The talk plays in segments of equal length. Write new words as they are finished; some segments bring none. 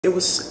It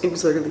was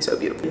literally so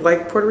beautiful.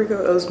 Like, Puerto Rico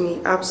owes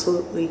me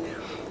absolutely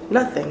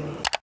nothing.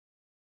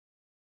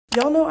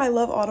 Y'all know I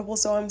love Audible,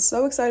 so I'm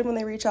so excited when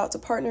they reach out to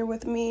partner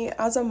with me.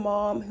 As a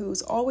mom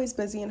who's always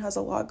busy and has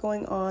a lot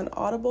going on,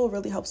 Audible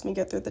really helps me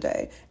get through the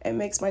day. It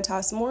makes my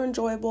tasks more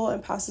enjoyable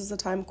and passes the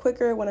time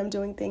quicker when I'm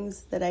doing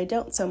things that I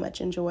don't so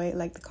much enjoy,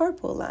 like the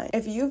carpool line.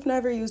 If you've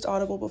never used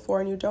Audible before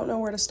and you don't know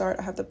where to start,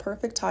 I have the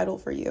perfect title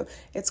for you.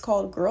 It's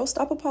called Girl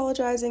Stop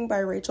Apologizing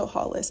by Rachel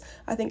Hollis.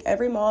 I think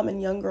every mom and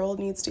young girl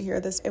needs to hear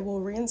this. It will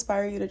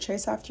re-inspire you to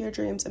chase after your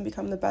dreams and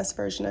become the best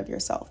version of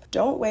yourself.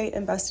 Don't wait,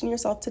 invest in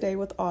yourself today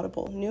with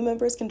Audible. New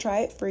members can try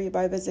it free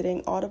by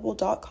visiting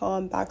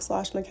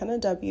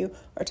audible.com/mckennaw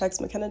or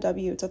text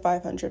mckennaw to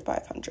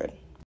 500-500.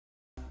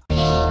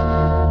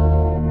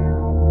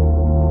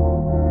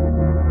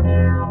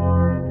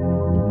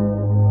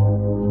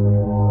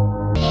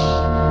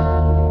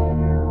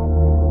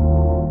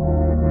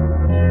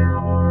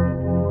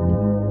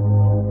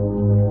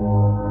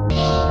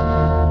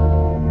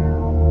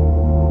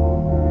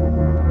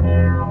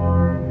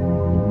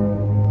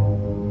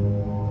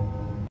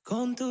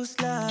 Con tus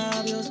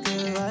labios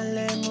que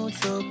vale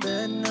mucho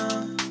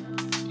pena,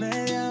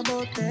 media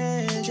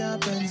botella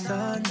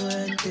pensando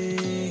en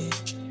ti,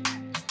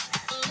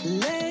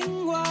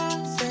 lengua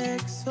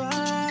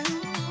sexual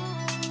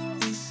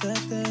y se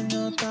te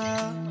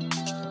nota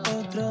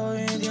otro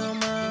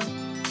idioma,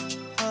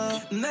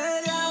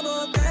 media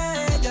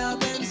botella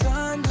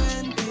pensando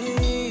en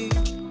ti,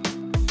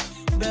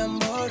 bien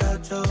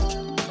borracho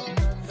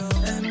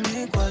en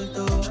mi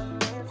cuarto.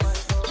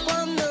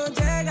 Cuando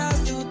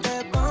llegas tú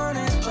te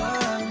pones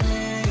para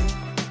mí,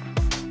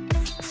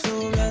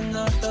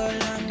 subiendo toda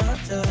la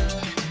noche,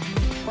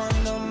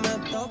 cuando me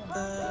toques.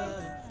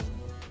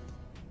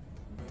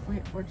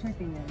 We're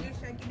checking in. You're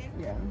checking in?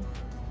 Yeah.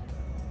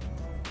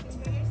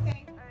 Enjoy your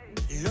stay.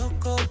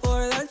 Loco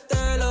por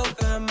darte lo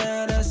que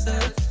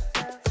mereces.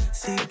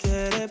 Si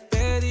quieres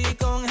pedir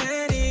con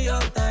Jenny, yo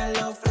te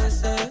lo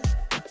ofrecer.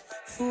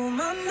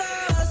 Fumando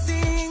a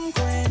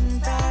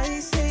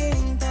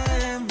 55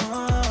 de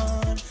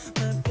amor,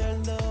 me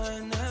pierdo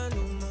en el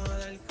humo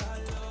del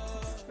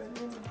calor.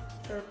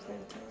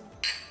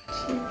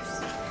 Cheers.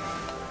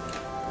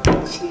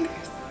 Cheers.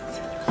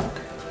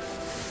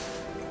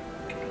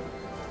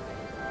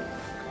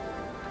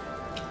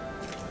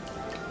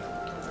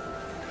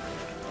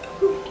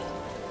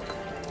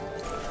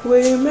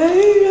 We made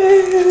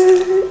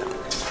it.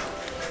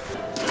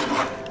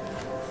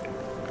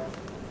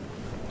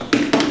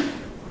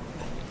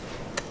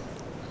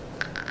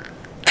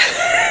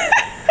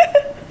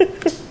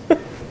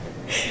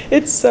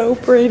 It's so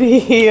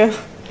pretty.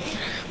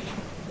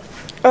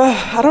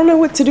 I don't know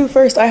what to do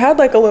first. I had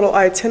like a little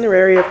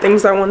itinerary of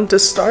things I wanted to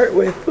start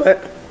with,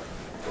 but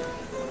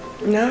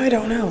now I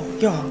don't know.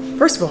 Y'all,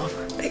 first of all,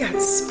 they got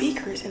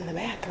speakers in the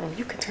bathroom.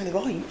 You can turn the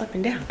volume up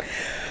and down.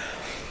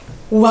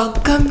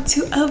 Welcome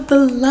to a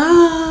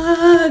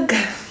vlog.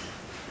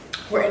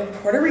 We're in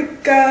Puerto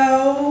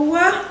Rico.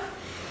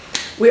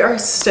 We are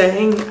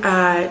staying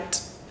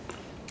at,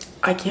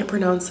 I can't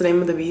pronounce the name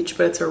of the beach,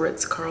 but it's a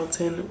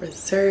Ritz-Carlton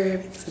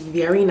Reserve. It's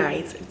very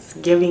nice. It's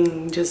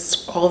giving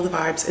just all the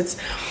vibes.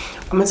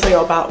 I'm gonna tell you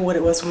all about what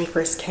it was when we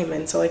first came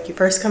in. So like, you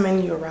first come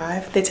in, you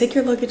arrive, they take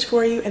your luggage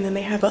for you, and then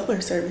they have butler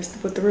service to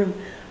put the room.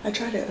 I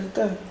tried it. It's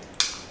done.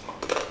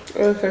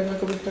 Okay,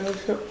 like a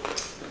fellowship,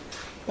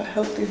 but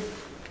healthy.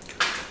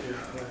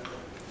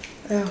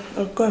 Yeah,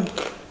 it's good.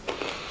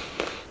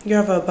 You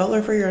have a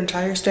butler for your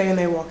entire stay, and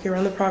they walk you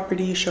around the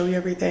property, show you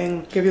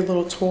everything, give you a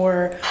little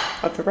tour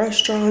of the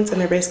restaurants,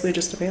 and they're basically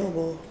just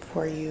available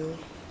for you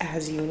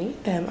as you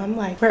need them. I'm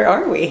like, where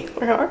are we?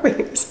 Where are we?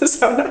 This is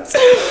so nice.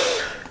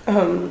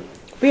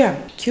 But yeah,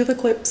 cue the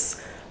clips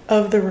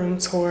of the room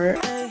tour.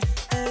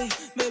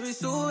 Baby,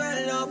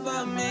 súbelo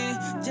pa' mí,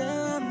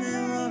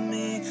 llévame a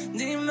mí,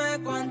 dime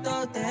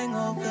cuánto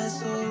tengo que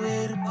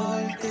subir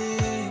por ti.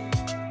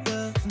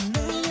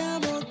 Media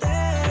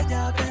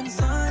botella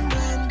pensando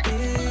en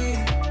ti,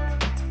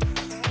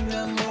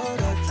 bien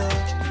borracho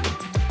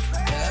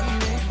en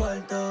mi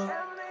cuarto.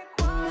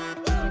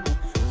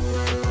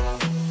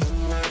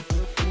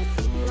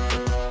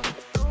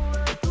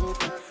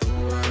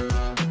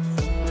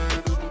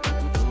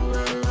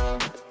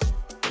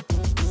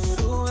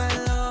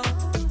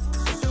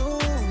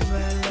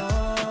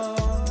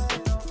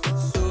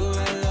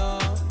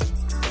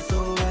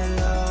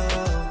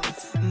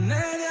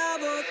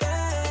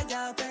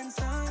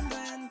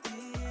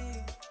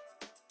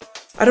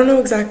 I don't know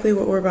exactly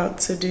what we're about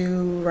to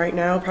do right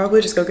now.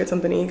 Probably just go get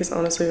something to eat, because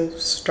honestly I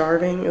was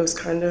starving. It was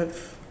kind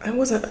of, it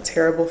wasn't a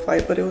terrible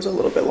flight, but it was a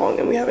little bit long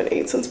and we haven't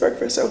ate since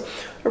breakfast. So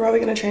we're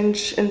probably gonna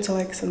change into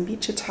like some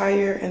beach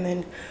attire and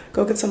then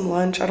go get some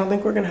lunch. I don't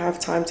think we're gonna have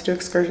time to do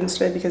excursions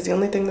today, because the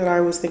only thing that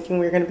I was thinking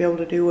we were gonna be able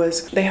to do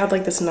was, they had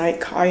like this night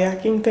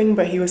kayaking thing,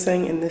 but he was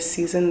saying in this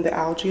season the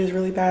algae is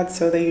really bad,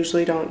 so they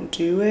usually don't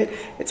do it.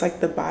 It's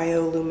like the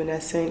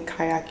bioluminescent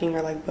kayaking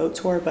or like boat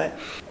tour, but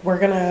we're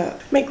gonna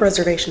make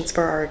reservations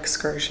for our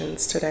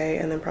excursions today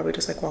and then probably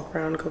just like walk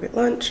around, go get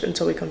lunch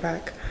until we come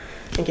back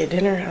and get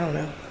dinner. I don't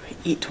know.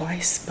 eat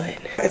twice, but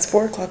it's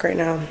 4 o'clock right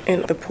now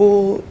and the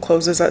pool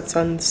closes at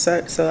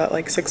sunset, so at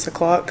like 6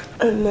 o'clock.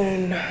 And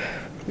then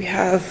we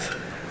have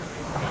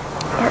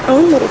our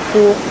own little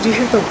pool. Do you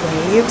hear the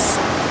waves?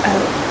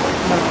 Oh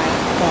my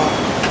god.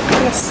 I'm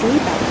gonna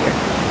sleep out here.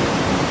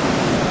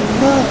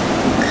 Look.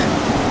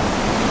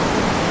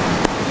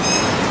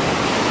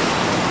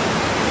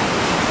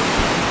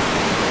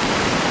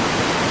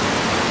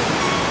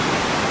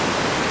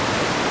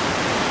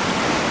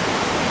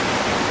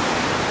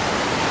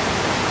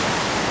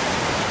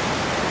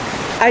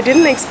 I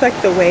didn't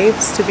expect the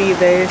waves to be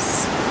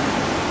this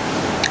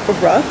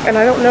rough, and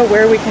I don't know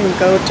where we can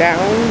go down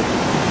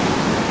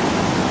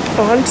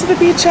onto the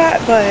beach at,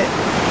 but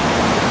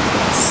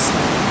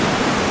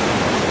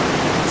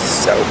it's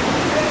so,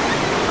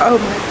 oh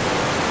my,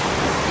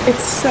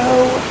 it's so,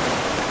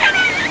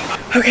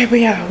 okay, but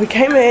yeah, we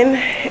came in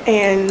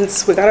and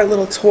we got a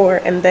little tour,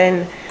 and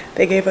then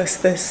they gave us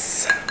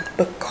this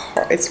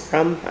Bacardi. It's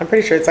rum, I'm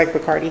pretty sure it's like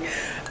Bacardi,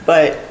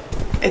 but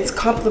it's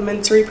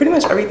complimentary. Pretty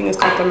much everything is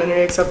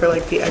complimentary except for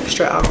like the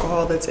extra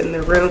alcohol that's in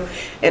the room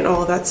and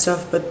all that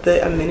stuff, but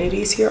the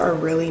amenities here are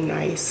really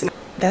nice.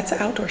 That's an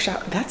outdoor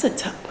shower. That's a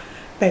tub.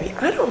 Baby,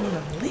 I don't want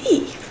to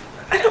leave.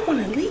 I don't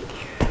want to leave.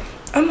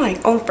 I'm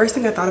like, oh, the first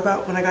thing I thought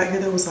about when I got here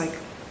though was like,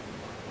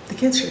 the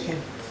kids sure can.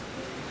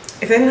 If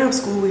they didn't have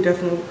school, we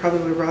definitely probably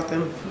would have brought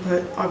them,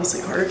 but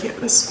obviously Carter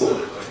can't miss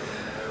school.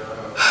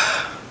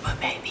 But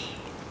baby,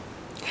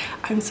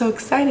 I'm so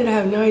excited. I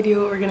have no idea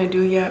what we're gonna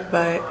do yet,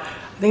 but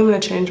I think I'm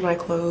gonna change my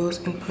clothes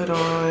and put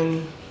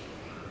on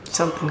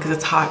something because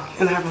it's hot,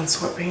 and I have on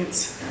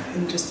sweatpants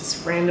and just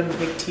this random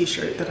big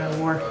t-shirt that I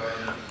wore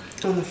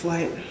on the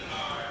flight.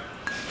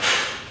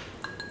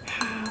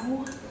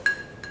 How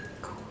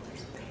cool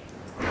is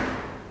that?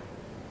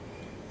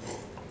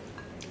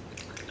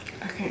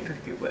 I can't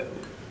drink it, but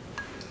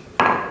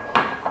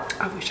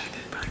I wish I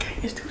could, but I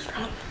can't. It's too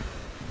strong.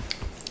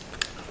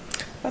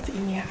 About to eat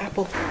me an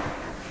apple.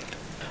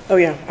 Oh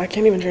yeah, I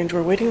can't even change.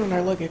 We're waiting on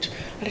our luggage.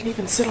 I didn't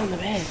even sit on the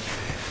bed.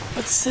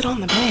 Let's sit on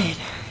the bed.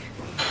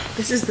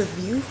 This is the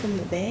view from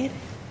the bed?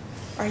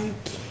 Are you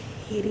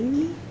kidding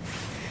me?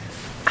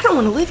 I don't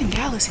want to live in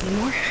Dallas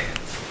anymore.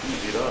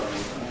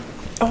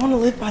 I want to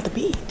live by the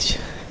beach.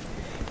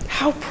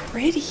 How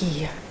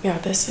pretty. Yeah,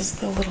 this is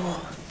the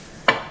little...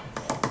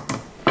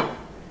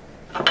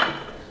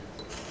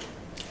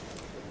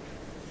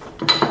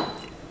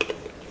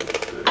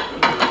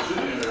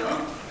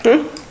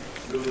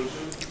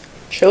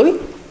 Chilly?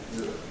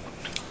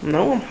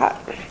 No, I'm hot.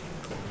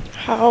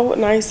 How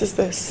nice is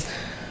this?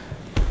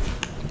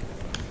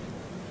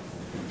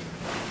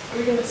 Are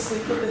we gonna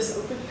sleep with this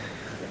open?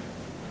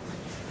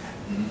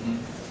 Mm-hmm.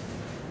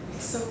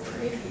 It's so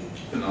pretty.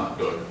 Not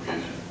dark.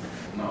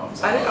 No,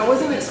 I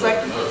wasn't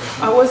expecting. Oh,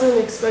 well,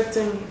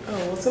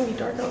 it's gonna be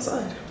dark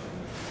outside.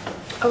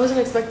 I wasn't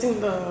expecting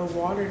the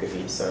water to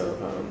be so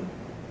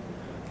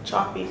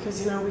choppy,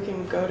 because you know we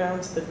can go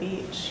down to the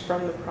beach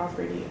from the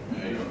property.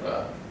 Yeah, you know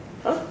that.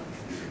 Huh?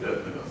 You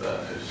definitely know that.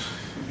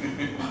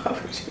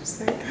 What would you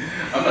say?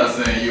 I'm not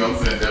saying you. I'm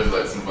saying there's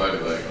like somebody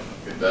like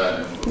could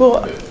die.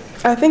 Well,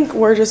 I think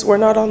we're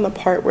not on the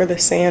part where the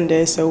sand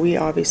is, so we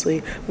obviously.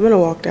 I'm gonna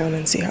walk down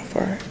and see how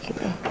far I can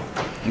go.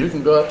 You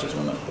can go out this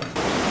one up there.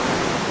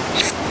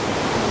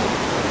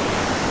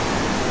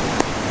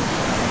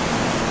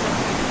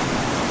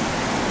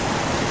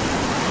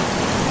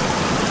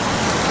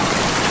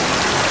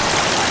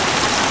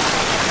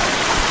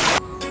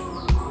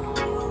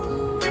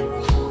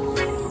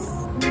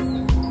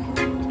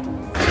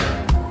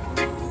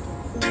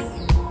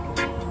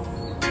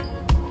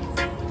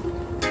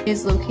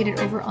 Is located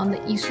over on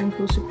the eastern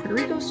coast of Puerto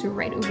Rico, so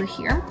right over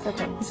here.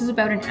 Okay. This is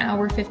about an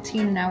hour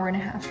 15, an hour and a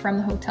half from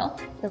the hotel.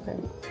 Okay.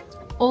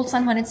 Old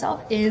San Juan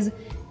itself is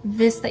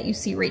this that you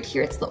see right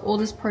here. It's the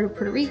oldest part of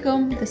Puerto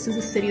Rico. This is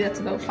a city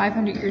that's about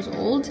 500 years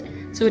old.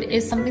 So it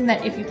is something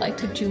that if you'd like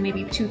to do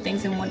maybe 2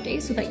 things in one day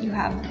so that you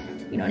have,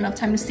 you know, enough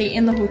time to stay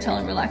in the hotel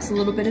and relax a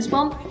little bit as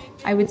well,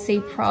 I would say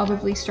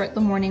probably start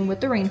the morning with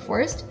the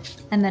rainforest,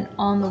 and then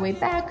on the way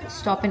back,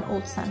 stop in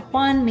Old San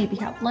Juan, maybe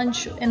have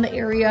lunch in the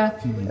area,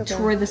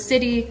 tour the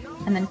city,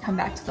 and then come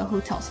back to the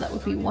hotel. So that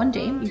would be one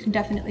day. You can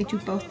definitely do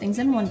both things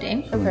in one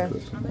day. Okay.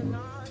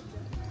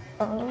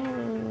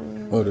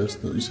 Oh, that's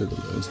the, you said the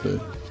last day.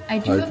 I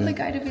do have the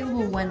guide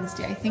available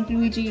Wednesday. I think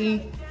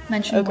Luigi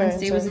mentioned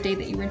Wednesday was the day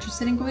that you were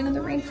interested in going to the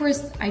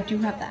rainforest. I do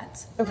have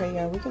that. Okay,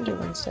 yeah, we can do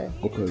Wednesday.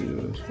 Okay,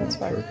 yeah, That's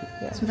fine.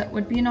 Yeah. So that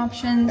would be an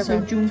option. Okay.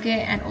 So Yunque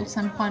and Old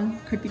San Juan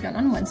could be done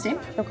on Wednesday.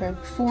 Okay.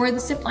 For the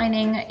zip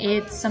lining,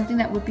 it's something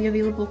that would be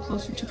available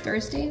closer to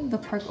Thursday. The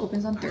park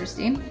opens on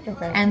Thursday.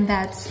 Okay. And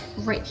that's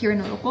right here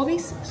in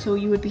Orocovis. So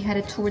you would be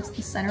headed towards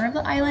the center of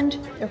the island.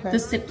 Okay. The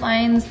zip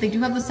lines, they do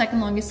have the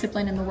second longest zip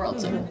line in the world,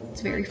 so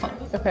it's very fun.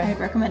 Okay. I'd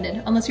recommend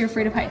it, unless you're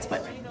afraid of heights,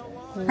 but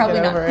probably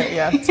Get not. over it,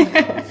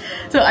 yeah.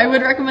 So I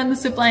would recommend the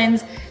zip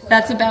lines.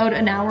 That's about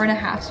an hour and a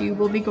half, so you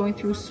will be going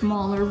through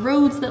smaller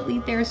roads that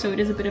lead there, so it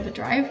is a bit of a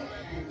drive.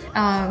 But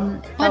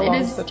How it long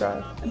is is the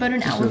drive? about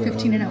an hour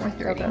 15, an hour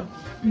 30. Okay.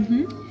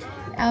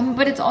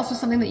 but it's also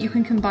something that you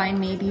can combine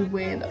maybe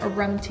with a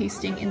rum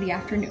tasting in the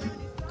afternoon.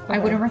 I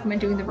wouldn't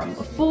recommend doing the rum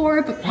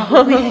before, but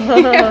probably,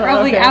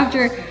 probably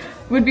after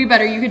would be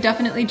better. You could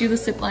definitely do the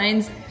zip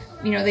lines.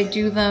 You know, they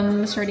do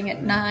them starting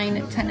at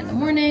 9, 10 in the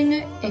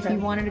morning. If you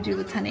wanted to do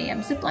the 10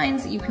 a.m. zip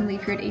lines, you can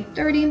leave here at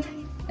 8:30.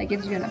 That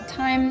gives you enough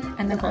time.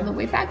 And then on the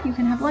way back, you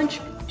can have lunch,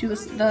 do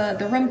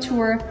the rum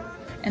tour,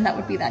 and that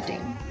would be that day.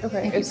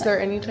 Okay, is there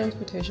any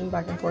transportation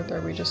back and forth, or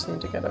we just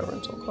need to get a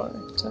rental car?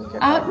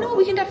 No,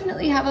 we can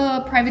definitely have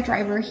a private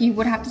driver. He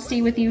would have to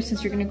stay with you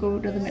since you're going to go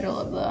to the middle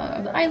of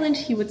the island.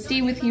 He would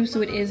stay with you,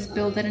 so it is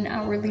billed at an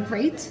hourly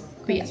rate.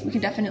 But yes, we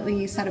can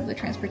definitely set up the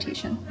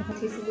transportation. It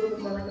tastes a little bit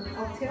more like a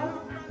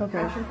cocktail. Okay.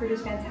 Passion fruit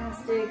is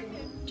fantastic.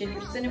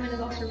 Ginger cinnamon is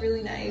also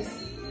really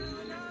nice.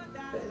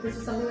 But this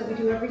is something that we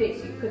do every day,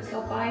 so you could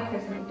stop by, try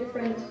something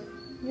different.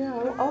 Yeah,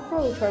 I'll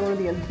probably try one of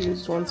the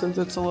infused ones since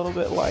it's a little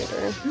bit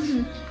lighter.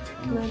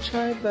 Can I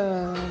try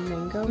the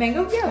mango?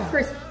 Mango? Yeah, of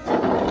course.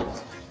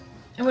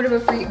 And what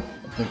about for you?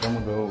 I think I'm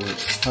gonna go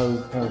with,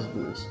 how's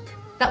this?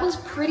 That was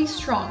pretty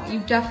strong. You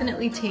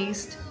definitely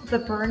taste the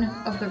burn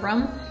of the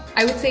rum.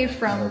 I would say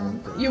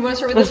from, you want to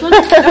start with this one?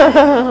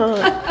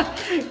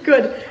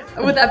 Good.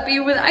 Would that be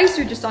with ice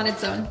or just on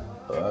its own?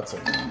 That's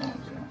okay. Yeah.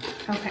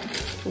 Okay.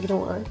 You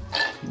don't want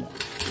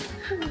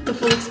The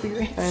full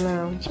experience. I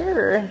know.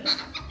 Sure.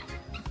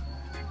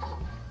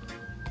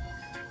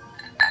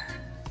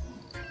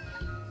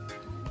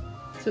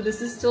 So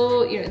this is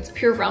still, you know, it's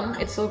pure rum.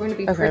 It's still going to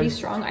be pretty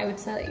strong. I would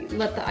say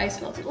let the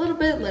ice melt a little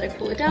bit, let it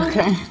cool it down.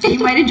 Okay. So you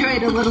might enjoy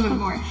it a little bit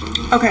more.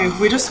 Okay,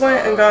 we just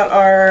went and got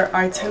our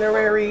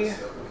itinerary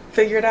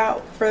figured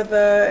out for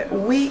the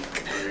week.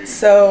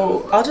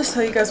 So I'll just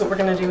tell you guys what we're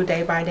gonna do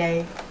day by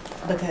day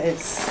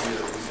because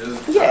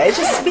yeah,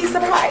 just be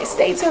surprised.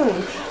 Stay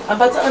tuned. I'm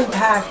about to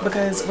unpack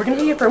because we're gonna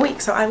be here for a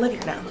week, so I live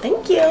here now.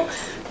 Thank you.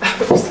 I'm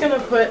just gonna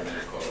put,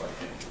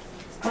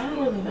 I don't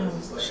really know.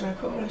 Should I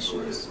put my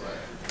shoes?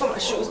 Put my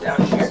shoes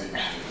down here.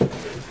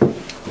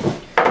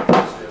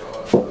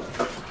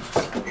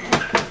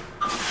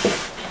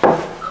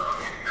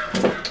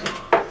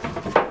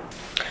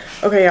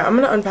 Okay, yeah, I'm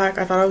gonna unpack.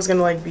 I thought I was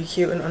gonna like be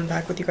cute and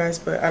unpack with you guys,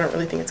 but I don't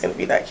really think it's gonna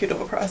be that cute of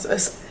a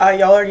process.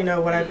 Y'all already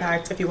know what I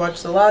packed if you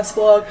watched the last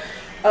vlog.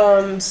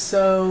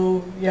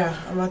 So yeah,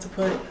 I'm about to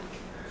put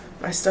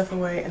my stuff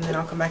away and then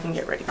I'll come back and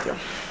get ready with you.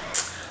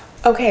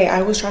 Okay,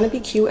 I was trying to be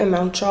cute and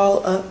mount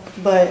y'all up,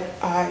 but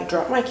I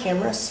dropped my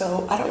camera,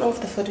 so I don't know if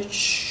the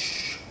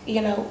footage, you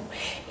know.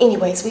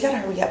 Anyways, we gotta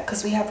hurry up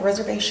because we have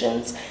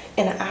reservations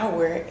in an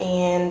hour,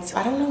 and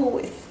I don't know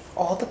if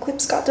all the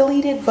clips got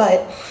deleted,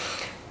 but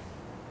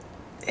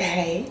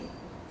hey,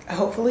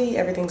 hopefully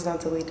everything's not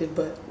deleted.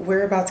 But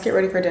we're about to get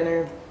ready for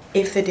dinner.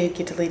 If they did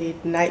get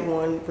deleted, night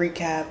one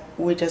recap,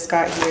 we just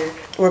got here.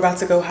 We're about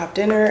to go have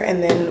dinner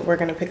and then we're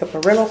gonna pick up a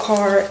rental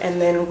car,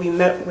 and then we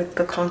met with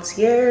the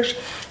concierge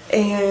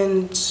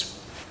and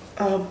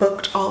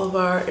booked all of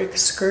our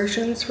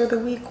excursions for the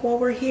week while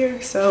we're here.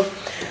 So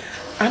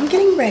I'm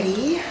getting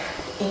ready,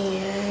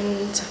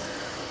 and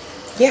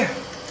yeah,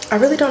 I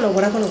really don't know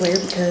what I want to wear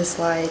because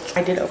like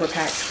I did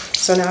overpack.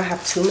 So now I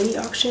have too many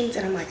options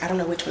and I'm like, I don't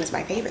know which one is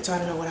my favorite, so I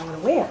don't know what I want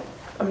to wear.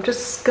 I'm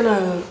just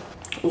gonna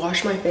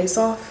wash my face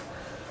off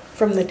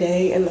from the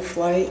day and the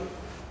flight,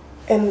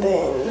 and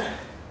then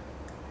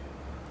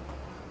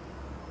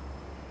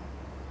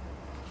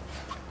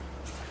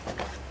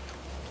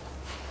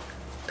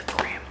the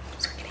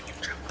grandmas are getting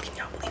in trouble. Can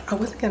y'all believe? I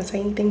wasn't gonna say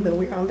anything, but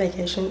we're on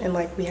vacation and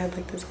like we had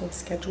like this whole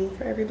schedule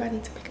for everybody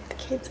to pick up the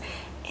kids,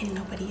 and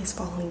nobody is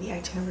following the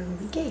itinerary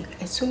we gave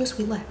as soon as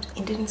we left,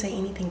 and didn't say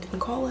anything, didn't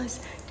call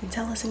us, didn't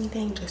tell us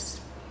anything,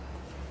 just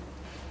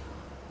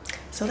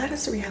so that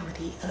is the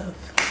reality of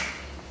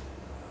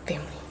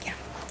family. Yeah,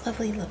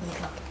 lovely, lovely,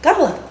 lovely.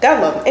 Gotta love them,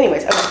 gotta love them.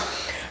 Anyways, okay,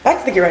 back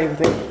to the get ready with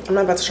me. I'm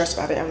not about to stress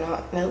about it. I'm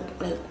not. Nope,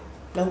 nope,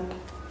 nope,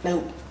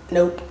 nope,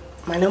 nope.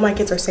 I know my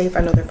kids are safe.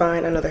 I know they're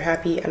fine. I know they're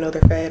happy. I know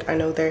they're fed. I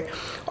know they're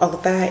all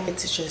of that.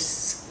 It's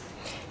just,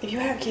 if you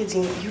have kids,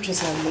 you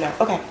just know, you know.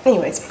 Okay,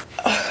 anyways,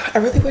 I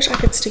really wish I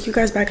could stick you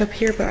guys back up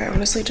here, but I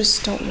honestly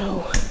just don't know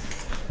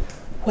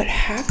what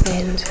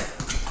happened.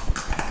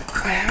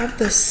 I have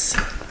this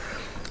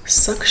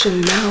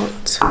suction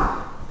mount.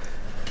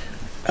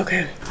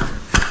 Okay,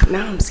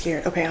 now I'm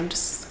scared. Okay, I'm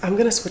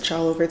gonna switch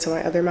y'all over to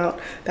my other mount.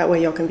 That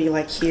way y'all can be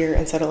like here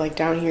instead of like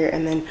down here.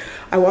 And then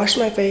I washed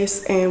my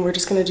face and we're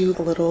just gonna do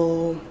a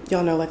little,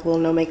 y'all know, like a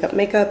little no makeup.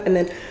 And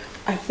then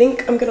I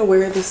think I'm gonna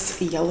wear this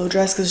yellow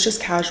dress because it's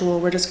just casual.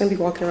 We're just gonna be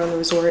walking around the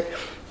resort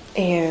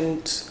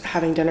and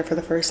having dinner for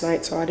the first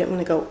night. So I didn't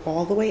want to go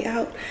all the way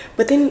out.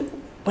 But then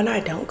when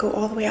I don't go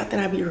all the way out, then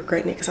I'd be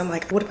regretting it because I'm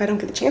like, what if I don't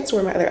get the chance to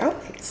wear my other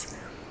outfits?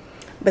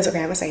 But it's okay,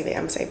 I'm gonna save it,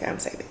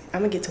 I'm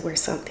gonna get to wear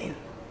something.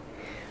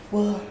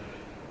 Well,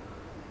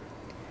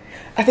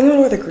 I think I'm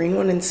gonna wear the green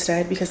one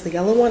instead because the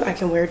yellow one I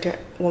can wear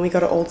when we go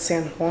to Old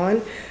San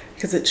Juan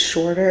because it's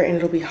shorter and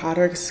it'll be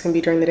hotter because it's gonna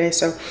be during the day.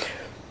 So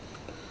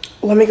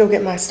let me go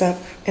get my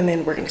stuff and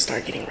then we're gonna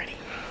start getting ready.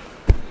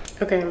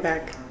 Okay, I'm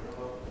back.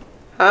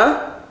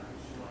 Huh?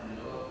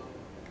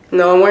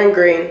 No, I'm wearing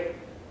green.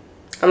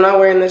 I'm not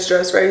wearing this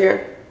dress right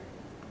here.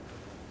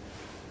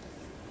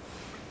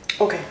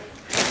 Okay,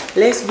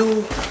 let's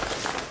do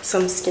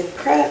some skin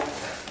prep.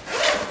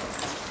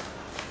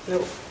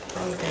 Nope,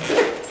 wrong thing.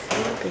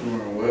 You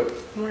wearing what?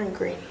 I'm wearing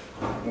green.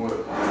 What?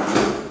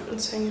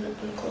 It's hanging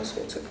up on close.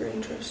 It's a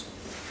green dress.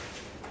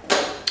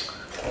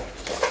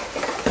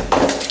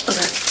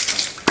 Okay.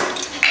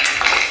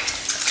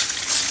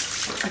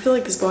 I feel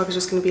like this vlog is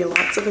just going to be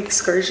lots of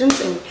excursions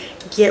and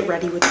get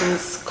ready with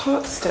things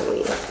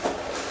constantly.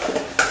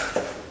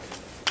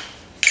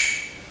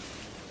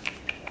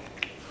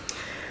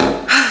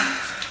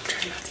 I'm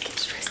trying not to get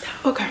stressed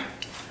out. Okay.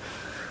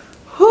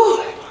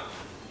 Whew.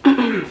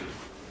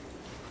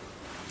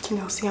 Can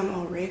y'all see I'm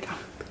all red?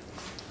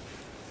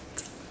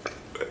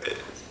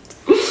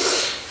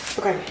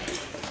 Okay.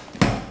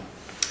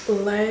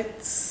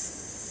 Let's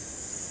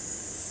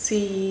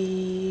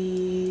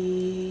see.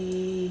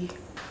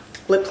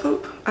 Lip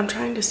plump. I'm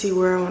trying to see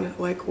where I want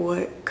to, like,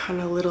 what kind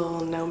of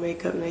little no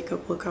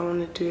makeup look I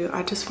want to do.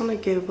 I just want to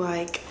give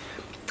like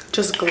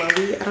just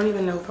glowy. I don't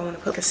even know if I want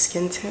to put a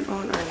skin tint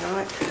on or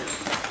not.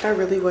 I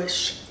really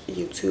wish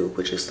YouTube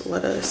would just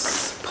let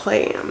us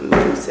play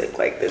music.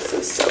 Like, this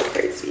is so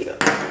crazy.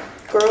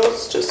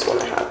 Girls just want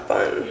to have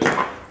fun.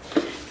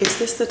 Is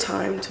this the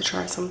time to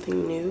try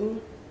something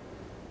new?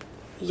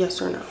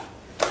 Yes or no?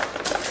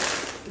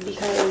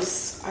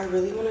 Because I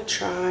really want to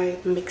try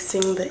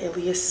mixing the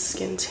Ilias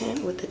skin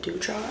tint with the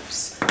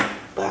dewdrops,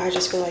 but I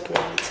just feel like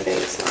maybe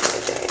today's not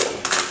the day.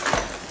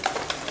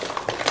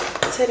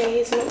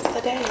 Today's not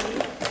the day.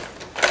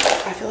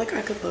 I feel like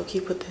I could low-key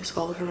put this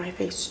all over my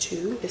face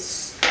too.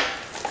 This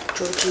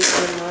Giorgio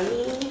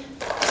Armani.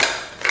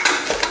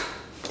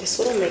 This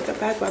little makeup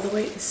bag, by the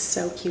way, is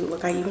so cute.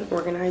 Look, I even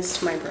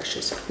organized my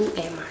brushes. Who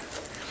am I?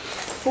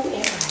 Who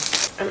am I?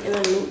 I'm in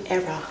a new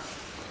era.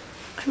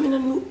 I'm in a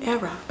new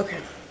era. Okay.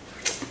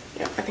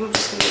 Yeah, I think I'm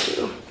just gonna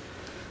do.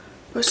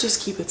 Let's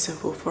just keep it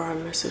simple before I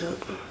mess it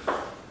up.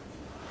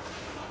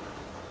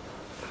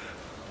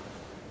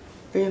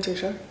 Are you gonna take a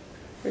shot?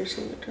 Are you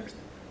seeing the dress?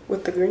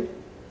 With the green?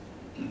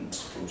 It's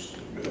supposed to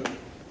be good.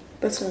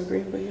 That's not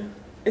green, but yeah.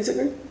 Is it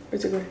green? Or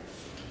is it gray?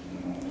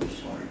 No,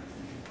 it's like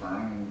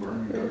brown,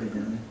 green, dirty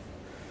green.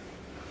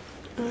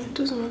 It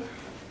doesn't matter.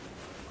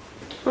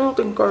 I don't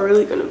think we're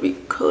really gonna be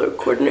color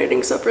coordinating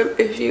except for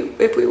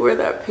if we wear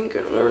that pink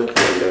and orange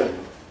kinda.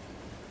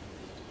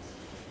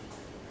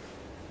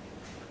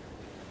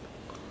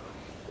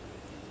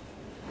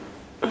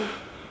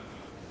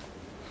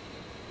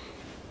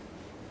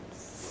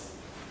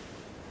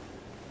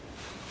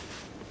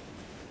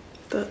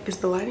 Is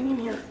the lighting in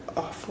here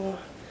awful?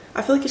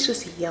 I feel like it's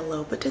just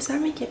yellow, but does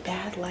that make it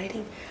bad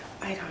lighting?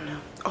 I don't know.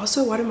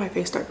 Also, why did my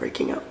face start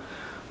breaking out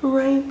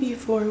right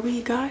before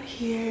we got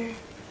here?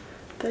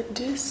 The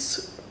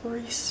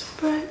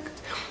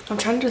disrespect. I'm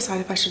trying to decide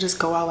if I should just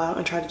go all out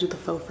and try to do the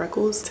faux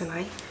freckles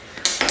tonight,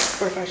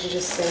 or if I should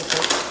just save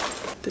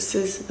it. This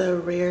is the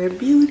Rare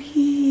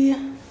Beauty.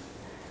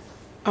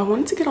 I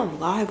wanted to get on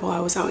live while I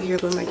was out here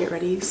doing my get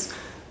readies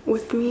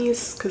with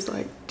me's, because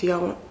like,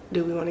 do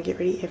we want to get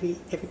ready every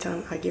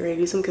time I get ready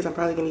to use them? Because I'm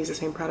probably gonna use the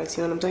same products,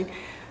 you know what I'm saying?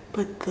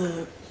 But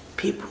the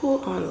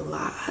people on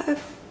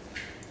live,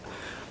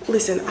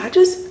 listen, I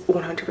just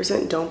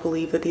 100% don't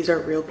believe that these are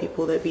real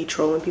people that be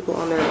trolling people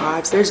on their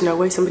lives. There's no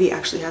way somebody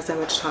actually has that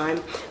much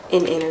time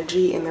and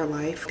energy in their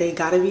life. They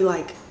gotta be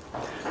like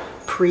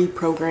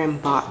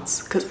pre-programmed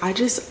bots, because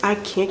I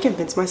can't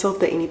convince myself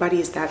that anybody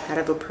is that bad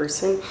of a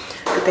person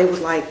that they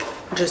would like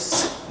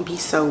just be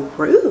so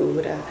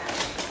rude.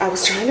 I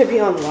was trying to be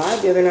on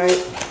live the other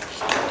night,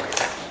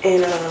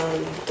 and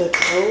the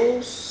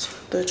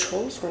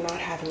trolls were not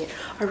having it.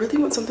 I really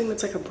want something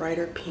that's like a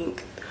brighter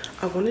pink.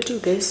 I want to do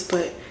this,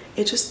 but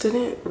it just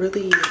didn't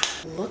really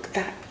look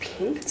that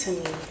pink to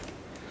me.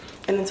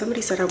 And then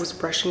somebody said I was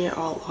brushing it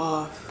all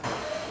off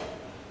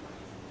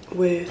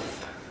with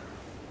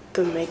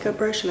the makeup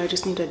brush, and I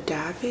just need to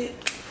dab it.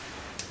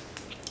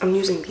 I'm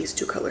using these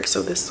two colors.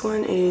 So this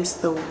one is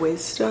the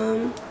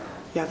Wisdom.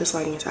 Yeah, this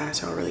lighting is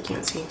ass, y'all really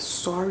can't see.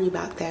 Sorry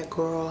about that,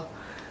 girl.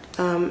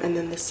 And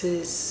then this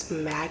is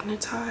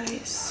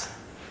Magnetize.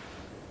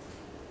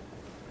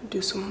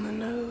 Do some on the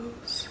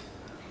nose.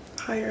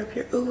 Higher up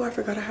here. Ooh, I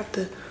forgot I have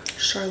the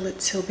Charlotte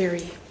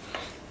Tilbury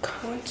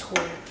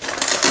contour.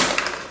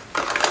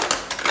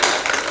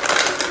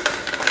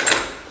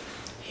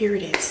 Here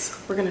it is.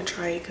 We're gonna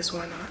try it, because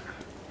why not?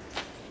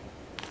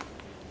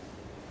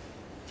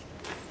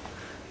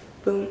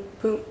 Boom,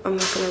 boom. I'm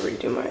not gonna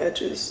redo my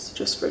edges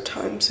just for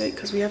time's sake,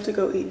 because we have to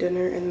go eat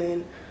dinner, and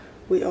then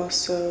we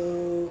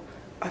also,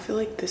 I feel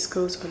like this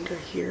goes under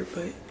here,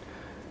 but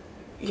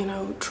you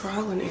know,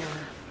 trial and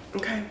error.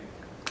 Okay.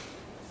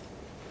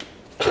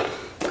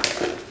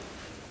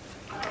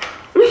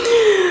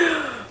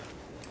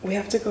 We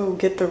have to go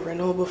get the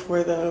rental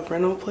before the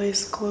rental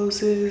place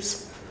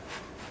closes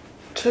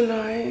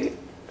tonight.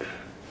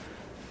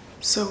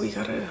 So we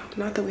gotta,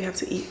 not that we have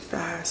to eat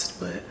fast,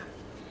 but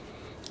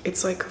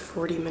it's like a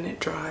 40-minute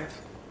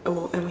drive. Oh,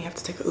 well, and we have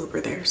to take an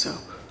Uber there, so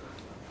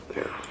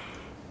yeah.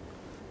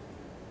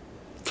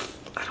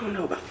 I don't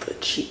know about the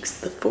cheeks.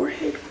 The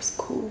forehead was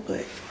cool,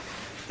 but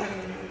I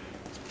don't know.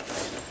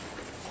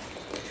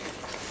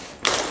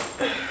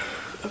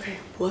 Okay,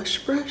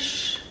 blush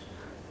brush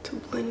to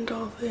blend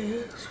all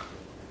this.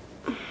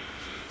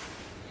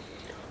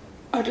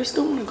 I just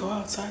don't want to go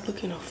outside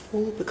looking a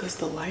fool because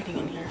the lighting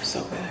in here is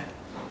so bad.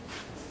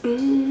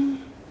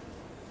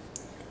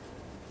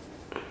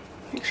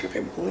 Make sure I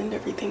blend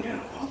everything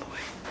out all the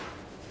way.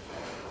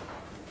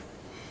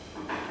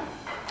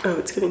 Oh,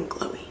 it's getting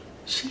glowy.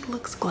 She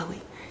looks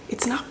glowy.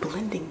 It's not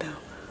blending though.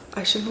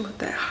 I shouldn't let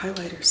that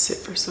highlighter sit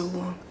for so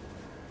long.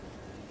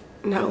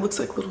 Now it looks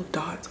like little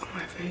dots on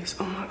my face.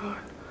 Oh my god.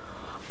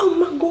 Oh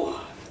my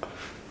god.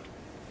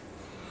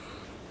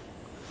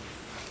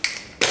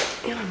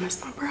 And I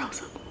messed my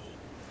brows up.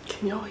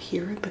 Can y'all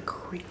hear the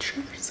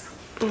creatures?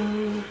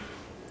 I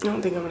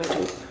don't think I'm gonna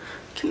do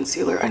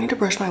concealer. I need to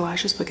brush my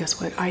lashes, but guess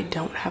what? I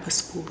don't have a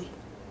spoolie.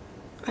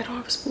 I don't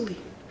have a spoolie.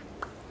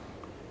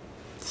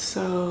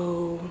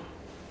 So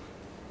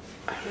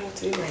I don't know what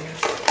to do right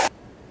now.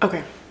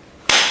 Okay.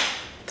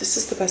 This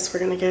is the best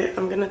we're gonna get.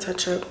 I'm gonna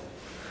touch up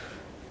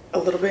a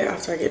little bit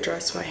after I get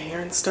dressed, my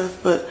hair and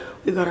stuff, but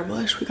we got our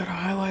blush, we got our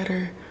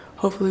highlighter.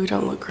 Hopefully we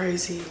don't look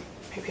crazy.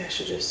 Maybe I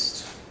should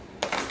just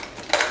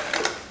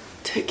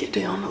take it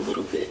down a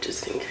little bit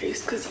just in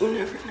case, because you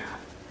never know.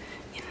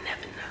 You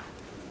never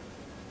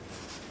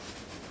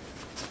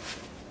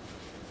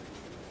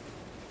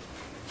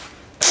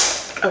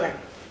know. Okay.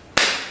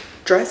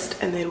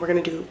 Dressed, and then we're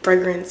gonna do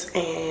fragrance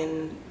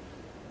and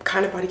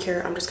kind of body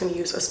care. I'm just gonna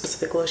use a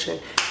specific lotion,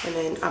 and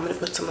then I'm gonna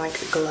put some like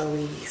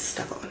glowy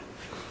stuff on.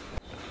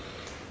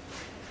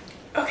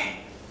 Okay,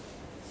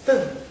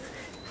 boom.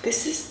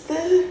 This is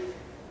the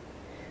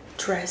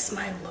dress.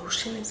 My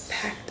lotion is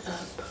packed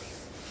up.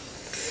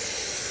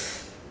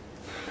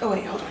 Oh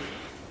wait, hold on.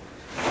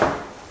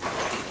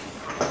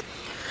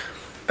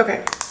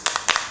 Okay.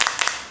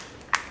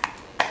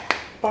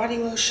 Body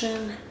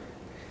lotion.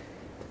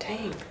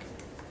 Dang.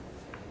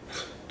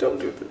 Don't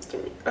do this to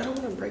me. I don't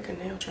want to break a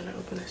nail trying to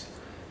open this.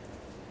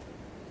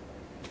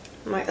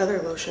 My other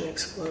lotion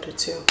exploded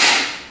too.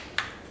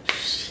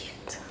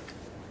 Shit.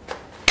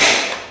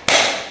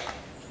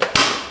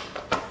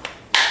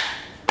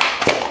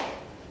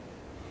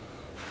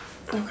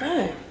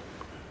 Okay.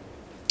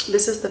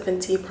 This is the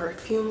Fenty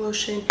perfume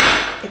lotion.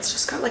 It's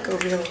just got like a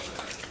real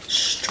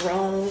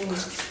strong,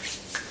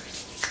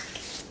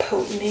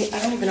 potent, I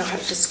don't even know how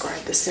to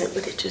describe the scent,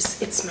 but it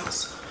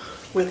smells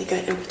really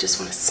good, and we just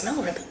want to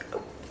smell really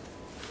good.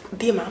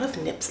 The amount of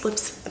nip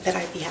slips that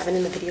I be having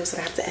in the videos that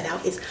I have to edit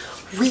out is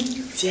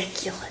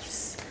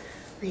ridiculous.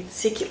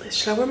 Ridiculous.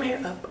 Should I wear my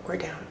hair up or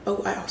down?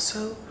 Oh, I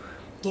also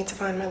need to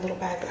find my little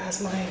bag that has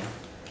my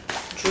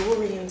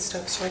jewelry and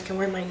stuff so I can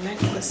wear my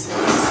necklaces.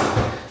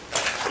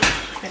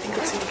 I think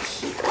it's in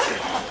here.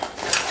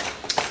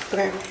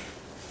 Okay.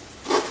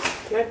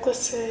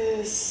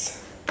 Necklaces.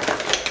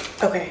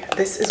 Okay,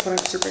 this is what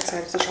I'm super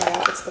excited to try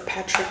out. It's the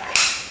Patrick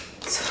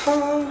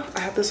Ta. I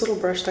have this little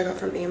brush that I got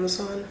from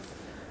Amazon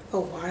a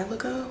while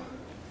ago.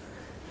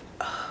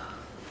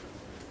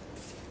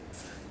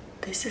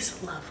 This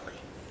is lovely.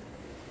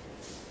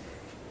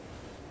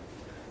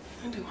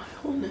 I do my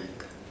whole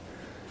neck.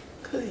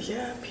 Cause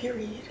yeah,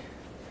 period.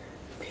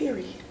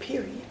 Period,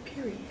 period,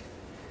 period.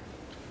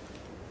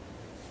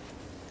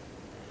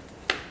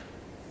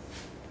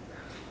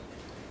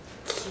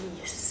 Can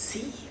you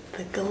see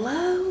the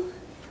glow?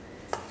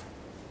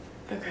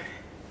 Okay.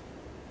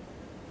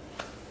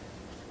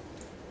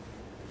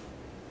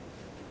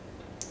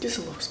 Just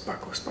a little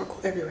sparkle, sparkle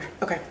everywhere.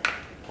 Okay.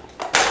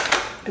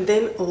 And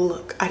then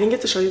look, I didn't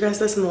get to show you guys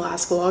this in the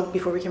last vlog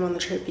before we came on the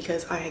trip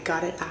because I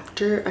got it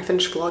after I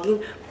finished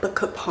vlogging, but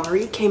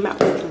Kapari came out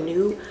with a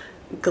new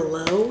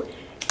Glow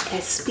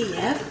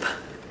SPF.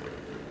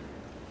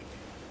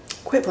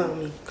 Quit blowing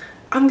me.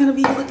 I'm gonna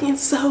be looking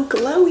so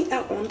glowy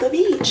out on the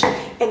beach.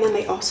 And then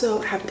they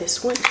also have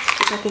this one,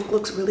 which I think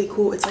looks really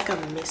cool. It's like a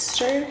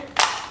mister.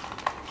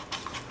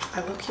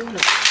 I look you know.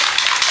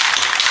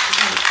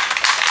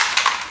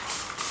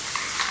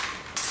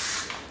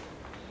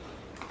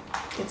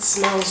 It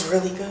smells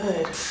really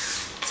good. It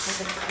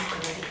smells like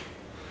coconutty.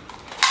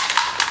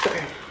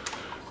 Okay.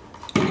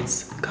 And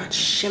it's got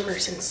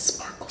shimmers and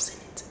sparkles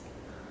in it.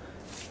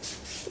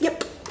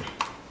 Yep.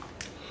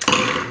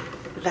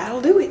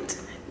 That'll do it.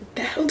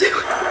 That'll do it.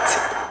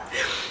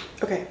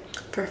 Okay,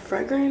 for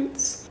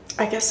fragrance,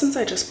 I guess since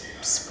I just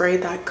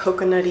sprayed that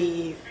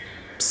coconutty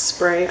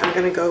spray, I'm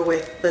gonna go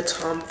with the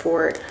Tom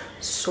Ford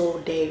Sol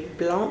de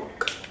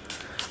Blanc.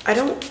 I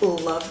don't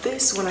love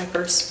this when I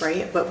first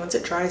spray it, but once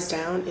it dries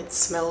down, it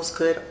smells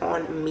good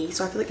on me.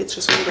 So I feel like it's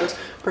just one of those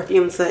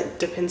perfumes that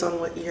depends on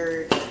what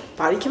your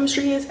body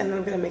chemistry is. And then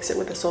I'm gonna mix it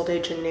with the Sol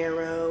de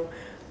Janeiro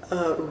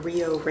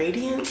Rio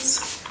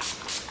Radiance.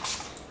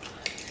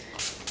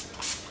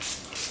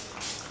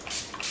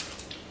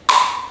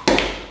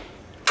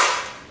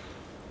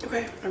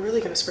 Okay, I'm really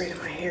gonna spray it in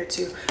my hair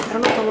too. I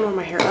don't know if I want to wear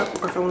my hair up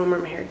or if I want to wear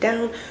my hair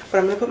down, but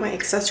I'm gonna put my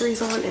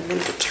accessories on and then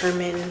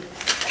determine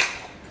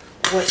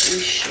what we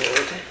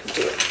should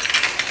do.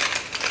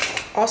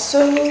 Also,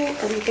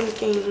 are we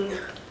thinking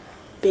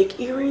big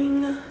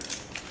earring,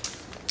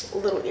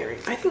 little earring?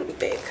 I think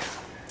big.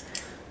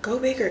 Go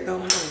big or go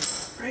home,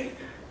 right?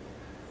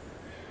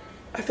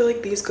 I feel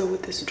like these go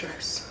with this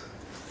dress.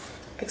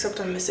 Except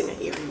I'm missing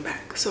an earring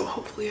back, so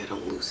hopefully I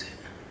don't lose it.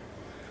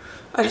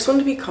 I just want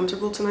to be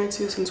comfortable tonight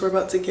too, since we're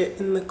about to get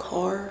in the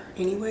car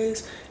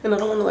anyways, and I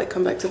don't want to like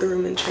come back to the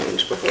room and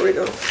change before we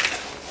go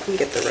and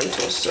get the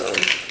rental. So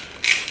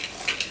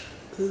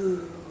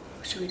ooh,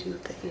 what should we do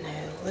with it?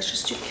 No, let's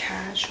just do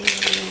casual.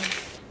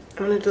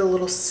 I'm gonna do a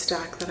little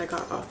stack that I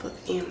got off of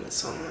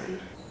Amazon.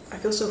 I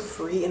feel so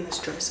free in this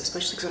dress,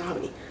 especially because I don't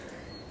have any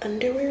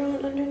underwear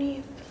on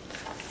underneath.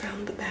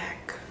 Found the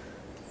back.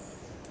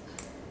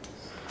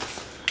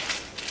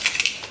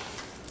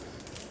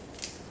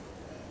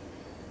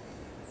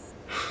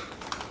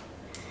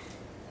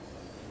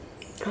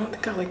 I don't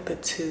think I like the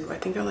 2. I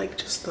think I like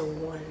just the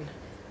 1.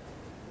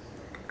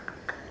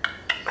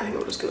 I think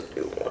I'm just gonna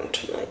do 1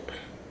 tonight.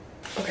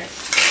 Okay.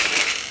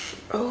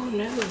 Oh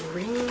no,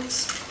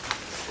 rings.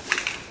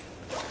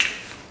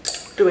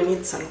 Do I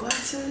need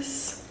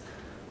sunglasses?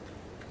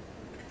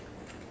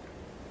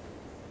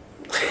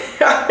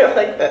 I feel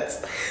like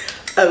that's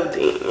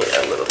ODing,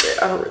 yeah, a little bit.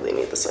 I don't really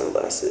need the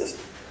sunglasses.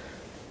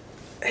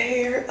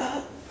 Hair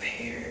up,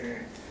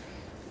 hair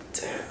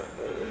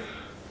down.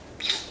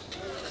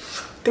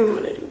 I think I'm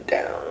gonna do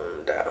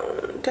down,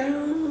 down,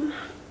 down.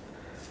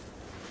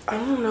 I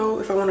don't know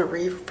if I want to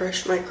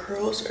refresh my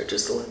curls or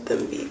just let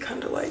them be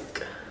kind of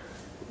like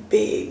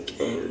big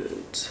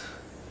and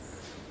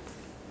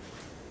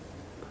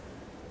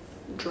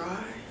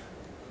dry.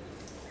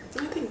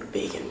 I think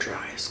big and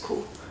dry is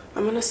cool.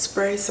 I'm gonna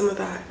spray some of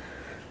that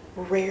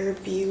Rare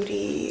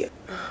Beauty.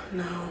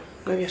 No,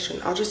 maybe I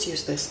shouldn't. I'll just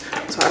use this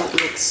so I don't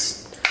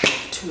mix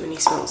too many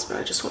smells, but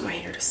I just want my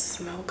hair to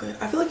smell good.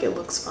 I feel like it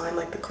looks fine.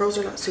 Like the curls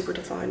are not super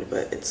defined,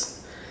 but it's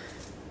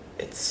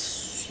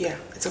yeah,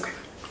 it's okay.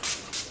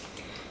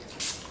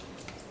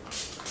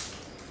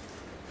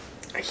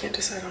 I can't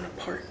decide on a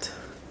part.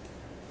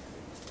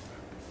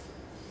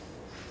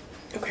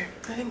 Okay,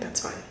 I think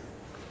that's fine.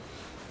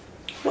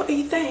 What do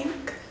you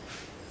think?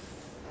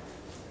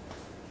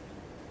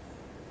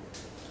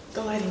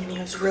 The lighting in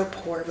here is real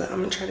poor, but I'm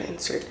gonna try to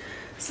insert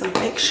some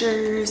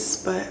pictures,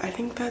 but I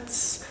think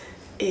that's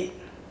it.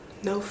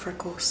 No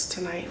freckles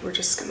tonight. We're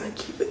just gonna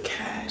keep it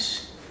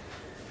cash.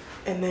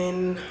 And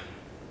then,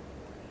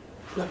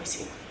 let me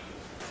see.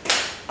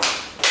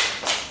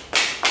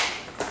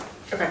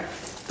 Okay,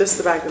 this is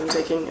the bag that I'm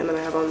taking, and then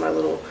I have on my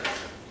little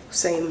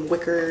same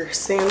wicker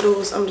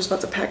sandals. I'm just about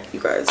to pack you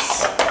guys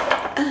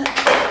up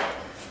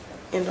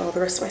and all the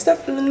rest of my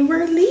stuff, and then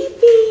we're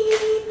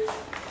leaving.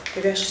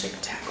 Maybe I should take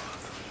the tag off.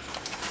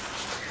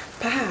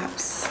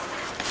 Perhaps.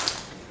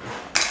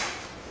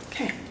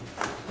 Okay.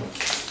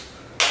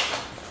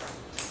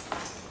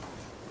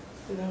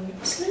 No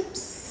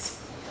slips.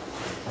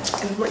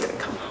 And then we're gonna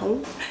come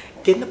home,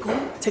 get in the pool,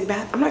 take a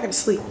bath. I'm not gonna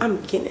sleep.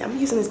 I'm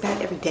using this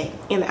bag every day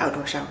in the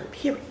outdoor shower.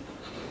 Period.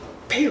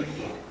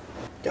 Period.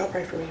 Y'all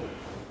pray for me.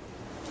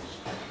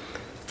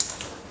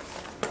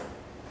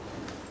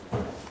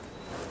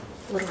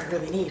 What do I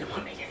really need? I'm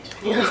on vacation,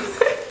 you know?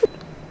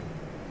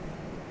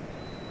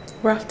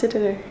 We're off to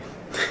dinner.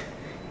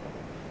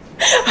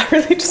 I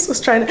really just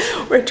was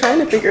we're trying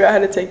to figure out how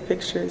to take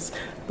pictures,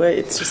 but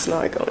it's just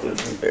not going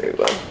very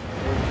well.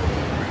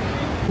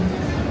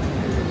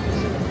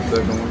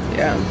 Second one?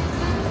 Yeah.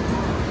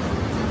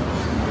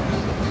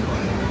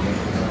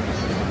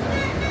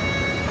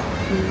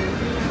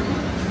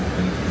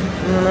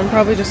 And I'm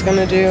probably just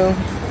gonna do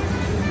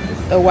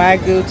the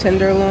Wagyu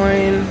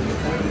tenderloin.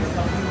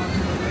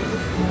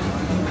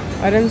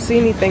 I didn't see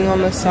anything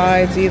on the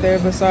sides either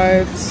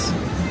besides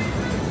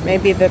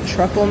maybe the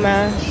truffle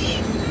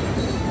mash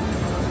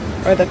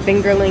or the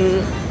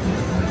fingerling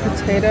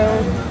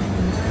potato.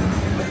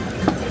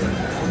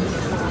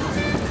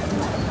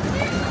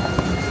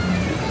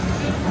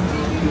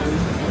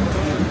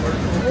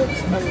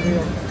 Looks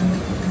unreal.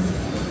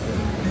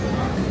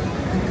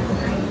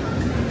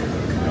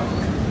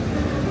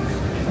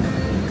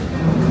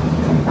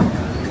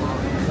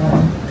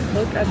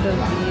 Look at the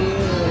view.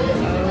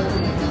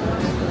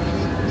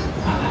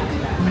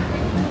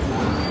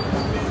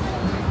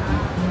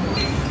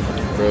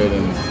 Bread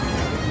and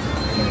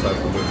some type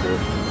of liquor.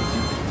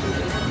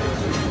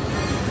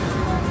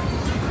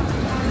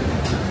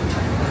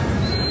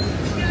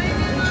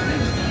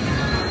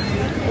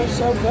 It's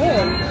so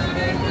good.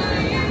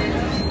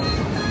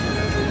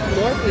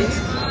 More, please.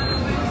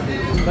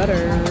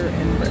 Butter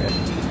and bread.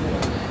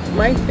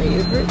 My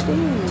favorite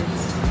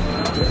things.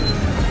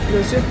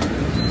 Yours too?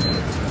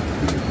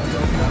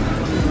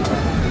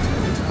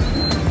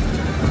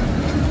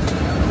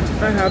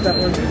 I have that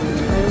one.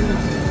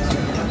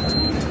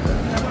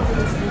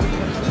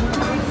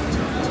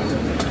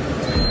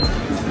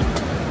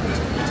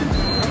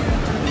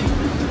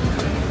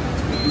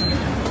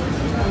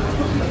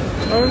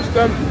 Oh, it's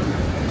good.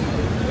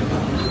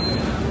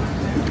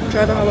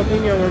 Try the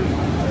jalapeno one.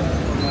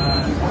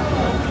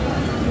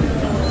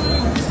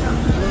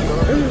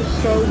 It is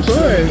so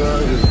good.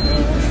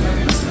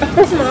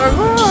 Oh my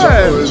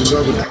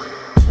god.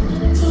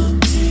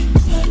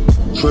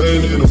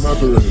 Praying in my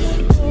parade.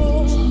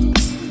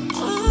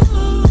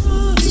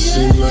 It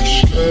seemed like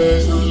she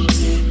cared.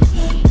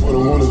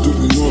 what I wanna do,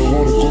 you know I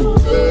wanna go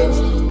bad.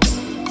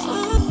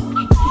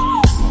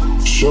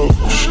 So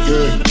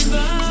scared,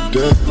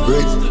 damn,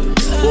 baby,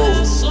 whoa.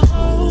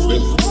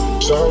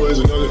 It's always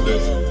another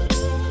day.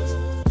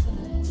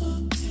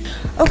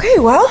 Okay,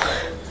 well,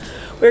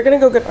 we're gonna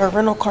go get our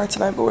rental car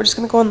tonight, but we're just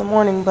gonna go in the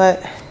morning.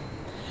 But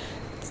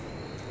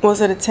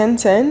was it a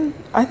 10-10?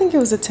 I think it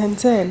was a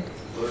 10-10.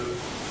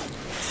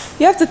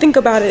 You have to think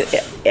about it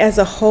as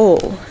a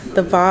whole.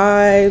 The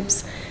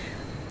vibes,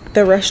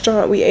 the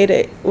restaurant we ate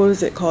at, what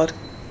was it called?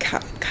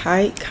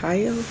 Kayo?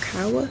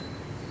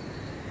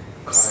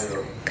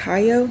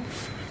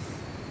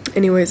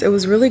 Anyways, it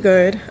was really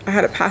good. I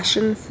had a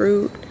passion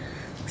fruit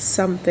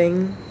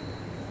something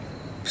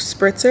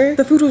spritzer.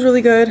 The food was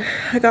really good.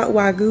 I got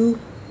Wagyu,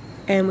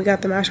 and we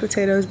got the mashed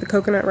potatoes, the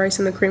coconut rice,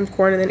 and the creamed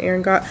corn, and then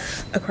Aaron got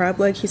a crab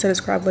leg. He said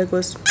his crab leg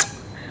was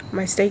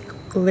my steak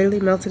literally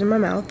melted in my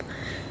mouth,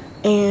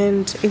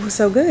 and it was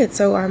so good.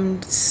 So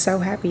I'm so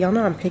happy. Y'all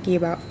know I'm picky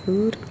about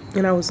food,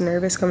 and I was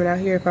nervous coming out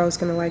here if I was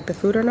gonna like the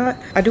food or not.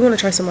 I do want to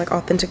try some like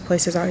authentic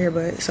places out here,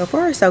 but so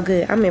far so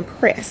good. I'm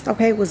impressed.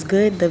 Okay, it was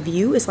good. The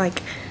view is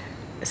like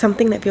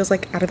something that feels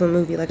like out of a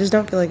movie. Like, I just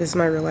don't feel like this is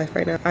my real life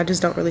right now. I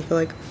just don't really feel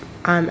like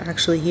I'm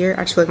actually here.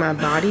 I just feel like my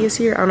body is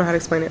here. I don't know how to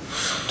explain it,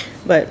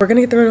 but we're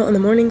gonna get the rental in the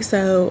morning.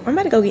 So I'm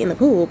about to go get in the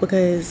pool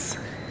because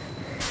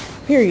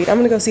period. I'm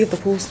gonna go see if the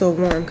pool's still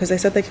warm because they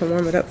said they can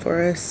warm it up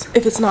for us.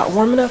 If it's not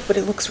warm enough, but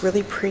it looks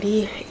really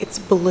pretty, it's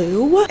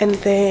blue. And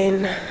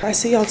then I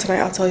see y'all tonight.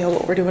 I'll tell y'all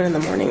what we're doing in the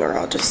morning, or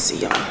I'll just see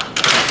y'all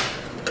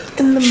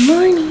in the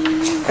morning.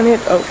 I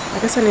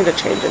guess I need to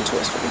change into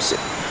a swimsuit.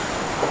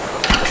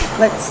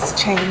 Let's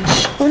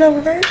change. Uno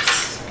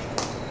reverse.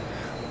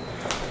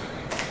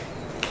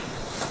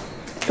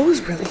 It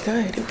was really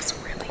good. It was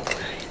really good.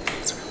 It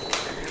was really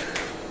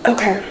good.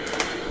 Okay.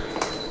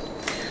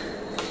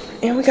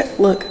 And we got,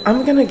 look,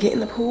 I'm gonna get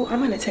in the pool. I'm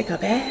gonna take a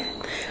bath.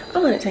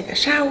 I'm gonna take a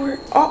shower.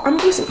 I'm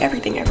using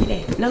everything every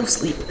day. No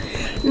sleep.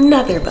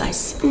 Another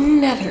bus.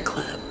 Another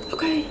club.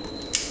 Okay.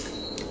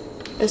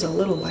 There's a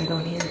little light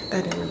on here.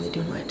 That didn't really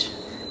do much.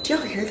 Do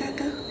y'all hear that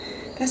though?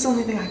 That's the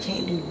only thing I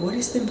can't do. What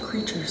is them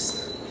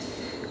creatures?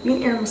 Me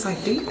and Aaron was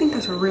like, do you think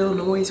that's a real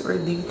noise, or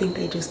do you think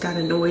they just got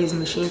a noise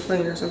machine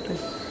playing or something?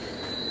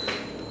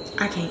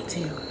 I can't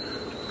tell.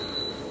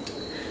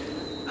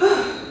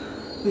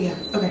 But yeah,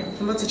 okay,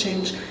 I'm about to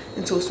change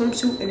into a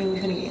swimsuit, and then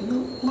we're gonna get in the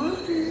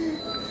water.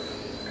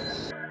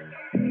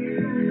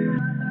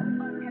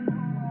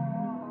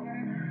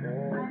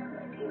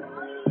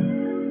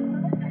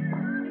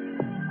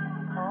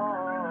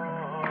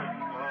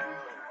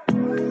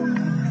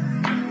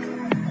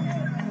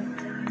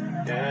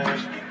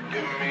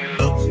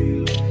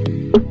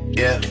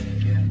 Yeah,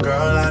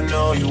 girl, I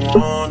know you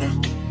wanna.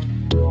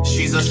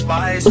 She's a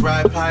spice,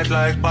 ride pipe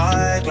like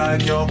bike,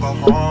 like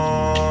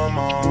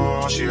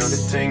Yokohama. She heard the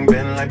thing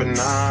bend like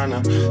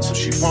banana, so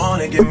she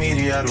wanna give me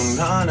the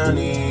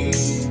adunanani.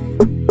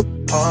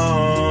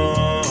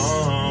 Oh,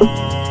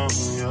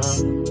 yeah.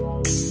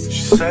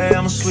 She say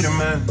I'm a sweeter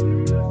man,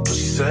 but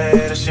she say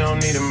that she don't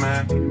need a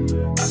man.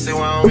 I say,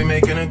 why don't we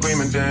make an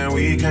agreement, then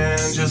we can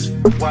just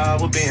while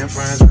we're being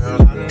friends.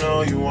 Girl, I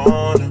know you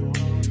wanna.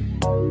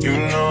 You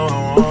know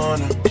I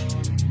wanna,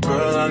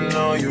 girl, I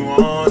know you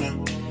wanna.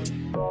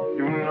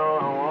 You know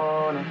I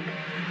wanna.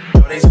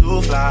 But they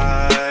too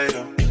fly,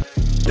 though.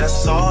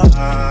 That's all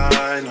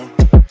I know.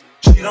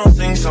 She don't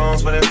sing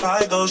songs, but if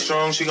I go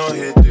strong, she gon'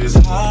 hit this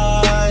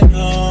high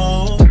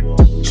note.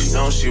 She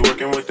knows she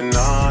working with the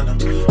nana.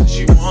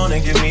 She wanna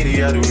give me the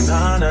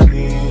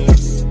adunanani.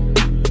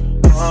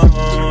 Oh,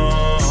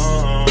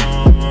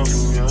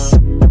 yeah.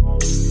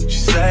 She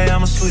say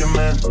I'm a sweeter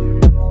man.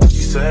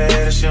 She say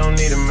that she don't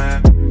need a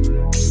man.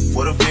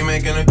 What if we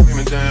make an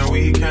agreement, then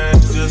we can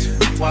just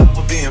while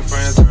we're being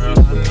friends. Girl,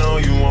 I know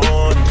you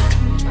want it.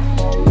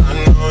 I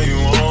know you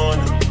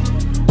want it.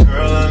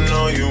 Girl, I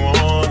know you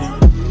want it.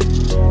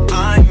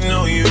 I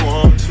know you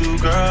want to,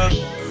 girl.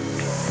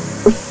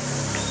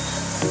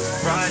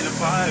 Ride the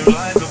bike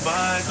like a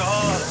bike,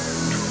 oh.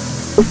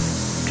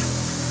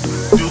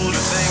 Do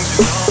the things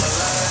you know I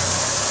like.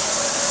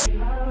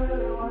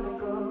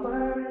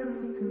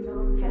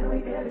 Can we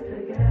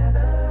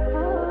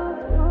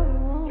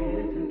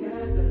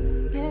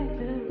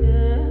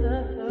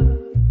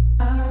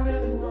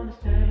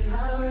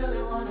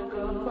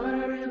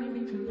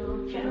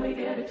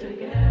get it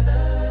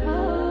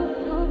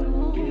together?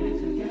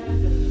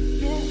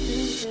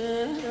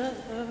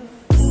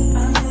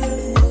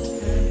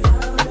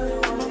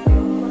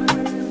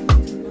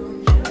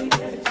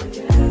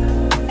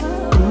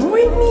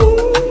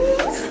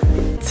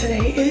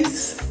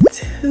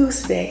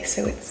 Tuesday,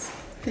 so it's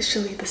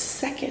officially the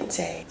second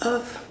day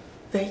of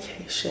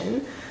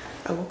vacation.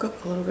 I woke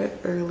up a little bit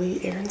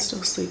early. Aaron's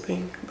still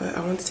sleeping, but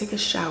I want to take a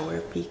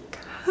shower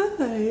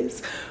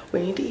because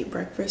we need to eat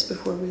breakfast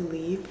before we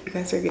leave. You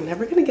guys are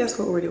never gonna guess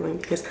what we're doing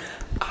because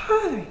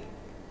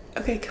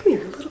okay, come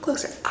here a little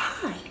closer.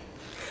 I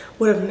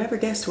would have never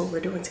guessed what we're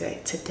doing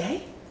today.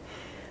 Today,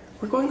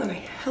 we're going on a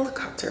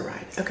helicopter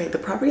ride. Okay, the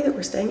property that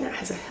we're staying at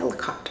has a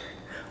helicopter.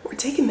 We're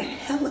taking the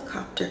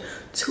helicopter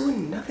to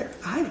another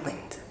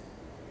island.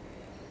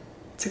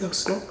 to go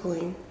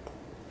snorkeling,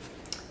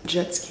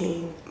 jet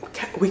skiing.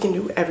 We can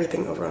do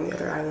everything over on the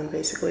other island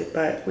basically,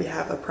 but we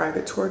have a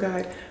private tour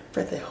guide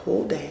for the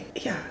whole day.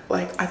 Yeah,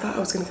 like I thought I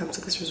was gonna come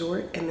to this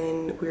resort and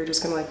then we were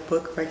just gonna like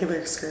book regular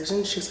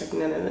excursions. She was like,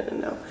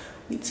 no.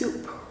 We do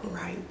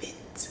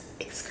private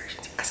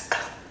excursions. I said,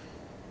 oh,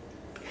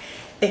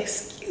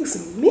 excuse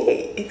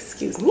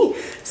me.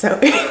 So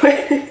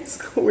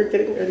anyways, we're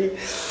getting ready.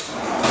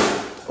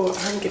 Well,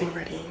 I'm getting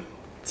ready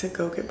to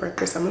go get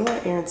breakfast. I'm gonna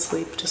let Aaron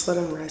sleep, just let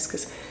him rest,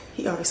 because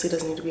he obviously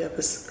doesn't need to be up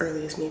as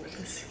early as me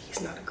because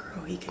he's not a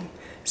girl. He can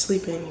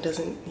sleep in.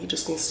 He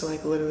just needs to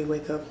like literally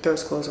wake up, throw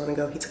his clothes on and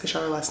go. He took a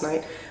shower last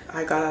night.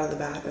 I got out of the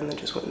bath and then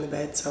just went in the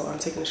bed. So I'm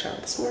taking a shower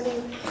this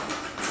morning.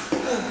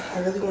 I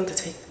really wanted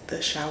to take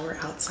the shower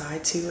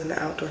outside too, in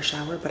the outdoor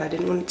shower, but I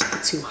didn't want it to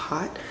be too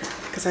hot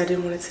because I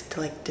didn't want it to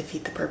like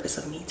defeat the purpose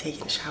of me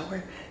taking a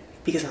shower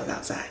because I was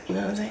outside, you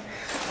know what I'm saying?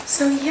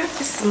 So yeah,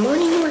 this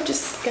morning we're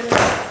just gonna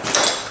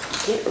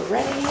get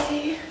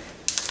ready,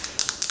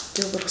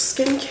 do a little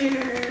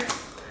skincare,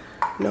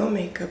 no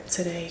makeup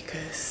today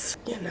because,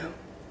 you know,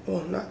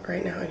 well, not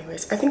right now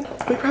anyways. I think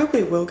we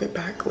probably will get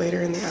back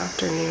later in the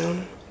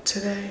afternoon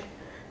today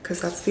because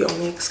that's the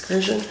only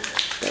excursion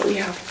that we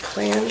have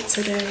planned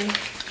today.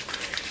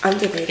 I'm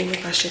debating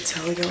if I should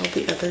tell y'all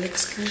the other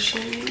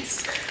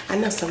excursions. I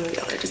know some of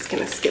y'all are just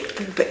gonna skip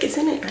through, but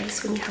isn't it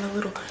nice when you have a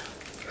little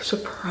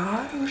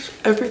surprise?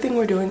 Everything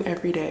we're doing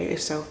every day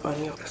is so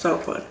fun, y'all. So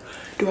fun.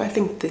 Do I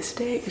think this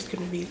day is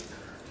gonna be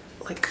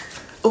like,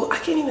 oh, I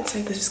can't even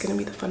say this is gonna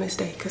be the funnest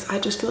day because I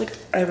just feel like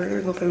every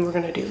single thing we're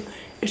gonna do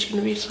is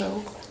gonna be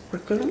so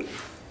freaking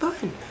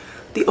fun.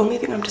 The only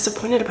thing I'm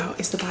disappointed about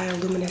is the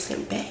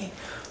bioluminescent bay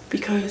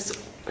because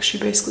she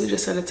basically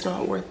just said it's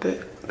not worth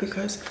it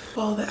because of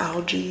all the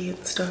algae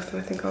and stuff,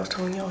 and I think I was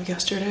telling y'all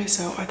yesterday,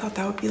 so I thought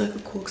that would be like a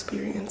cool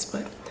experience,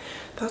 but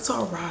that's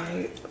all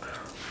right.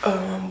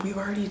 We've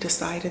already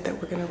decided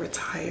that we're gonna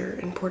retire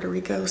in Puerto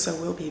Rico, so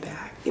we'll be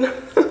back, you know.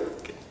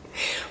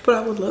 But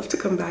I would love to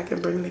come back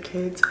and bring the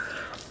kids.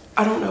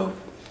 I don't know,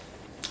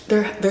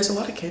 there's a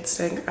lot of kids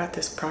staying at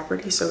this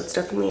property, so it's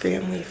definitely a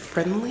family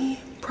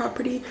friendly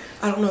property.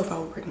 I don't know if I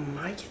would bring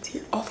my kids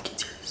here. All the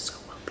kids here are so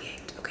well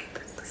behaved. Okay,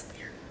 that's this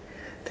there.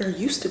 They're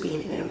used to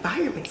being in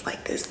environments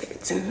like this.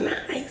 It's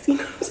nice, you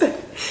know what I'm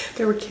saying?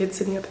 There were kids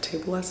sitting at the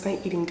table last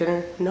night eating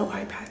dinner, no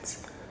iPads.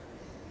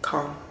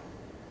 Calm.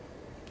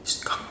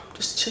 Just calm,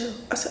 just chill.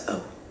 I said,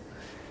 oh,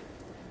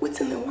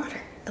 what's in the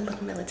water? A little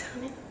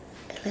melatonin?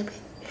 A little bit?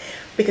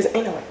 Because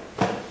anyway,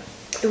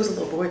 it was a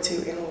little boy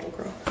too and a little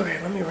girl. Okay,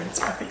 let me rinse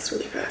my face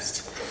really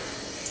fast.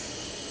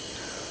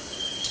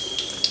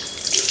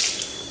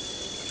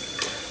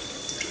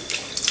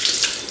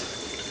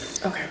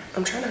 Okay,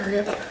 I'm trying to hurry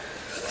up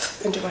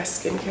and do my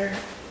skincare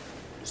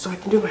so I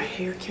can do my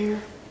hair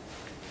care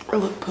or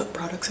look, put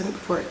products in it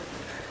before it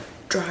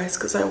dries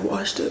because I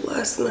washed it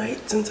last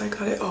night since I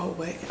got it all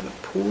wet in the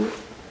pool.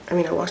 I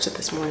mean, I washed it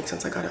this morning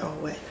since I got it all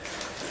wet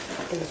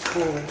in the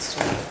pool and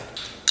stuff.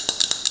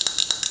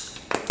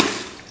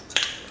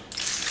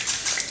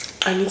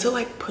 I need to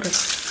like put a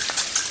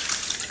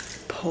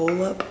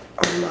poll up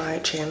on my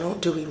channel.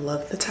 Do we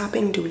love the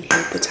tapping? Do we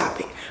hate the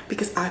tapping?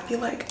 Because I feel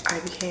like I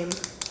became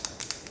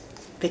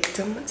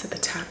victim to the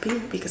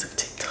tapping because of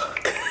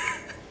TikTok.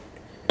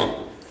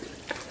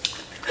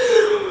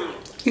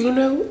 You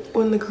know,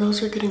 when the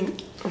girls are getting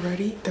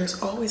ready,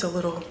 there's always a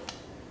little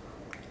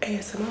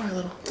ASMR, a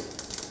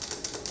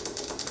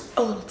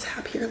little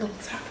tap here, a little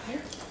tap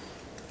there.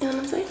 You know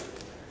what I'm saying?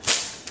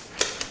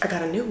 I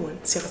got a new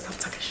one. See if I stop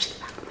talking shit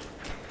about me.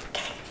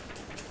 Okay.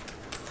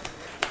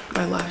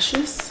 My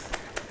lashes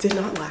did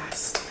not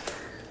last.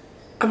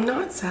 I'm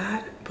not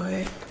sad,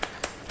 but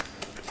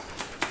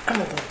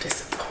I'm a little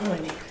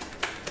disappointed.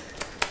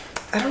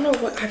 I don't know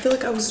what, I feel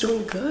like I was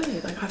doing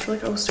good. Like, I feel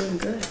like I was doing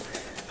good.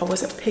 I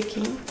wasn't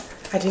picking.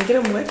 I didn't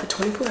get them wet for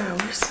 24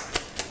 hours.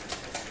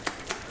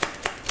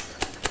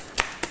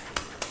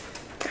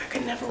 I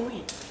could never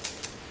win.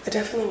 I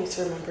definitely need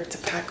to remember to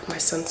pack my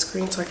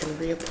sunscreen so I can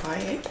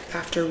reapply it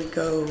after we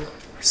go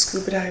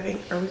scuba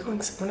diving. We're not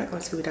going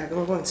scuba diving,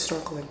 we're going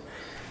snorkeling.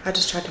 I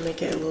just tried to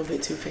make it a little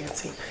bit too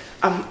fancy.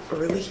 I'm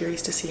really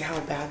curious to see how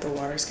bad the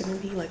water's gonna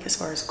be, like as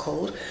far as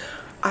cold.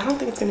 I don't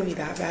think it's gonna be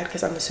that bad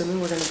because I'm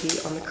assuming we're gonna be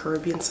on the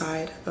Caribbean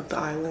side of the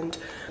island,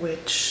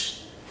 which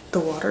the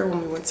water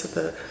when we went to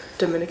the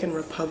Dominican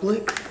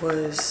Republic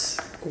was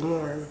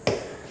warm.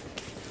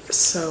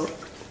 So,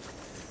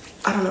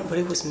 I don't know, but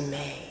it was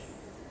May.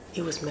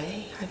 It was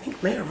May, I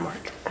think May or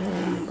March, I don't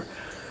remember.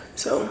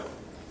 So,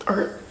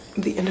 or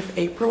the end of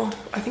April,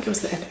 I think it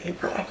was the end of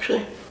April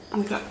actually.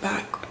 We got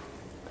back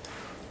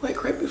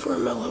like right before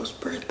Melo's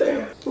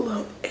birthday. A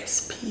little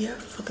SPF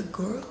for the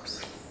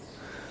girls.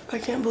 I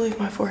can't believe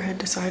my forehead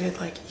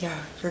decided like,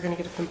 yeah, you're gonna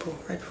get a pimple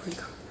right before you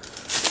come.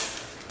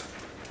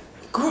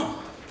 Girl.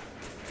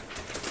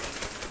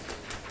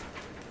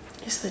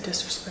 It's the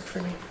disrespect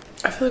for me.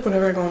 I feel like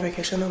whenever I go on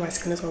vacation though, my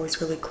skin is always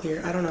really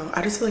clear. I don't know.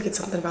 I just feel like it's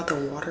something about the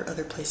water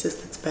other places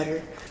that's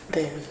better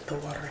than the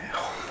water at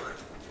home.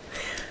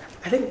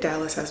 I think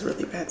Dallas has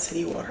really bad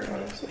city water,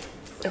 honestly.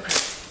 Okay.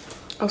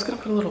 I was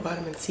gonna put a little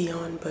vitamin C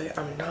on, but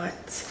I'm not.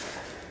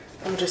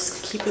 I'm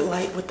just keep it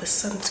light with the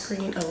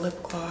sunscreen, a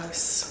lip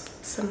gloss.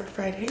 Summer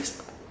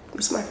Fridays.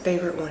 This is my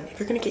favorite one. If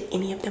you're gonna get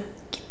any of them,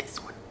 get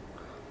this one.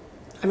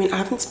 I mean, I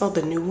haven't smelled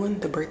the new one,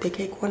 the birthday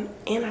cake one,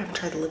 and I haven't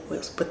tried the lip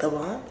oils, but the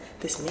bomb,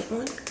 this mint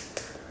one,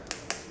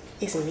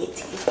 is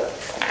minty.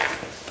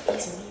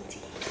 It's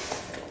minty.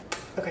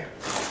 Okay.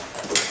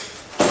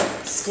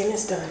 Skin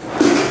is done.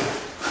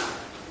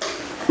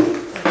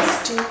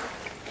 Let's do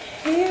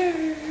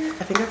hair.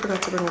 I think I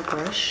forgot to bring a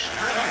brush,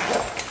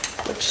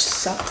 which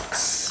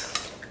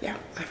sucks. Yeah,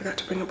 I forgot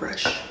to bring a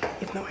brush,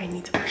 even though I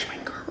need to brush my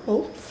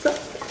curls.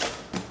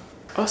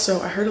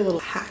 Also, I heard a little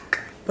hack,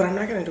 but I'm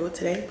not gonna do it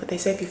today. But they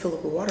say if you fill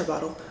up a water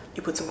bottle,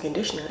 you put some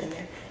conditioner in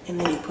there, and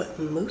then you put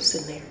mousse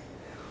in there,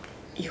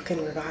 you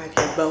can revive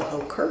your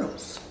boho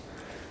curls.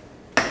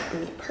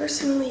 Me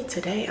personally,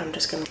 today I'm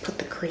just gonna put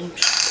the cream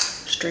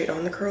straight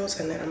on the curls,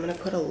 and then I'm gonna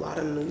put a lot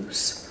of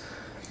mousse.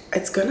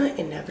 It's gonna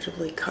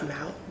inevitably come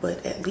out,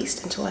 but at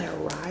least until I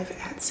arrive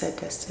at said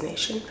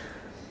destination,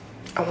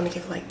 I want to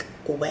give like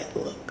a wet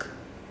look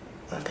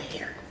on the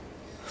hair.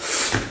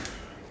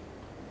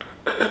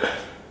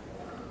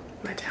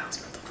 My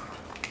towel's about to fall.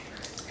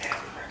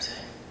 Have mercy.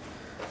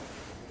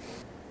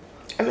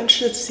 I'm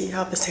interested to see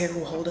how this hair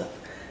will hold up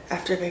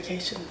after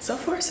vacation. So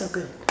far, so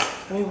good.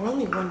 I mean, we're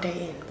only one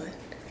day in, but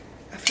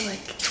I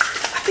think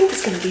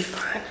it's gonna be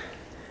fun.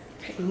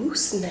 Okay,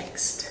 mousse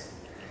next.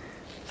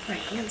 My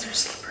hands are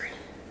slippery.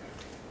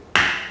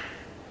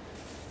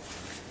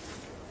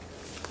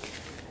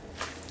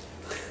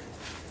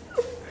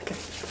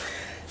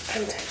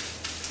 I'm done.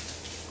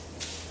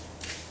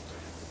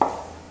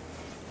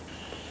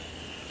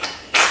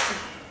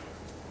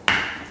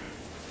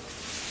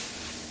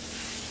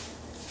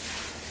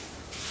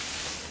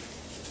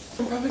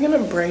 I'm probably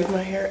gonna braid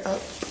my hair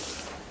up.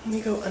 Let me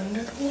go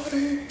under the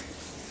water.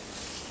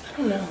 I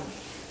don't know.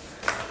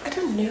 I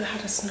don't know how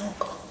to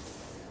snorkel.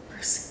 Or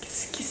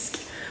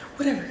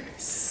whatever.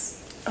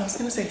 I was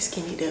gonna say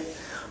skinny dip.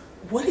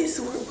 What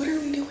are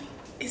we doing?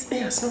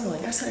 Yeah,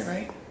 snorkeling. I said it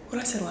right. What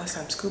I said last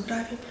time, scuba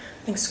diving?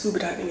 I think scuba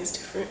diving is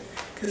different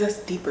because that's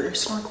deeper.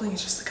 Snorkeling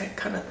is just like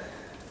kind of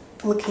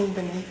looking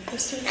beneath the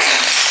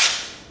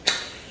surface.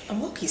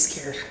 I'm low-key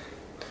scared.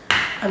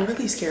 I'm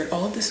really scared.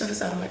 All of this stuff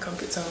is out of my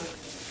comfort zone.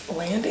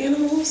 Land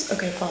animals?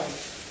 Okay, fine.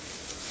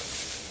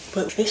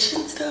 But fish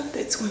and stuff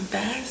that swim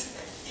fast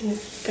and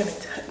it's gonna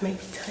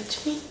maybe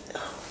touch me?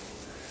 Oh,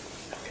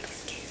 I'm really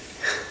scared.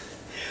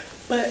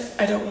 But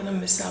I don't want to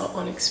miss out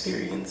on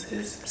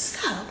experiences.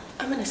 So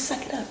I'm gonna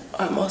suck it up.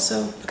 I'm gonna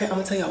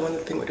tell y'all one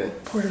other thing we're doing.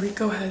 Puerto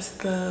Rico has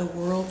the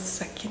world's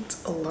second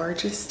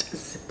largest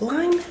zip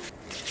line,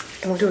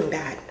 and we're doing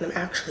that. And I'm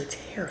actually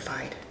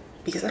terrified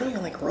because I don't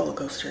even like roller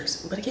coasters.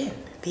 But again,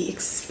 the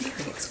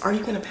experience. Are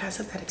you gonna pass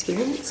up that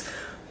experience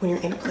when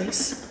you're in a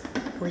place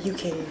where you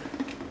can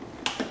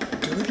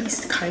do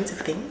these kinds of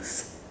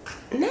things?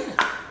 No.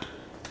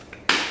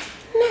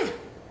 No.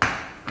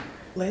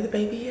 Lay the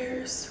baby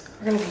hairs.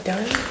 We're gonna be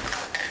done.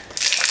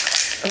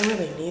 I don't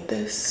really need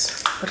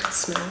this, but it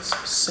smells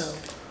so.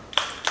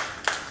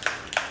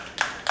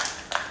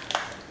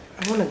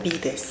 I wanna be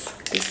this.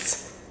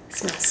 This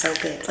smells so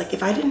good. Like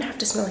if I didn't have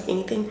to smell like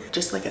anything,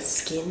 just like a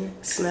skin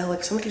smell,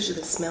 like somebody should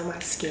just smell my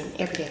skin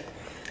every day,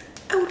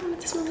 I would want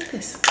it to smell like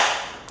this.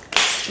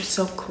 It's just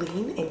so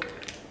clean and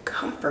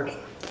comforting.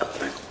 Oh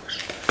my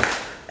gosh.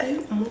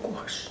 Oh my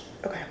gosh.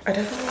 Okay, I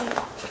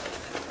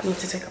definitely need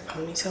to take a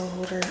ponytail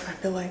holder. I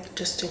feel like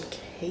just in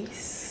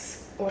case.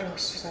 What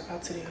else was I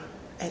about to do?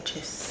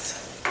 Edges.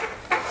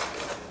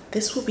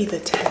 This will be the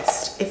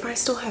test. If I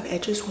still have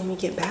edges when we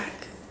get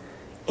back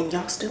and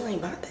y'all still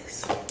ain't bought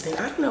this, then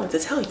I don't know what to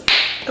tell you,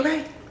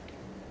 okay?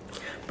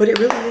 But it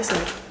really is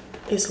like,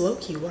 it's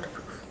low-key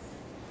waterproof.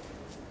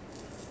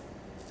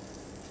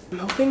 I'm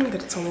hoping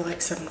that it's only like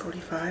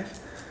 7:45,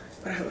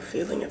 but I have a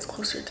feeling it's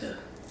closer to,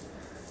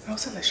 I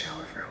was in the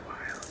shower for a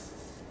while.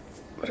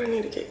 But I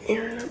need to get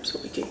Aaron up so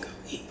we can go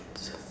eat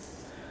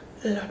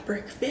la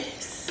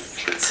breakfast.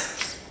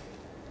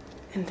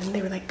 And then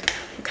they were like,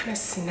 what kind of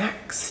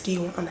snacks do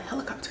you want on the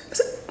helicopter? I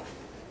said,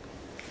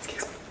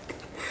 excuse me.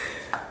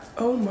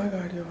 Oh my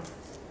God, y'all.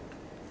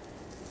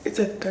 It's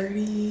a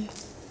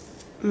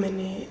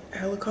 30-minute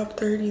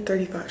helicopter,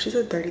 35. She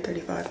said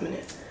 35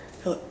 minute.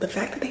 The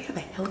fact that they have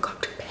a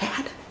helicopter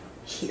pad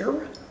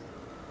here,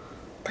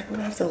 like we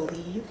don't have to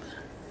leave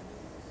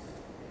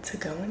to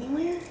go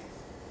anywhere.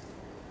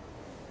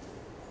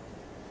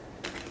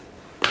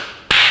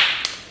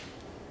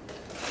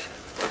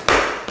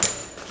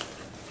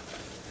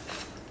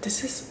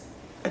 This is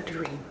a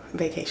dream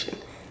vacation.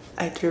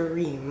 A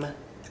dream.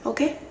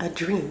 Okay? A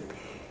dream.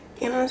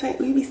 You know what I'm saying?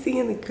 We be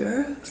seeing the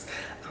girls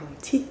on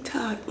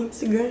TikTok,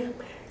 Instagram,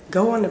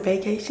 go on the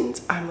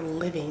vacations. I'm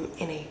living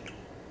in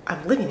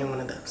one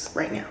of those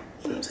right now.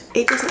 You know what I'm saying?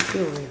 It doesn't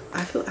feel real.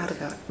 I feel out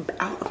of my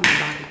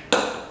body.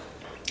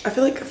 I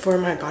feel like for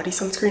my body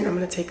sunscreen, I'm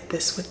gonna take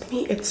this with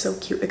me. It's so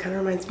cute. It kind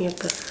of reminds me of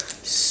the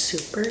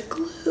Super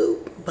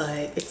Glue,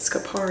 but it's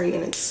Scapari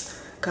and it's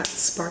got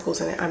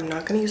sparkles in it. I'm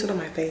not gonna use it on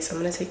my face. I'm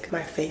gonna take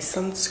my face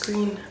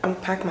sunscreen. I'm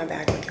gonna pack my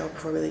bag with y'all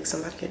before we leave, so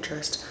I'm about to get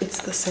dressed.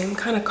 It's the same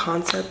kind of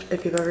concept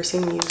if you've ever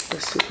seen me use the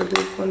super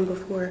dupe one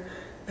before.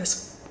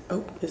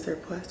 Oh, is there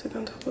plastic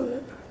on top of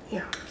it?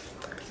 Yeah.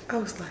 I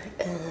was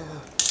like,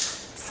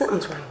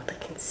 something's wrong with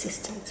the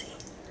consistency.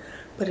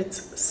 But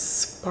it's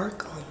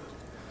sparkling.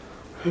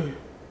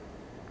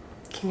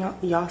 Can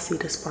y'all see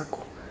the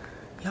sparkle?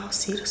 Y'all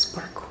see the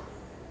sparkle?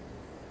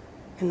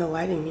 And the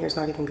lighting here is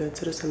not even good,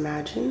 so just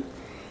imagine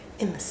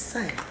in the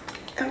sun.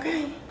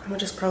 Okay, I'm gonna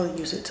just probably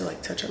use it to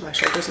like touch up my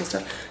shoulders and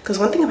stuff. Because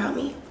one thing about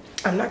me,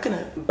 I'm not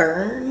gonna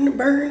burn,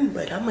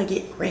 but I'm gonna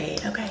get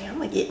red. Okay, I'm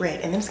gonna get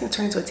red, and then it's gonna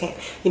turn into a tan.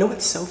 You know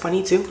what's so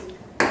funny too?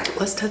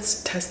 Let's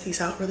test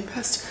these out really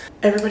fast.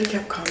 Everybody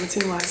kept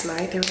commenting last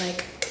night. They were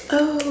like,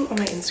 oh, on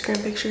my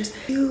Instagram pictures,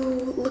 you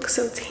look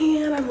so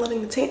tan. I'm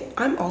loving the tan.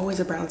 I'm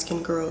always a brown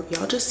skin girl.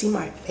 Y'all just see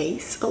my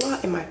face a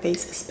lot, and my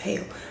face is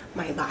pale.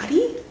 My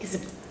body is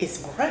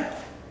brown.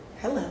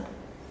 Hello,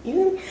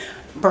 even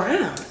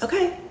brown.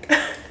 Okay.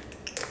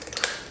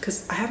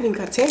 Because I haven't even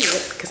got tan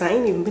yet, because I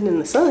ain't even been in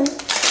the sun,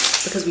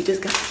 because we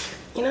just got here.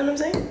 You know what I'm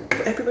saying?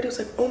 But everybody was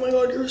like, oh my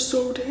god, you're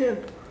so tan.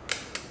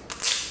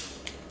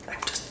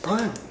 I'm just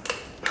brown.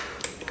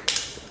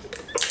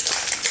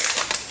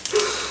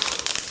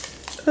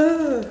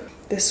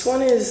 This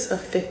one is a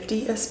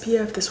 50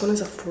 SPF. This one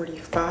is a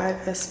 45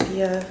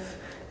 SPF.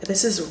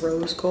 This is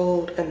rose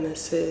gold, and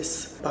this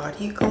is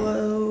body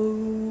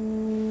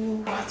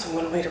glow. That's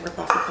one way to rip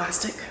off the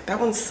plastic. That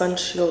one's sun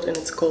shield and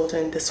it's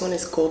golden. This one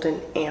is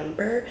golden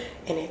amber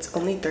and it's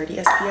only 30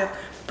 SPF,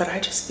 but I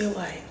just feel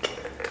like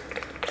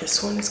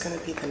this one is gonna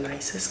be the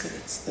nicest because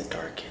it's the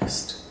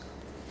darkest.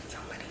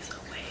 Somebody's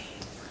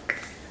awake.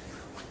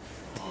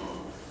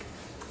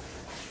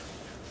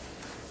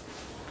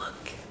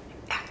 Look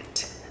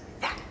at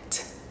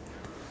that.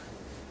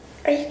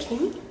 Are you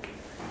kidding me?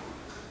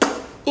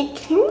 You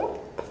kidding me?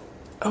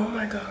 Oh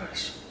my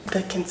gosh.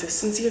 The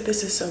consistency of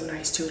this is so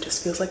nice too. It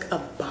just feels like a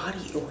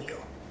body oil.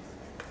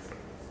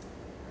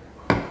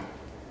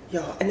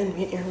 Y'all, and then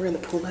me and Aaron were in the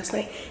pool last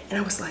night and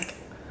I was like,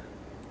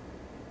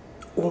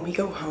 when we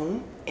go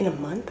home in a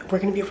month, we're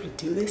gonna be able to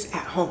do this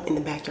at home in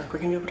the backyard. We're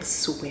gonna be able to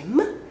swim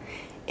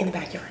in the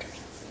backyard.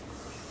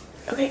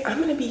 Okay, I'm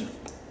gonna be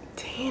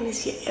tan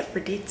as you ever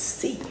did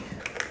see.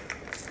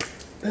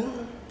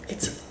 Boom.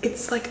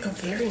 It's like a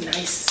very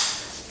nice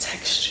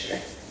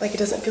texture. Like, it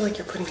doesn't feel like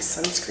you're putting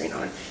sunscreen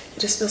on. It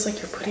just feels like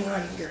you're putting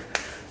on your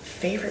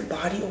favorite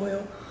body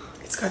oil.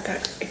 It's got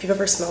that, if you've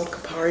ever smelled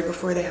Kapari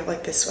before, they have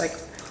like this like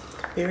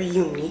very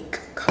unique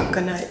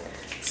coconut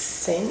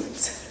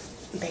scent.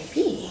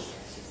 Baby,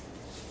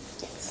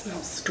 it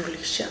smells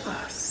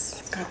delicious.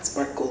 It's got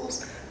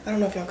sparkles. I don't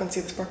know if y'all can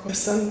see the sparkles. The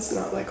sun's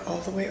not like all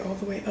the way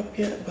up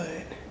yet,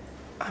 but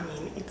I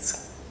mean,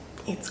 it's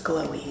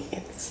glowy.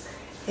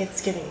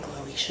 It's giving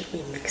glowy. Should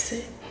we mix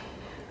it?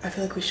 I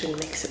feel like we should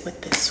mix it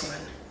with this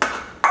one.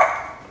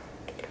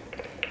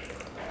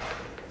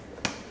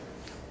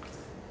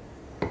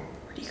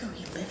 Where'd you go,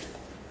 you live?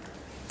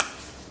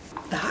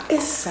 That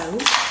is so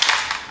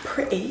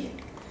pretty.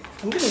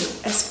 I'm getting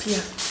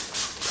SPF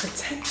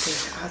protected,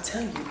 I'll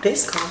tell you.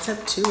 This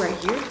concept too right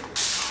here.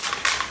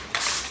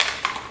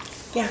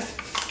 Yeah,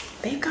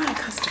 they've got a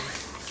customer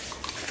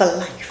for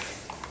life.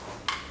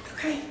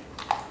 Okay,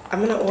 I'm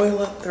gonna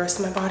oil up the rest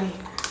of my body.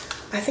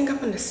 I think I'm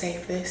gonna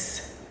save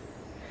this.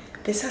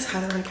 This has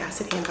hyaluronic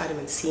acid and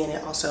vitamin C in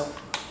it also.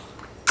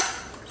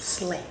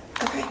 Slay.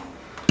 Okay.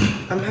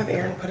 I'm gonna have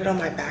Aaron put it on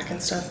my back and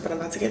stuff, but I'm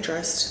about to get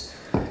dressed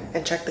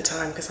and check the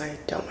time because I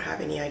don't have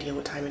any idea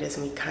what time it is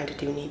and we kind of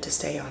do need to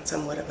stay on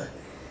somewhat of a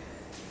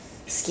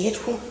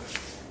schedule. Oh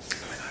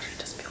my gosh, it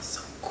just feels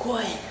so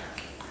good.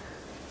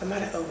 I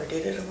might have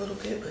overdid it a little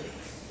bit, but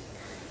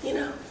you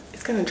know,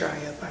 it's gonna dry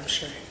up, I'm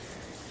sure,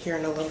 here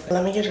in a little bit.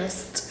 Let me get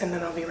dressed and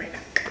then I'll be right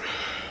back.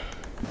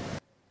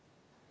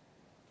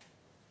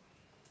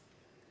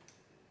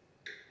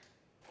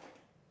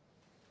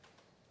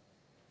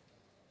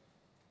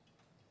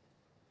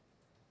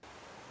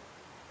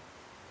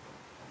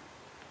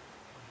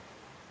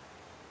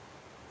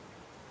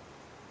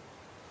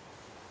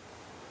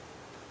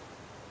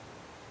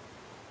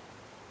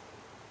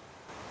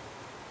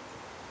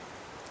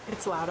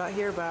 It's loud out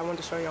here, but I wanted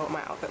to show y'all what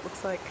my outfit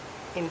looks like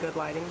in good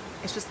lighting.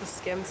 It's just the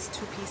Skims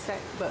two-piece set,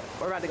 but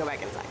we're about to go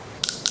back inside.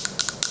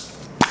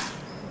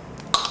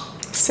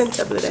 Scent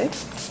of the day.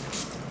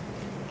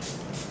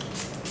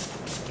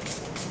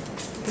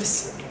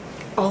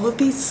 All of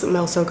these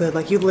smell so good.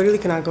 Like, you literally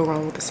cannot go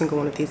wrong with a single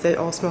one of these. They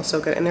all smell so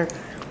good, and they're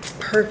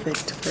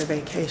perfect for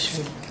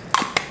vacation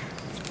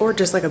or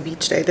just like a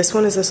beach day. This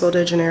one is a Sol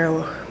de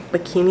Janeiro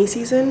bikini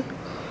season.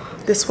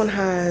 This one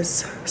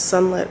has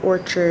Sunlit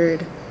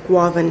Orchard,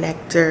 guava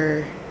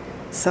nectar,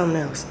 something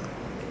else.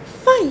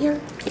 Fire!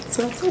 It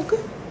smells so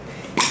good.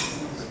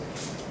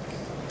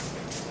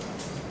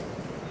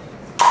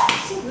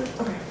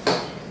 Okay.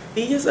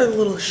 These are the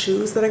little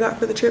shoes that I got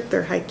for the trip.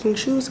 They're hiking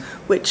shoes,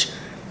 which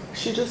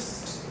she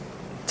just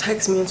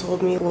texted me and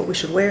told me what we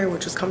should wear,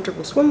 which was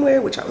comfortable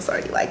swimwear, which I was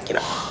already like, you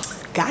know,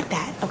 got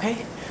that,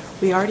 okay?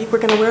 We already were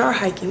gonna wear our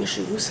hiking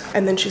shoes.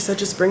 And then she said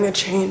just bring a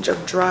change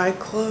of dry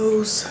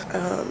clothes,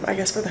 I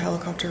guess for the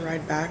helicopter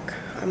ride back,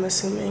 I'm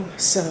assuming.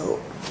 So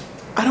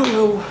I don't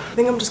know, I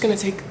think I'm just gonna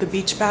take the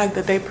beach bag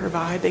that they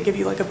provide. They give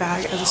you like a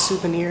bag as a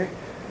souvenir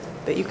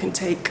that you can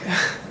take.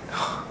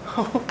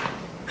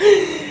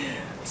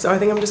 So I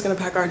think I'm just gonna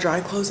pack our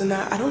dry clothes in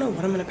that. I don't know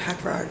what I'm gonna pack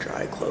for our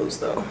dry clothes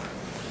though.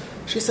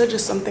 She said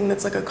just something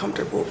that's like a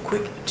comfortable,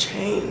 quick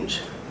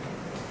change.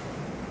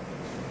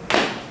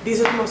 These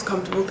are the most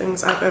comfortable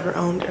things I've ever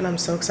owned, and I'm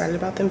so excited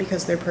about them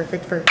because they're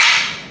perfect for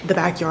the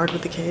backyard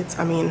with the kids.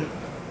 I mean,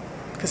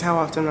 because how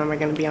often am I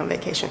gonna be on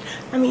vacation?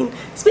 I mean,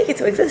 speak it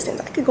to existence.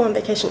 I could go on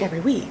vacation every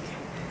week.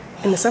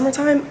 In the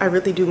summertime, I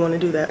really do wanna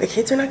do that. The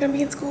kids are not gonna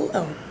be in school.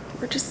 Oh,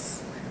 we're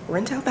just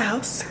rent out the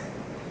house,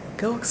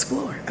 go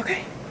explore,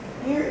 okay?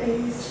 Here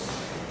is,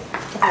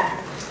 okay.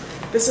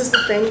 This is the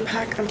fanny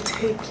pack I'm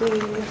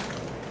taking.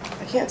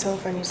 I can't tell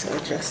if I need to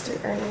adjust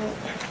it or not.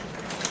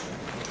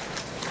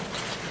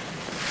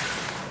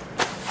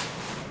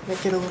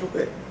 Make it a little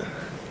bit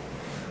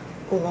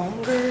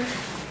longer,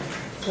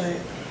 but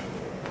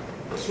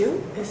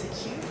cute? Is it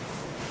cute?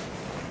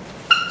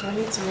 Do I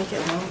need to make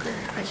it longer?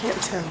 I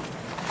can't tell.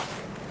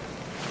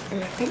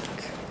 And I think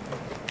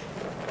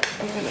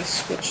I'm gonna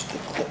switch the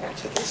clip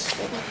to this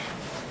one.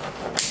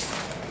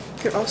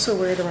 You could also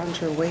wear it around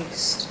your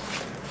waist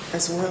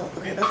as well.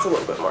 Okay, that's a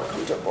little bit more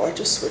comfortable. I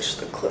just switched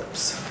the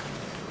clips.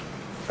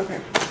 Okay.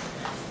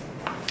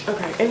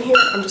 Okay, in here,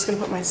 I'm just gonna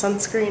put my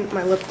sunscreen,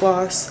 my lip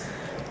gloss,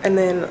 and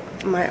then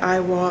my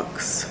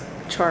iWalks,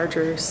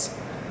 chargers,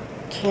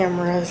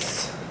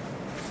 cameras.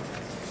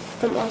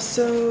 I'm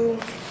also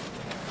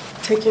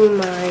taking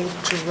my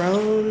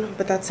drone,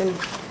 but that's in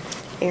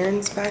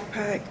Aaron's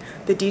backpack.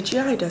 The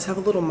DJI does have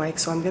a little mic,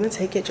 so I'm gonna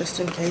take it just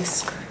in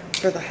case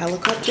for the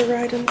helicopter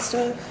ride and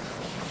stuff.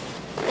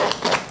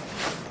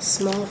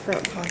 Small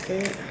front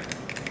pocket.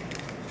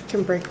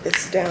 Can break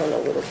this down a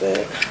little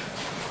bit.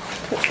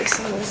 Put this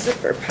in a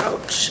zipper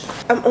pouch.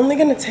 I'm only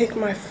gonna take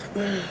my,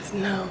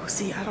 no,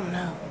 see, I don't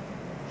know.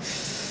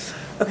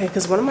 Okay,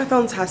 because one of my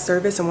phones has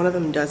service and one of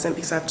them doesn't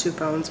because I have two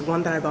phones.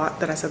 One that I bought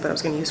that I said that I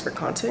was gonna use for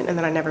content, and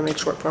then I never make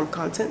short form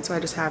content, so I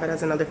just have it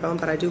as another phone,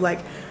 but I do like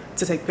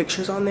to take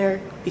pictures on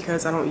there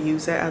because I don't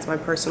use it as my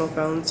personal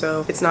phone,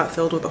 so it's not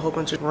filled with a whole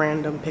bunch of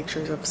random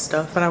pictures of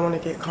stuff. But I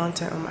want to get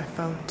content on my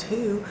phone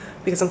too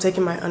because I'm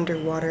taking my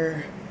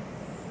underwater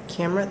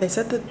camera. They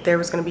said that there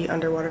was going to be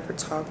underwater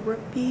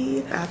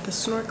photography at the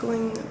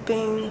snorkeling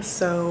thing,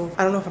 so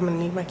I don't know if I'm going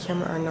to need my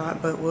camera or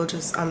not, but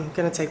I'm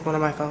going to take one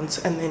of my phones,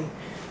 and then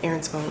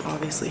Aaron's phone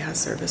obviously has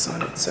service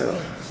on it, so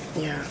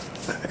yeah,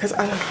 because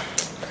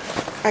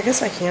I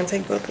guess I can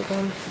take both of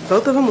them.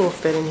 Both of them will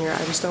fit in here.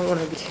 I just don't want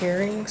to be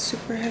carrying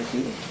super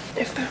heavy,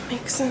 if that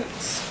makes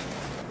sense.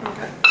 I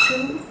got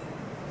two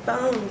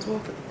phones, one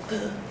for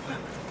the,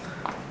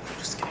 I'm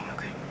just kidding,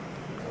 okay.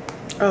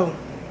 Oh,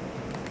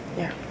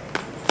 yeah.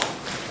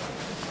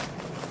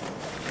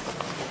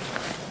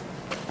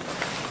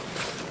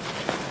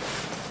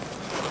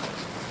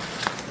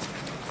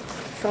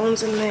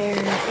 Phones in there,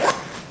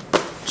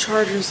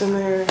 chargers in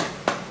there.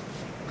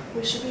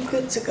 We should be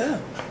good to go.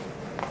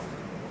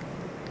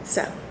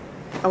 So,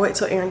 I'll wait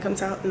till Aaron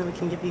comes out and then we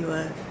can give you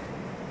a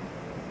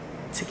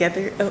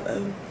together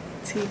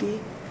OOTD.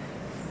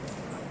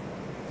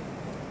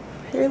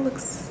 Here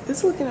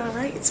it's looking all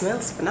right. It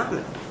smells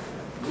phenomenal.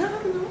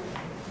 Phenomenal.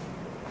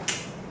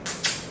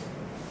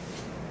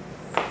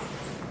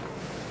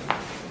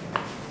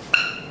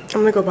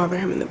 I'm gonna go bother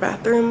him in the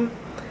bathroom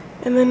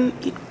and then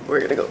we're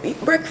gonna go eat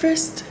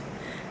breakfast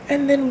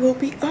and then we'll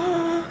be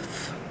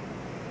off.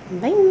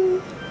 Bye.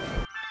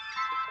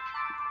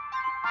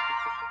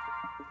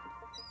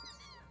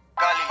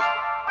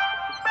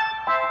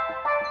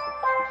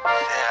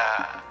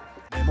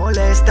 Me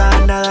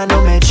molesta, nada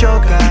no me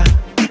choca.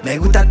 Me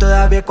gusta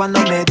todavía cuando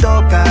me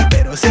toca,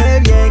 pero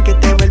sé bien que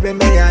te vuelve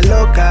media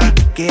loca,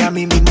 que a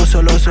mí mismo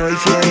solo soy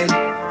fiel.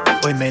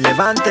 Hoy me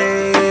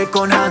levanté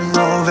con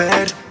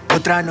hangover,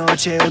 otra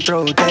noche,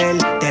 otro hotel.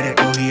 Te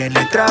recogí en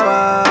el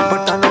trabajo,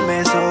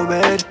 portándome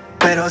sober,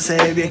 pero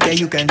sé bien que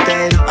you can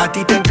tell. A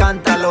ti te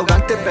encanta lo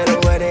gante, pero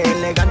eres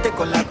elegante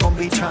con la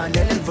combi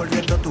Chanel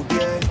envolviendo tu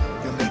piel.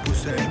 Yo me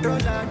puse en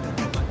rolar, tú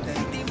tomaste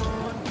el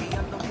timón,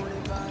 guiando por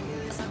el valle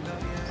de San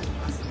Gabriel.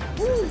 Así me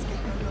haces que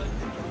no lo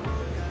te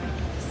provoca.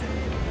 Sé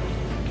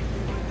bien que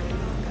te vuelve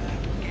loca,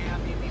 que a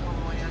mí mismo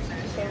voy a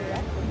hacer.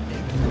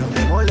 No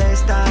me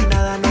molesta,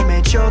 nada no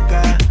me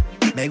choca.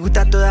 Me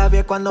gusta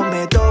todavía cuando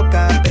me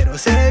toca, pero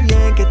sé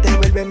bien que te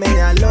vuelve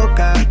media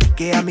loca,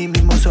 que a mí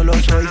mismo solo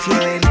soy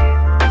fiel.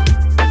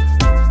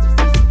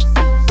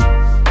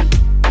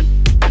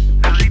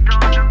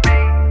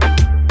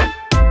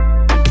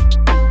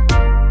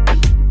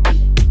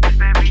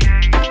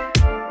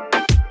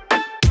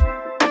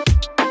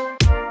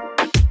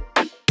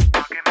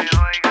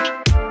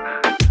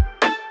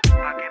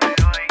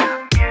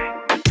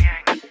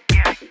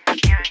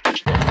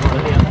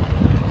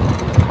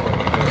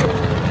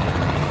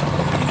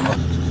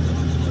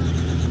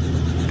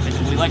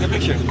 Like a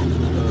picture?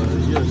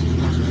 Yes.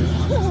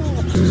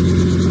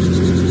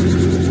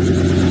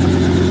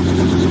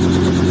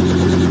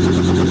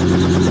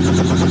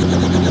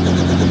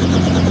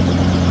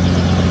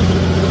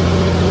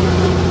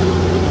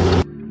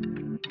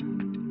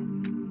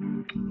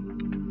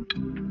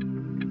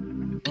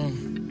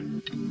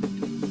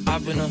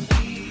 Hop in her,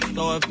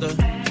 throw up the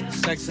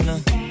sex in her.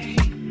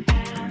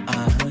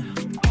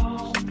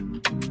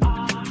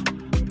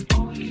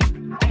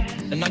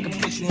 And I can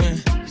put you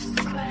in.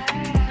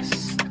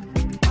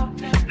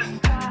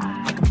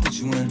 I can put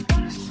you in.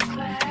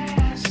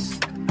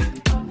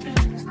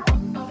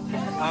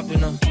 Hop in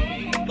her,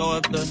 throw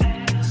up the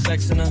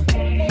sex in her.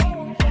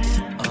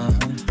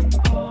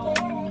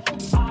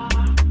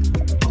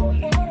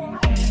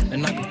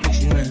 And I can put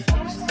you in.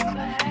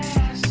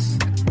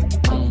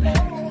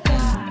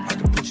 I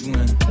can put you in.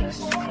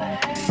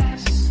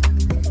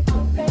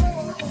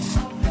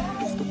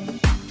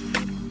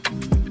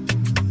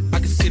 I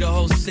can see the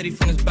whole city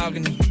from this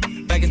balcony.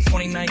 Back in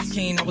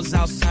 2019, I was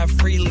outside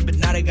freely, but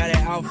now they got it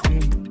out for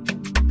me.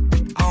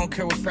 I don't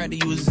care what frat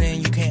you was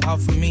in, you can't out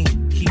for me.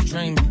 Keep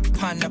dreaming.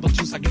 Pineapple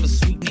juice, I give a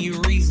sweet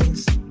new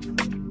reasons.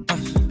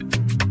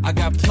 I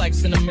got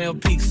plex in the mail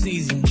peak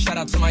season. Shout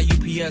out to my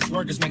UPS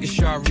workers, making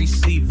sure I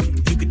receive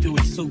it. You could do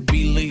it too,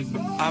 believe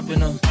it. I've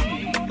been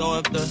throw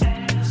up the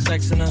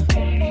sex in her.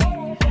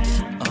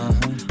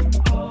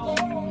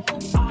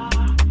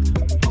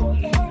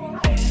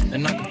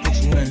 And I can put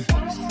you in.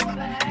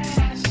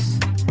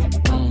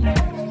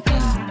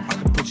 I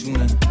can put you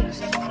in.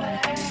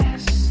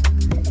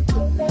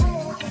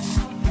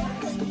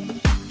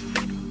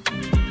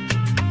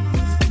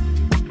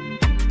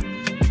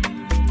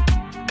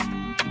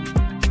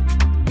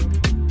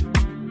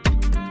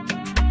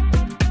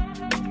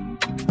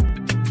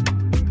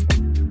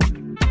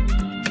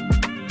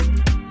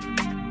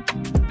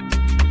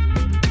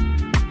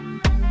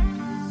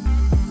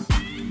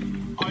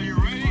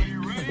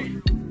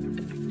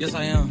 Yes,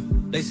 I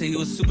am. They say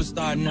you a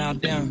superstar now,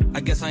 damn.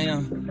 I guess I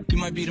am. You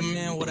might be the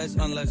man, well, that's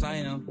unless I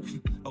am.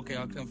 Okay,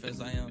 I'll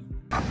confess I am.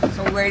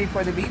 So ready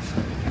for the beach?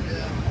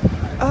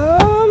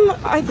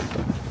 I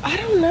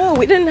don't know.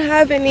 We didn't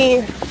have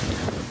any.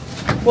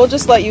 We'll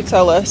just let you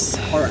tell us.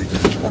 All right.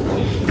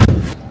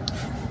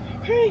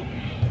 Okay,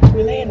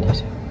 we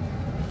landed.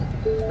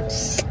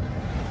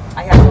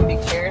 I have some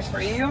big chairs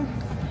for you.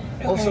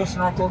 Okay. Also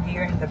snorkel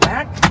gear in the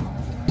back.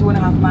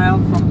 2.5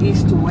 miles from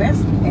east to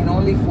west and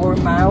only 4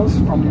 miles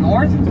from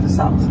north to the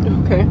south.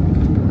 Okay.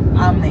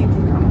 I'm native.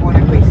 I'm born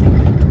and raised here.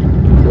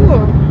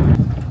 Cool.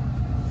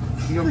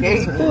 You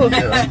okay? Cool.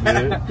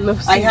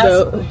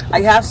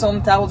 I have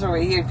some towels over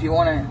here if you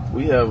wanna.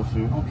 We have a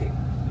few. Okay.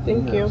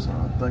 Thank you.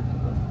 Thank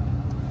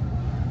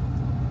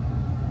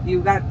you. You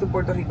got to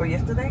Puerto Rico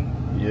yesterday?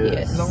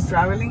 Yes. Long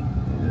traveling?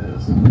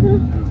 Yes.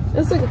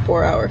 It's like a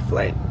 4-hour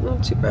flight.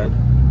 Not too bad.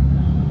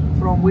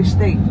 From which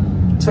state?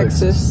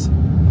 Texas.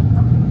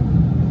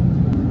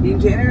 In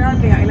general,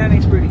 the island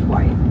is pretty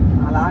quiet.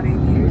 A lot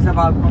in here is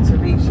about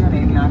conservation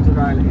and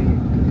natural,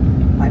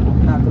 type of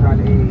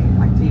natural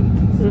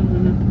activities.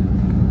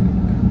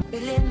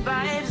 Feeling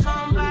vibes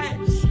on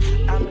vibes.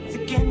 I'm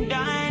ticking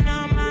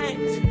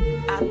dynamite.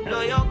 I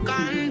blow your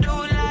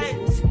candle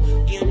lights.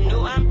 You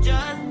know I'm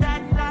just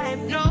that type.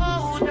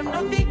 No, them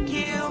no fit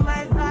kill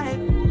my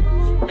vibe.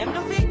 Them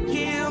no fit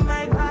kill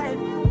my vibe.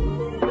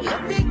 No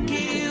fit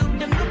kill.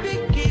 Them no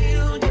fit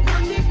kill. Them no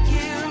fit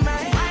kill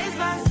my eyes.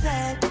 My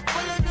set.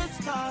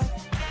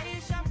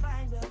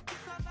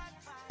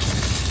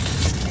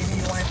 Maybe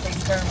you want to take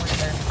turn with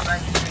them.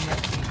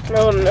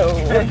 No.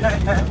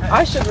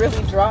 I should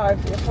really drive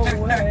the whole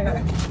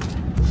way.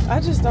 I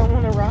just don't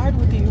want to ride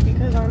with you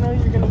because I know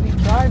you're going to be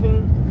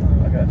driving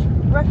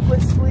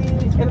recklessly.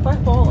 And if I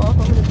fall off,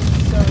 I'm going to be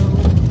so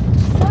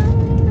sad.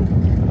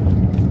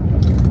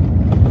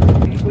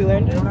 We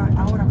landed.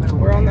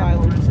 We're on the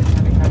island.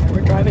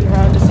 We're driving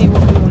around to see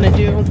what we want to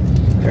do.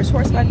 There's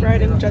horseback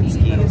riding, jet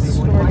skis,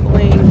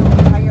 snorkeling,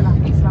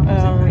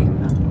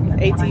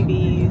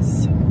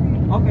 ATVs,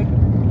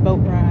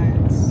 boat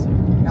rides.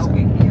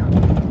 Okay,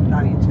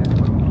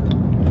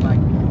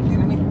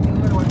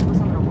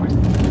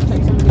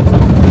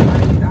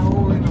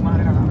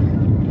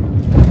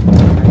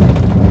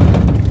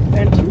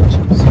 and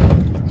chips.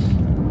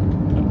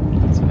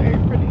 It's very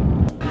pretty.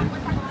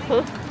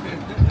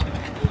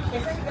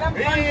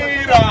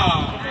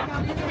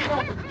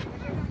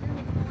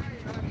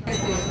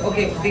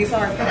 Okay, these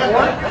are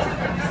pork,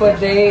 but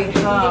they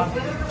have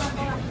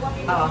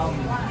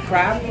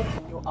crab.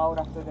 You out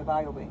after the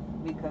Bible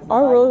because I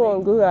really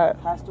want to do that.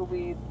 Has to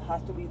be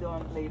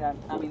done late at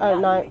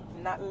night.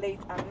 Not late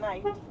at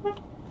night.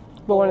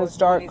 But when it's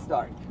dark. When it's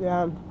dark.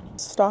 Yeah.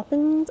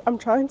 Stopping. I'm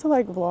trying to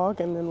like vlog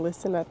and then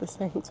listen at the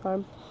same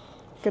time.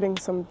 Getting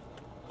some.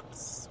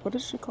 What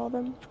does she call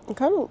them? And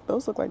kind of,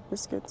 those look like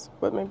biscuits,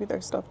 but maybe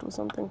they're stuffed with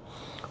something.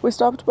 We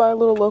stopped by a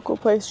little local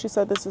place. She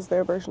said this is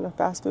their version of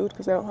fast food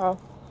because they don't have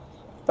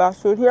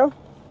fast food here.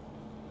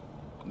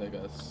 They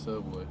got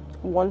Subway.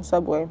 One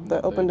Subway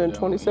that opened in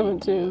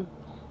 2017.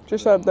 She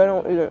said they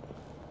don't eat it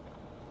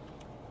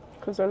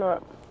because they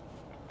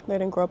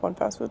didn't grow up on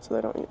fast food, so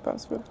they don't eat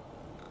fast food.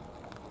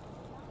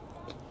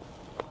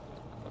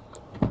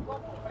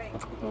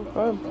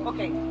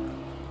 Okay.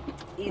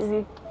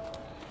 Easy.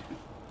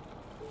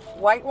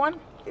 White one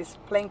is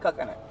plain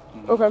coconut.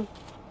 Okay.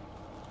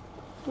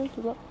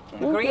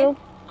 Green,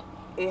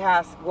 it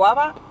has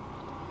guava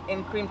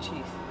and cream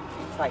cheese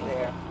inside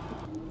there.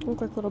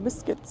 Look like little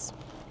biscuits.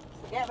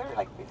 Yeah, they're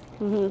like biscuits.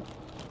 Mm-hmm.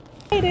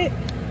 Made it.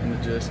 And the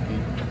jet ski.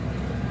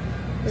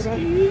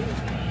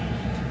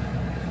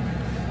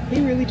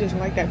 He really just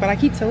like that. But I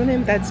keep telling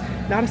him that's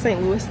not a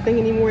St. Louis thing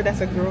anymore.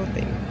 That's a girl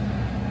thing.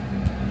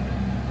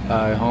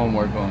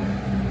 Homework on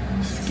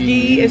it.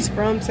 Ski is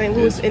from St.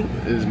 Louis.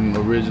 It's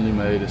originally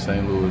made in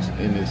St. Louis,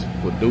 and it's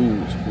for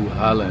dudes who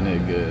hollering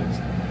at girls.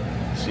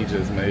 She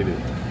just made it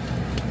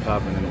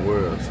popping in the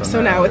world.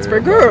 So now it's for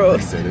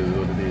girls. That is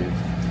what it is.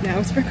 Now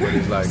it's for girls. But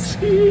it's like,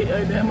 ski,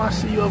 hey damn, I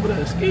see you over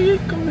there. Ski,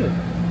 come here.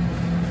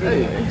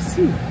 Hey,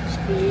 see,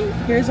 ski.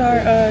 Here's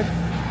our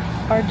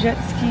jet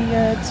ski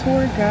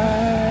tour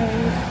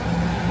guide.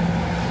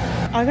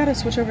 I gotta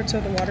switch over to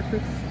the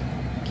waterproof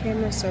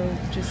camera, so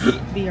just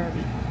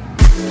BRB.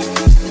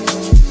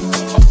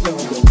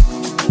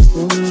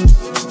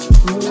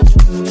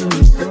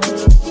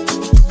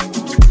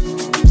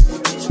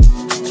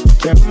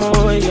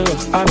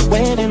 I've been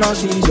waiting all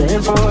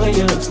season for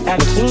you.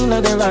 Haven't seen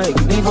nothing like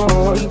you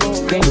before.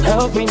 Can you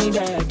help me need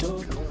that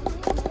too?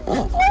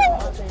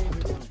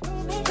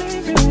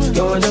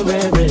 You're the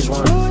rarest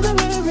one.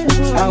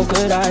 How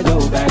could I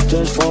go back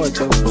just for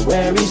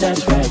temporary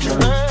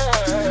satisfaction?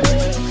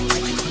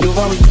 You've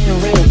always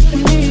been real.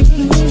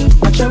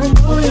 My cherry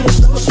boy is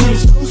so sweet,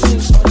 so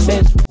sweet, so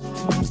sweet.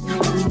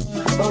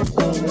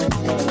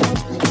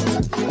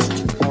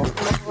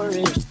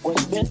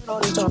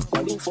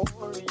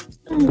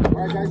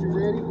 Alright guys, you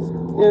ready?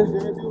 What we're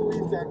gonna do is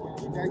that when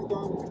you guys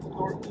done with the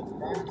snorkeling,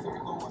 right, we're gonna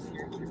go on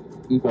sketchy.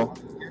 Okay.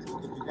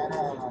 We got a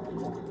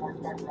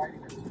horseback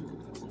riding too.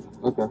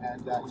 Okay. And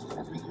I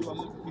think you a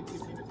little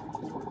 15 minutes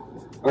before.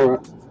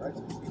 Alright. Right,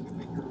 so you can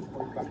make your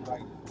horseback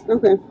ride.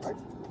 Okay. Right?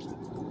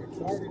 Get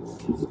started.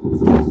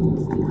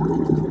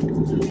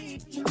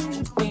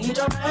 Need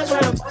your eyes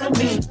right up on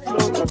me.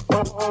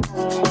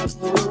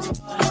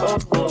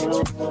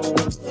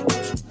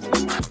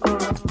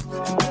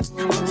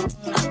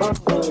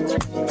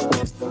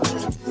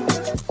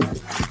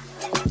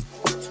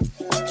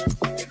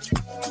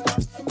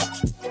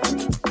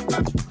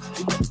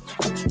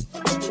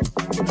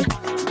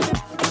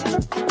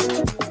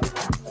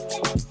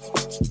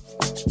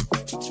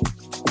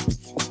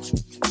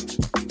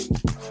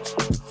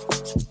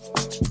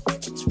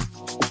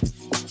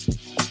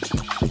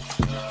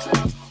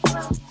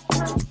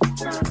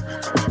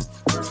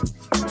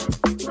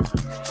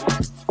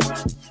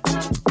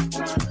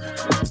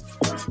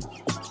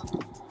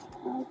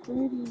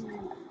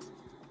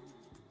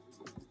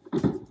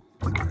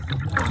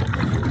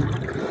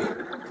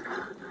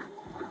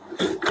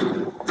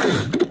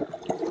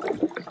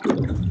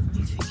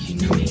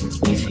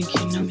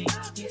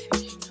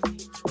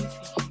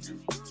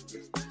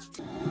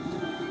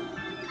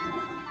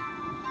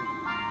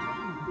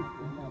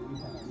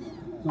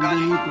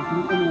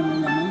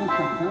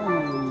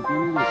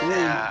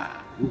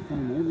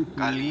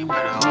 Cali,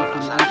 pero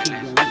Los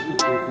Ángeles.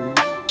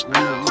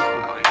 Pero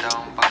ahorita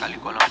vamos para Cali,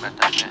 Colombia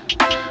también.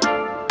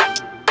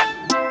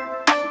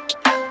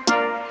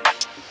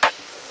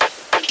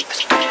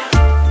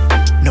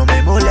 No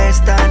me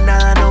molesta,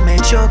 nada no me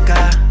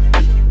choca.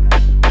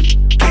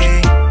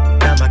 Que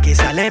nada más que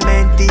sale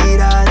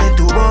mentira de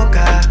tu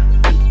boca.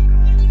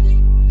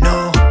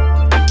 No,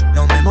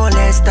 no me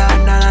molesta,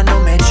 nada no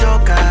me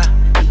choca.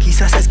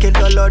 Quizás es que el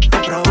dolor te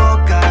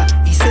provoca.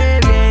 Y sé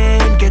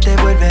bien que te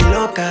vuelve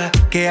loca,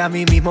 que a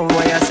mí mismo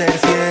voy a ser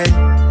fiel.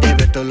 De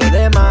ver todo lo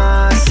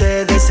demás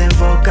se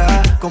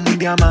desenfoca como un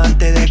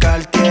diamante de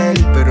Cartier.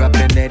 Pero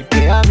aprender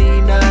que a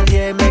mí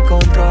nadie me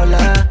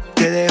controla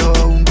te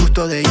dejo un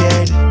gusto de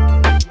hiel.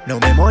 No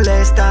me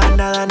molesta,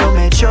 nada no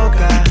me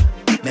choca.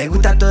 Me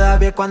gusta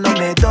todavía cuando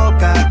me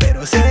toca,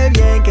 pero sé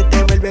bien que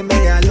te vuelve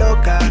media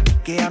loca,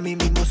 que a mí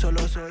mismo solo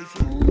soy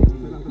fiel.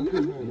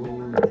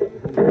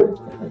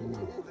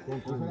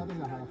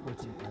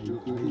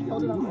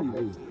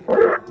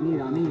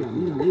 Mira, mira,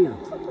 mira, mira.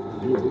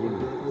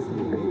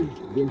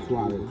 Bien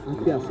suave.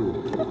 Hazte así.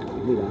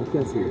 Mira, hazte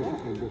así.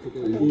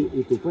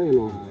 Y tu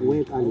pelo,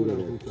 wet a little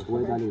bit.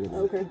 Wet a little bit.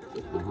 Okay.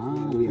 Ajá,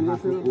 we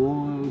have to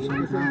oil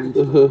sometimes.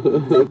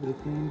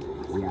 Everything.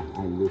 Yeah,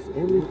 I use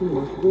everything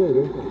much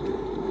better.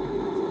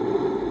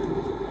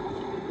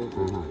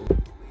 Ajá.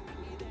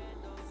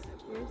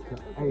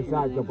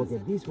 Exacto, porque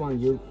this one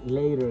you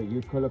later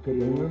you collocate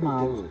it in your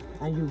mouth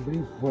and you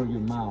breathe for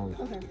your mouth,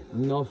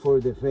 not for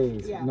the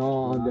face,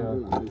 no on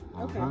the.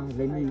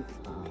 Let me.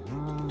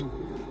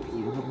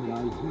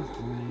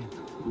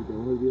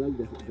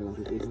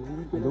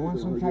 I don't want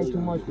some tie too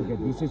much because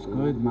this is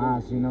good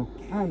mask, you know,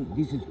 and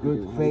this is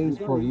good face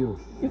for you.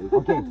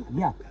 Okay,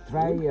 yeah,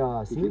 try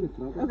see,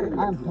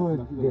 and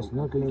put the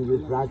snorkeling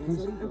you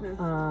practice,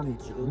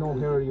 no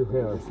hair you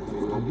hair,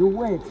 and you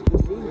wait.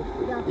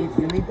 If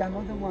you need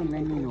another one,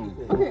 let me know.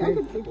 Okay.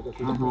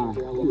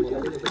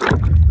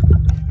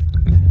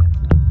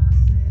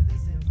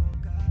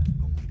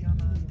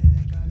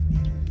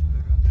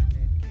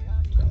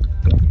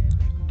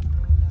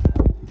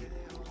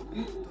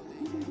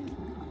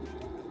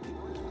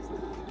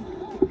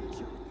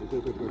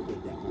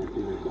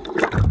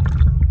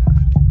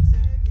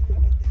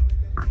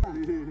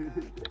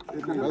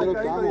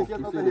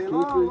 Ok,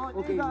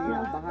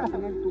 mira, vas a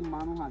tener tus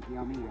manos aquí,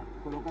 amiga.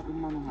 Coloca tus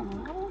manos aquí.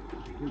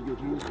 Put your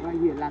hands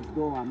right here, las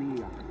dos,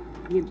 amiga.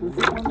 Y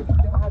entonces cuando tú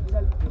te vas a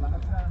tirar, te vas a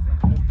tirar hacia el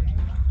frente.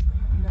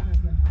 Tírate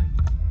hacia el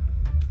frente.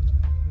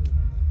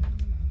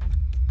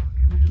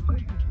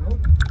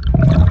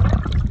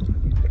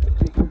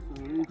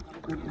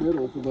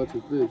 Little so much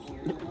of fish.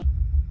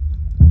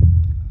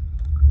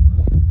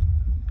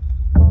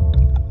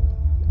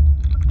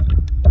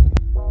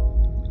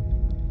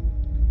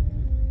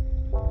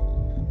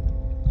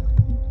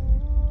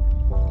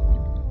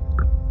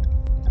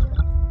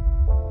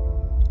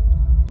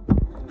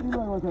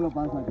 Se lo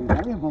paso a ti,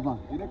 ¿está bien, papá?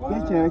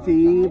 Qué chévere,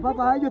 sí,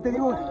 papá, yo te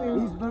digo,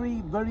 it's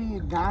very,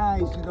 very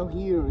nice, you know,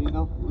 here, you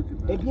know.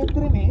 Es bien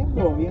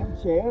tremendo, bien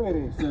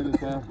chévere. Bien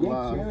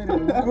chévere,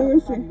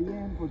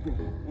 también, porque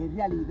en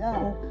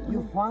realidad,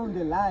 you found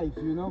the life,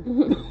 you know.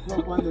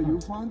 So, cuando you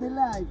found the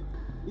life,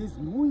 it's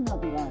muy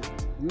natural,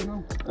 you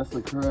know. That's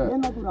the crab. Es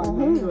natural,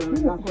 de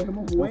verdad,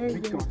 cogemos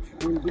huellas,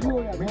 en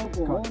vivo y a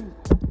todo,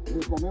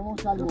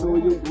 comemos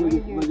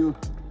salmón,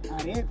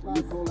 arepas,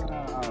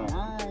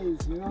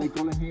 nice, you know. They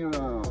call it here,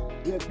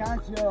 You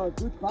catch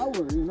good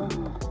power, you know.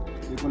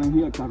 they call it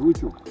here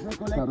carrucho.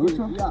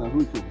 Carrucho? Yeah.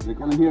 Carrucho. They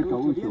call it here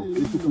carrucho.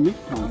 This is meat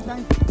count.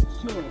 Sometimes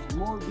shells,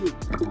 more big,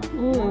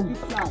 more big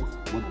size.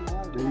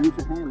 They use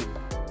a hammer,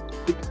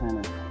 big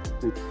hammer.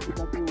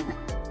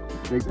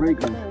 They break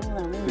them.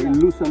 They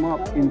loose them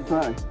up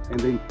inside, and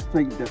they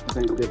take the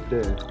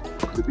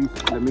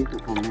piece, the meat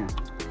from there.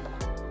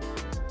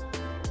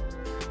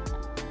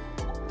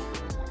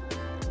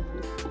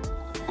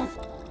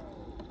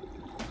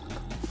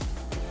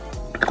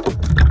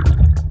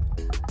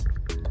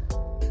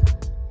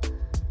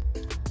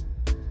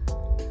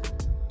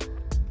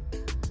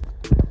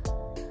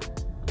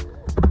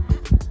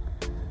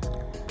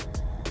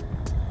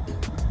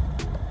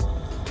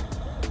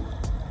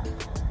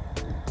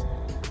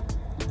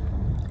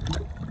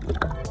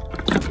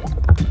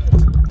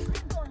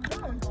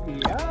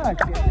 Yeah,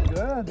 she's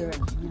good.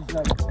 She's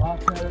like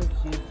butter,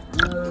 she's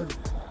good.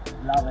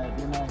 Love it,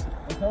 you know.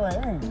 Eso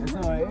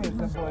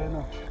es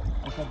bueno.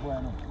 Eso es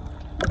bueno.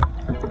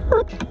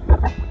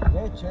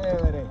 Qué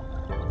chévere.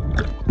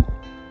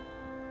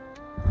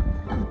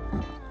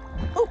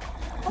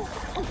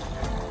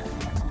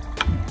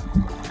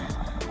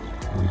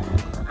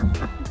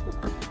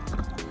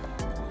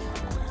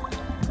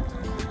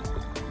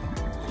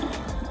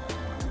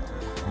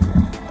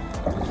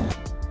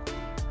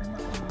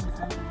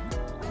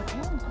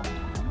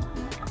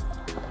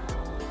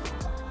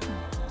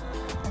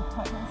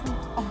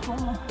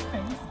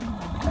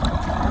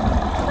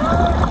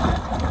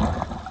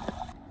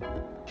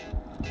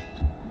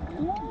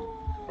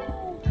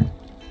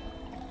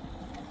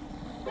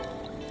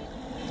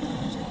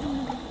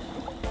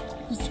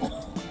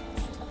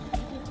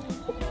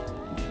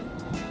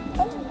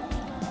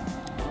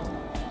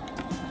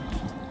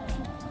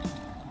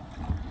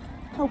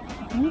 How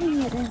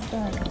pretty it is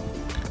that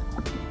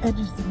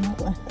edges do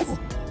not last.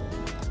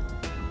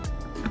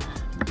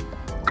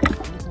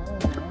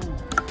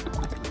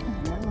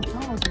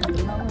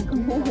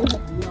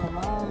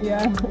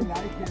 Yeah.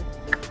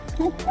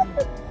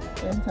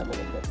 Let's have a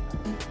look at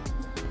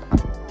it.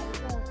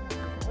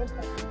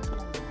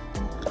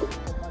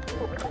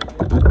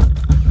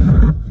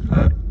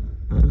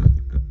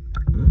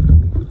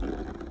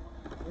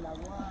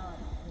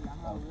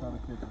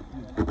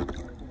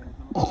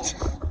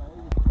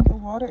 The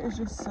water is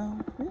just so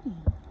pretty.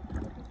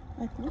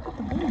 Like, look at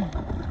the blue.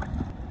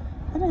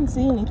 I didn't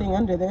see anything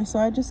under there, so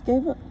I just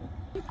gave up.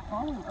 Keep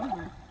falling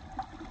over.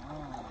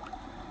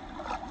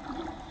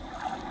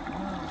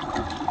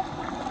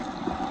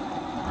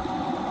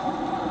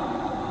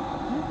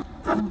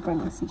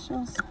 From the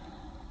seashells.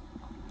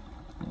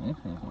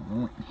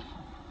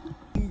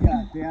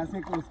 Te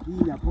hace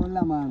cosquilla, pon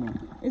la mano.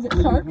 Is it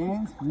With sharp? your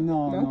hands?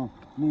 No.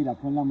 Mira,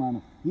 pon la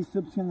mano. He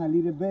suction a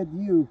little bit,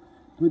 you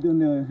put on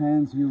the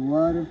hands your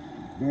water,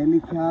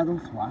 delicado,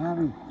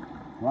 suave.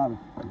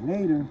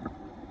 Later,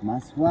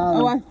 más suave.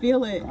 Oh, I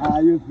feel it.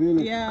 You feel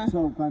it. Yeah.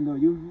 So, cuando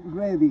you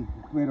ready,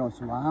 pero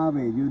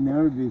suave, you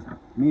nervous.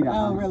 Mira,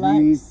 Oh, así.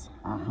 relax.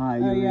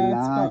 You yeah,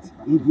 relax.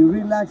 If you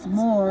relax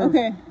more,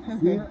 Okay.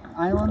 see,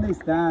 I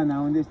understand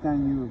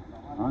you.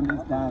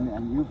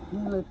 And you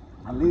feel it.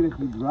 A little,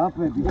 he drop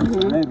it,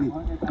 it's ready.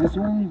 Es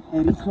un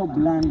erizo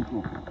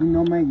blanco. He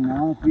no make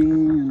nothing,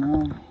 you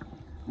know.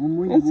 Un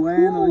muy It's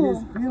bueno. cool.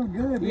 Just feel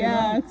good. Yeah,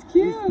 you know? it's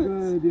cute. It's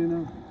good, you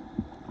know.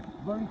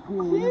 Very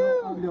cool. Cute.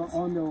 You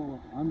know,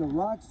 on the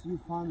rocks, you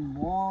find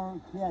more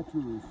creatures,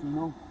 you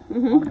know.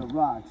 On the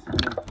rocks. You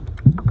know.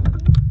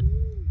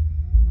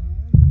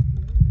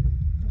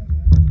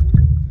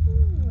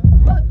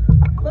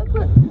 Look.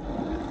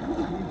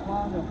 We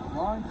found a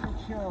bunch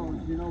of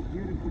shells, you know,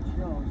 beautiful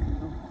shells, you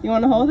know. You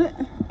want to hold it?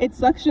 It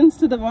suctions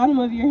to the bottom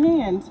of your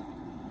hand.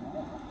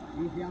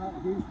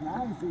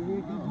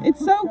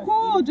 It's so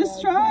cool.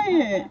 Just try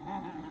it.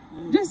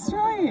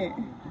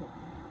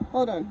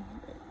 Hold on.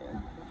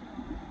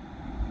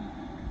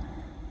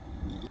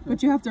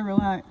 But you have to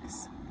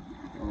relax.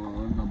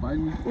 It's gonna bite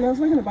me? No, it's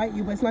not gonna bite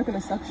you, but it's not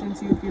gonna suction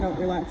to you if you don't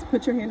relax.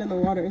 Put your hand in the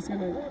water, it's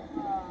gonna,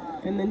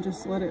 and then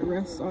just let it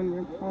rest on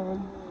your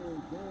palm.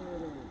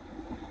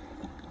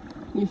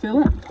 You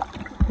feel it?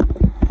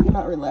 You're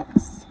not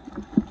relaxed.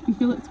 You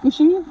feel it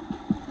squishing you?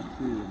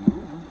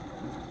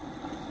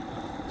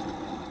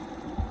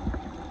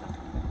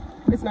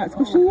 It's not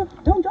squishing you?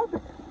 Don't drop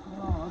it.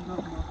 No, I'm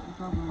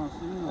dropping my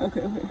seal.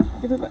 Okay, okay.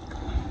 Give it back.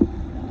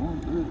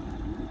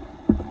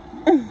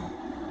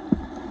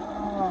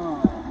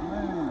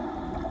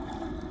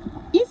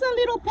 He's a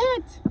little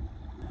pet.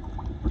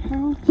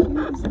 How cute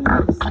is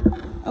this?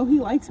 Oh, he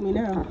likes me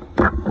now.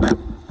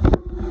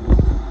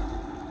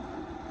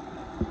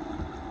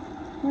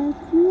 How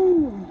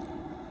cool.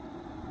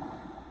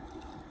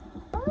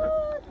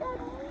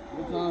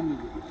 What time is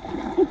it?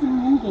 It's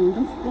moving.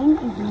 This thing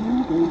is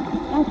moving.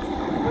 That's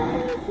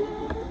crazy.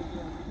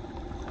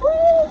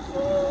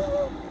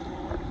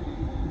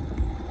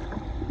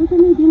 Look at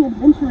me being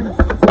adventurous.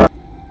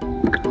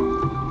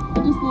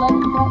 Just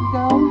letting that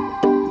go.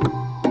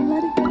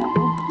 Let it go.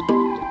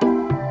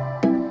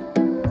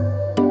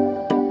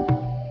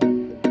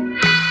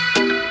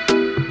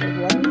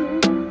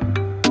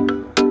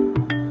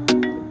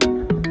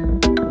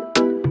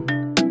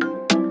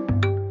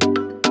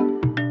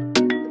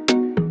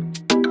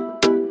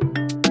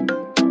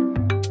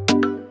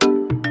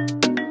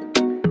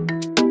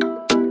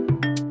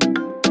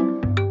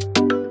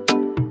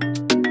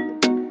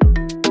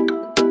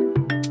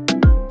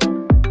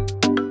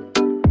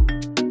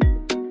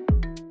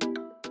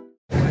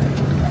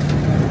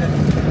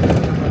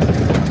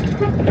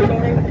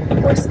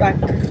 Horseback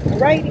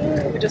riding.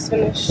 We just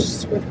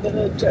finished with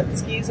the jet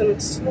skis and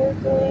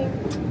snorkeling.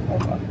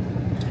 Hold on.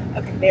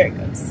 Okay, there it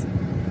goes.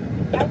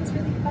 That was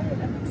really fun.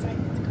 I'm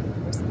excited to go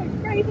horseback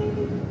riding.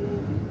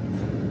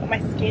 On my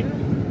skin.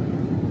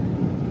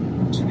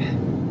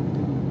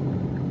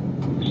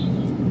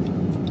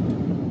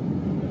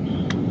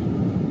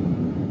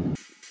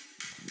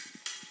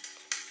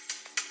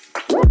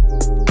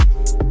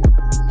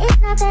 It's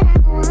not that I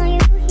don't want you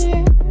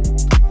here.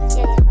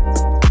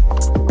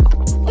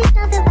 It's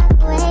not about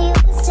the way you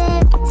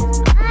said it to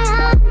my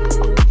eyes.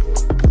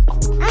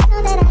 I know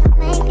that I don't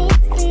make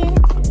things clear.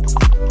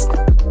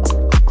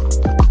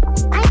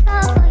 I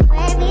fall for you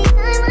every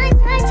time I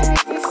try to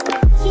resist.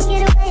 You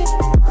get away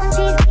on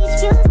these beach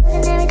views with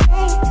an every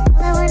day.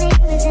 All I wanna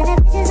hear is in the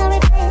pictures on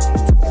replay.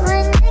 Still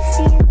right next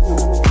to you.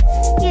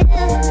 You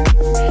do.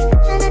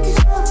 Try not to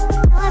show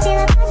how I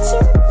feel about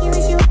you. You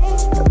wish you away,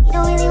 but we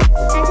don't really want.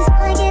 I just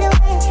wanna get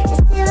away. It's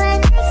still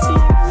right next to you.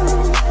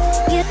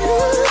 You.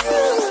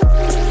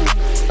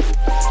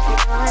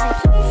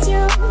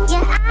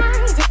 Yeah, I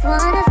just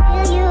wanna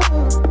feel you,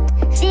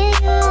 feel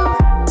you.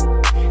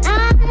 I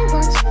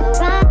want you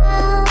around,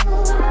 around.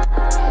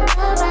 I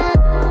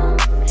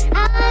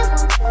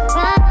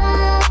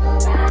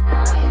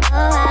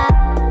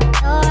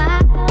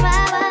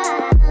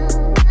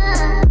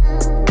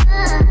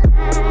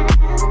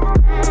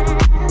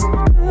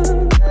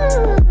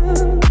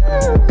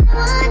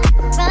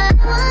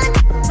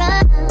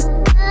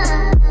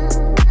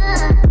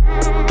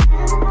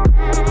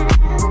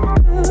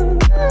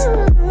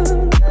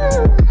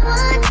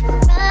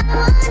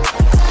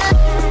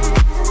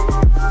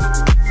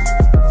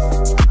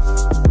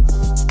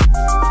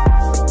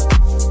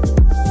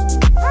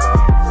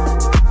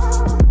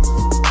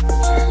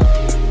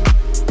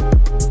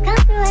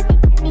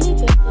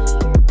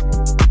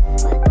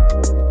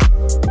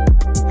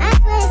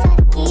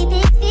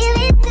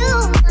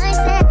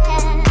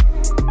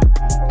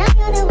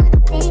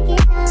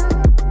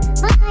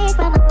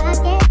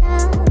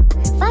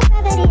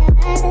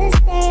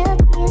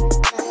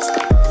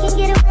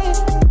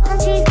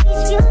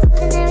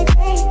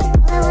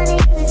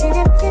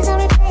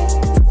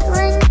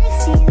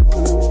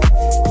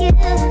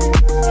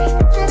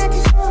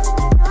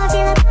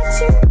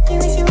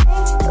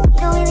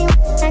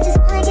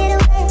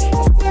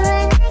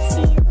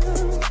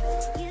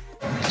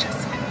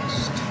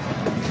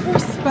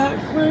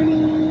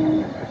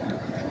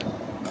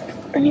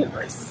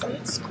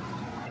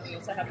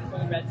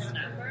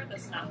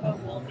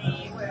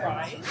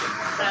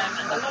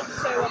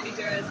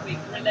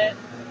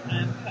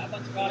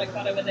want you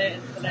butter with it,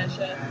 it's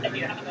delicious. If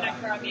you haven't had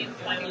carabiner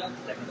slightly long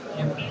stick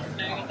before, please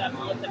know that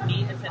all of the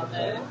meat is in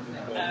the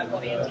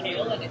body and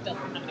tail and it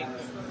doesn't have any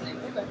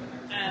bones.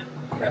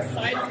 For a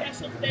side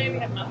special today, we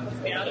have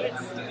macchiato. It's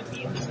stewed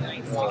beef and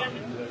rice together.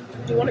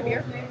 Do you want a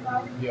beer?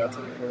 Yeah, I'll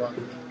take it for a rock.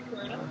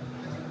 Corona.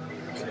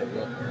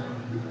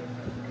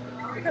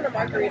 What kind of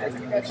margaritas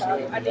do you guys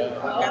have? I mean,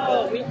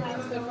 we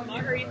have so for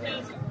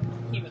margaritas,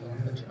 human.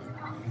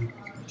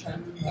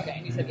 Okay,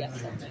 and you said yes to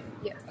something?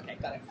 Yes. Okay,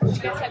 got it. You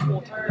guys have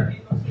water?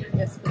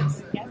 Yes,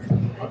 please. Yes.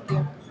 Thank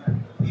you.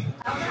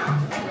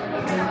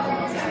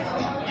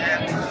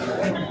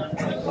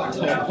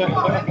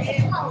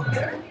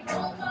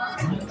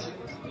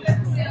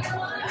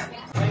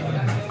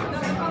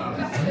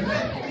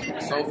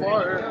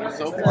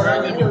 So far, I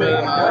didn't better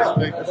than I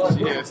expected.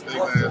 She had steak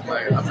last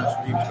night. I'm just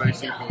eating straight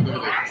seafood.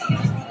 Look at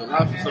it. The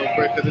lobster's so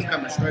fresh because it's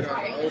coming straight out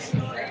of the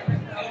ocean.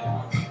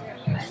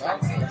 I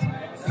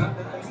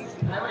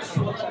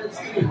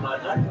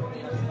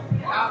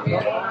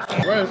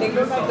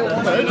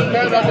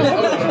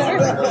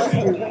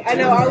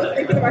know, I was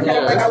thinking in my head,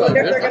 I'm like, I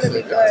wonder if they're gonna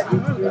be good.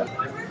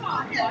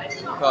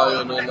 Call you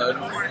another night.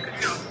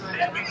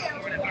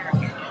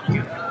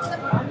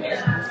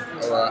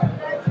 Alright.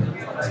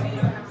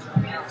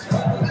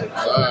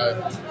 Alright.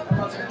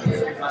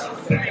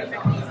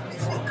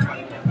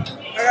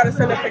 I gotta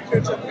send a picture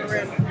to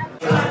Corinne.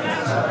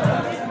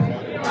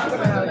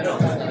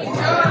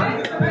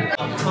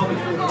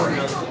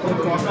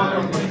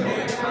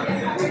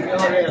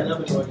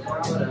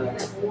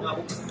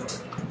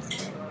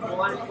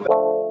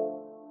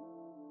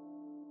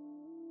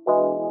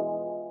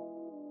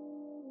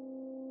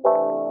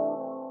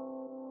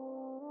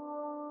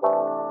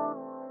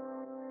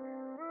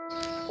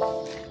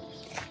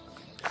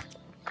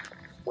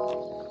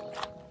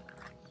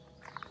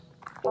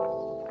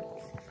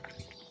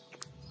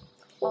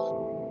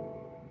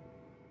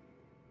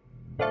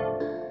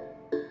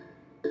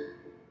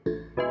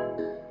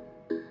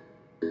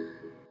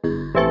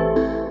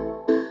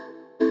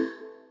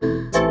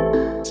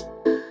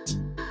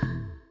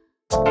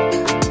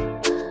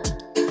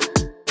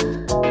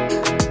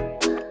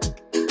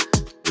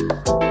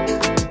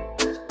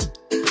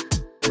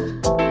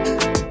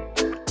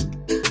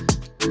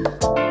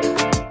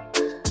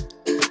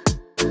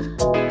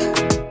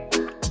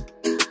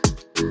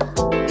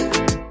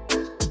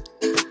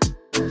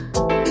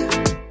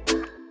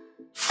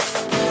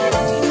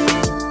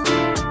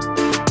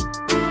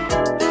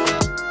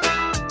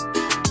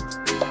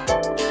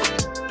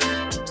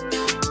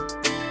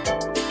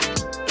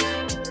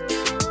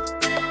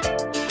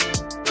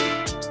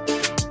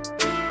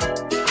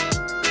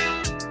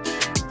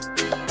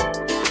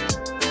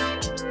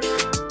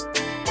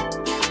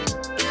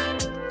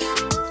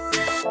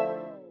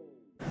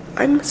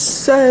 I'm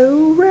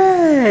so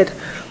red.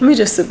 Let me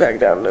just sit back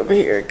down over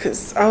here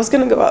because I was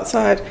gonna go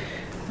outside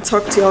and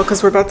talk to y'all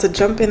because we're about to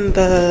jump in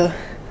the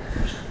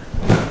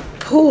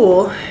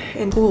pool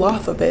and cool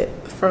off a bit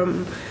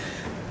from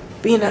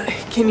being a,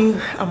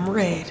 I'm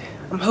red.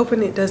 I'm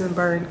hoping it doesn't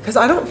burn because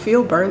I don't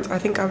feel burnt. I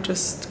think I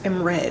just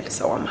am red,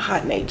 so I'm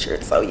hot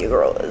natured. So your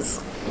girl is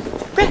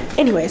red.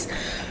 Anyways,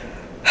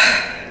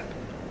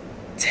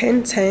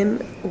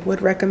 10/10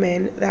 would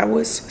recommend. That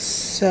was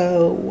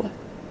so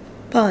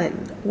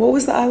fun. What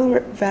was the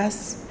island?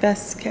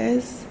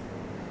 Vieques?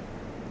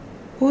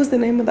 What was the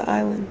name of the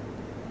island?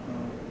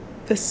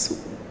 It was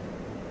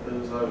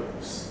like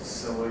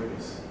San Juan.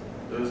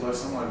 It was like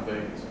something like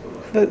Vegas, but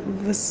like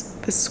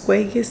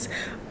Vieques.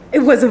 It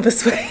wasn't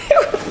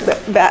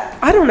Vieques. That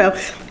I don't know.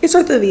 It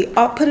starts with a V.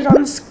 I'll put it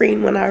on the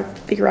screen when I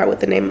figure out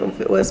what the name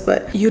of it was.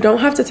 But you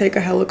don't have to take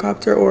a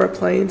helicopter or a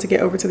plane to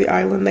get over to the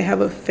island. They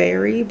have a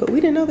ferry, but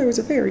we didn't know there was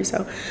a ferry,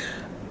 so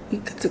we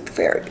could take the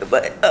ferry.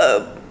 But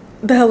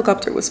the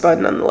helicopter was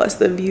fun nonetheless.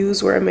 The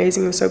views were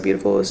amazing. It was so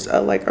beautiful. It was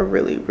like a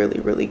really, really,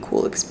 really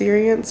cool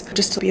experience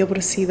just to be able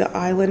to see the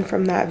island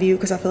from that view,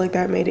 because I feel like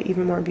that made it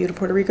even more beautiful.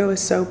 Puerto Rico is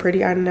so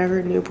pretty. I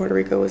never knew Puerto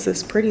Rico was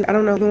this pretty. I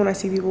don't know, even when I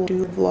see people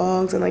do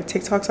vlogs and like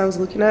TikToks I was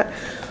looking at,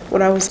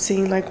 when I was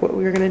seeing like what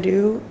we were gonna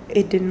do,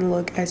 it didn't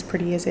look as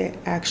pretty as it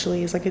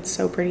actually is. Like, it's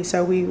so pretty.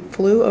 So we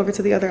flew over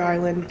to the other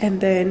island,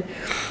 and then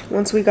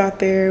once we got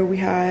there, we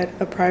had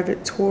a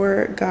private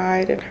tour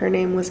guide, and her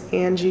name was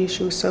Angie.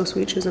 She was so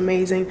sweet. She was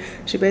amazing.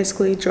 She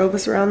basically drove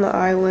us around the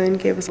island,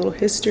 gave us a little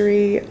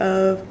history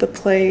of the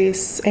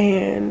place,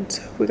 and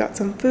we got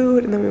some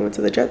food, and then we went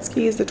to the jet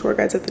skis. The tour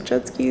guides at the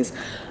jet skis,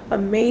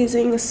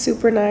 amazing,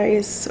 super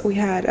nice. We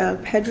had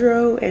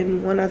Pedro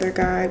and one other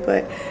guy,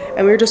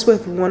 and we were just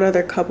with one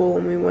other couple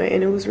when we went,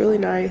 and it was really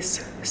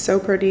nice. So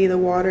pretty. The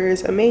water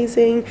is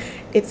amazing.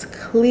 It's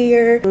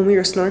clear. When we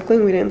were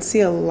snorkeling, we didn't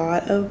see a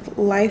lot of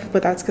life,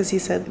 but that's because he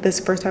said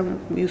this first time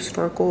you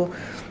snorkel,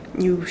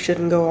 you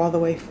shouldn't go all the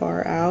way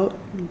far out.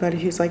 But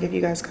he's like, if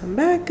you guys come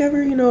back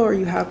ever, you know, or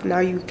you have, now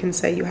you can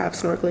say you have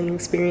snorkeling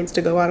experience,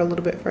 to go out a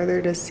little bit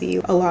further to see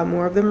a lot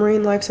more of the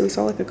marine life. So we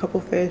saw like a couple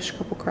fish, a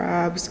couple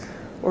crabs,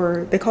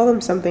 or they call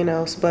them something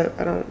else, but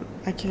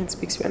I can't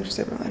speak Spanish to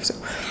save my life. So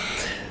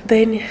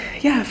then,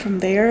 yeah, from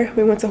there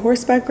we went to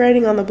horseback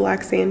riding on the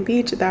black sand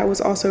beach. That was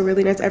also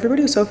really nice.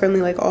 Everybody was so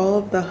friendly. Like, all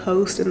of the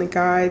hosts and the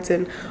guides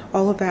and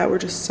all of that were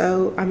just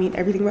so, I mean,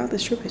 everything about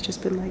this trip has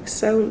just been like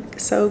so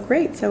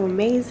great, so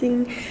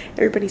amazing.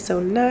 Everybody's so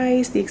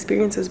nice. The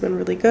experience has been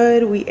really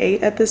good. We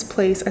ate at this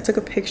place. I took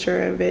a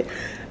picture of it.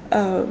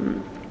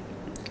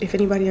 If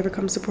anybody ever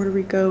comes to Puerto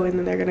Rico and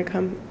then they're gonna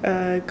come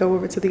go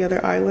over to the other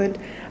island,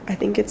 I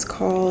think it's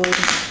called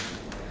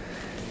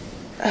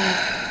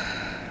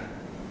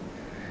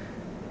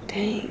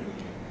dang,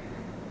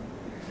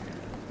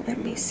 let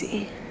me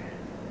see.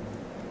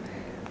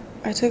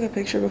 I took a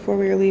picture before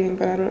we were leaving,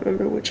 but I don't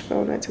remember which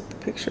phone I took the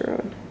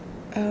picture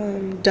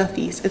on.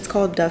 Duffy's. It's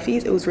called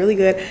Duffy's. It was really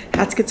good.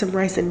 Had to get some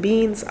rice and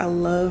beans. I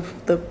love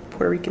the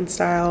Puerto Rican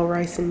style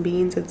rice and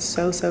beans. It's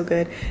so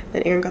good.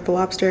 Then Aaron got the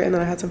lobster, and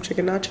then I had some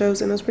chicken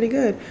nachos, and it was pretty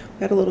good.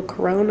 We had a little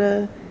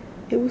Corona.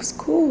 It was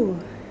cool.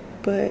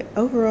 but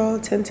overall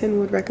 10/10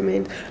 would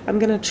recommend. I'm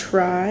gonna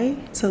try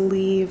to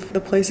leave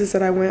the places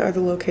that I went or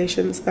the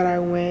locations that I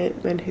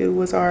went and who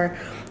was our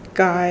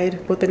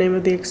guide, what the name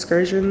of the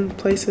excursion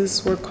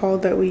places were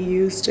called that we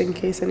used, in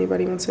case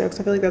anybody wants to know,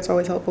 because I feel like that's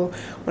always helpful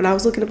when I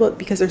was looking to book,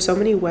 because there's so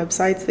many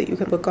websites that you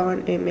can book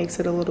on. It makes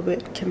it a little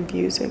bit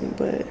confusing,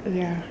 but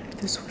yeah,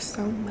 this was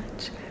so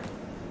much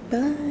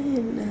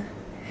fun.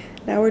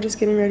 Now we're just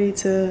getting ready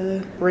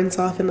to rinse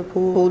off in the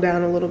pool, cool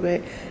down a little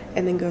bit,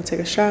 and then go take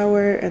a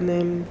shower, and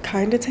then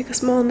kind of take a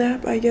small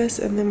nap, I guess,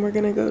 and then we're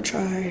gonna go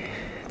try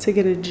to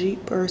get a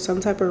Jeep or some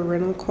type of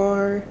rental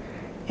car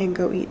and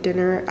go eat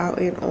dinner out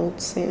in Old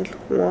San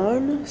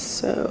Juan.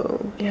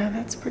 So yeah,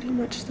 that's pretty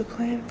much the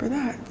plan for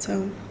that.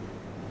 So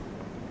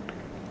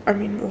I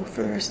mean, well,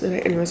 for the rest of the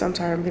day. Anyways, I'm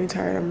tired. I'm getting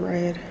tired. I'm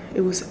red.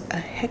 It was a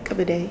heck of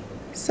a day.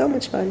 So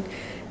much fun.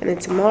 And then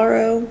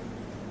tomorrow,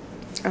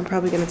 I'm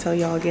probably gonna tell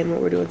y'all again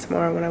what we're doing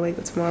tomorrow when I wake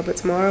up tomorrow. But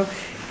tomorrow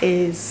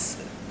is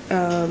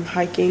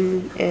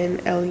hiking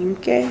in El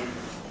Yunque,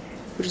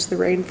 which is the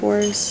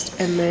rainforest,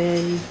 and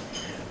then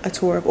a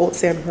tour of Old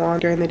San Juan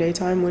during the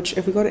daytime. Which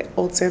if we go to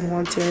Old San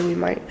Juan today, we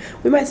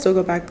might still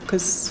go back,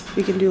 because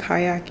we can do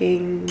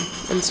kayaking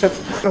and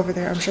stuff over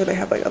there. I'm sure they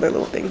have like other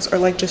little things, or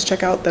like just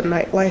check out the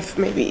nightlife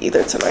maybe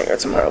either tonight or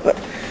tomorrow. But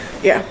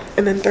yeah,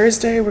 and then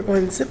Thursday we're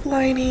going zip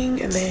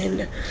lining, and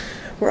then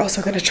we're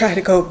also going to try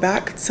to go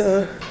back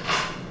to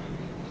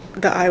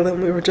the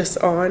island we were just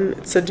on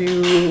to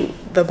do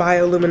the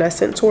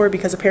bioluminescent tour,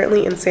 because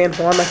apparently in San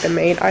Juan, like the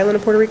main island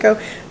of Puerto Rico,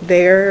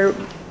 their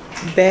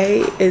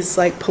bay is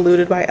like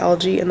polluted by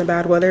algae in the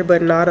bad weather,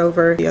 but not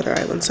over the other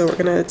island. So we're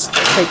gonna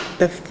take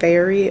the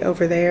ferry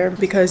over there,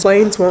 because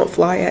planes won't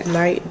fly at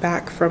night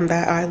back from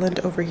that island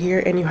over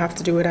here, and you have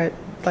to do it at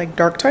like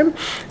dark time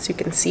so you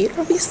can see it,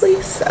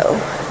 obviously. So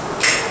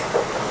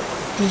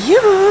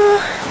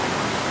yeah.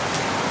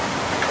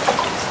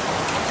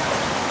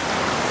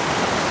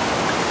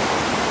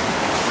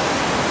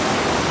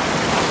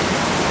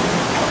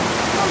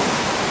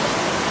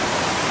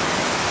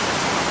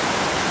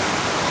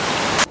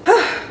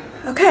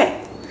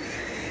 Okay,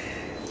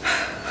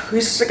 we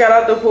just got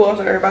out the pool,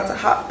 so we're about to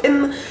hop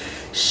in the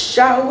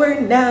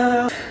shower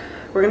now.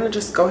 We're gonna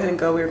just go ahead and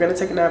go. We were gonna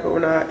take a nap, but we're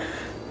not.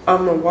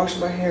 I'm gonna wash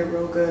my hair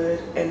real good,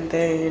 and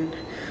then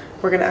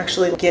we're gonna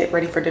actually get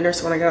ready for dinner.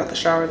 So when I get out the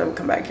shower, then we'll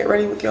come back, get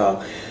ready with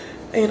y'all.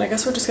 And I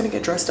guess we're just gonna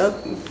get dressed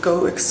up,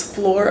 go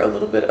explore a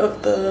little bit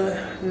of the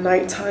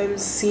nighttime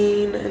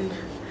scene, and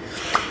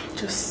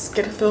just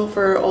get a feel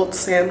for Old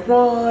San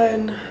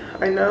Juan.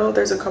 I know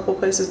there's a couple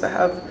places that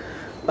have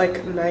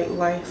like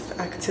nightlife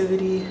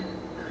activity.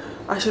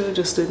 I should have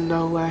just did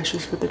no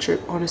lashes for the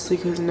trip, honestly,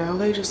 because now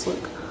they just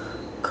look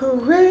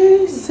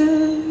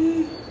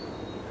crazy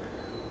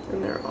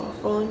and they're all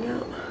falling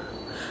out.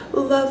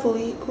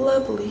 Lovely,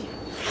 lovely.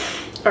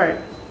 All right.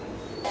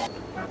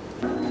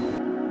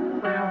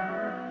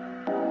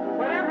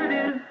 Whatever it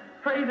is,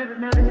 pray that it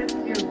never hits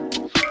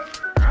you.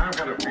 I've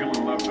got a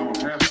feeling love don't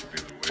have to be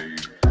the way you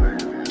say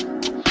it is.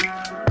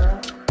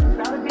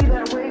 Gotta be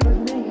that way with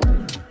me.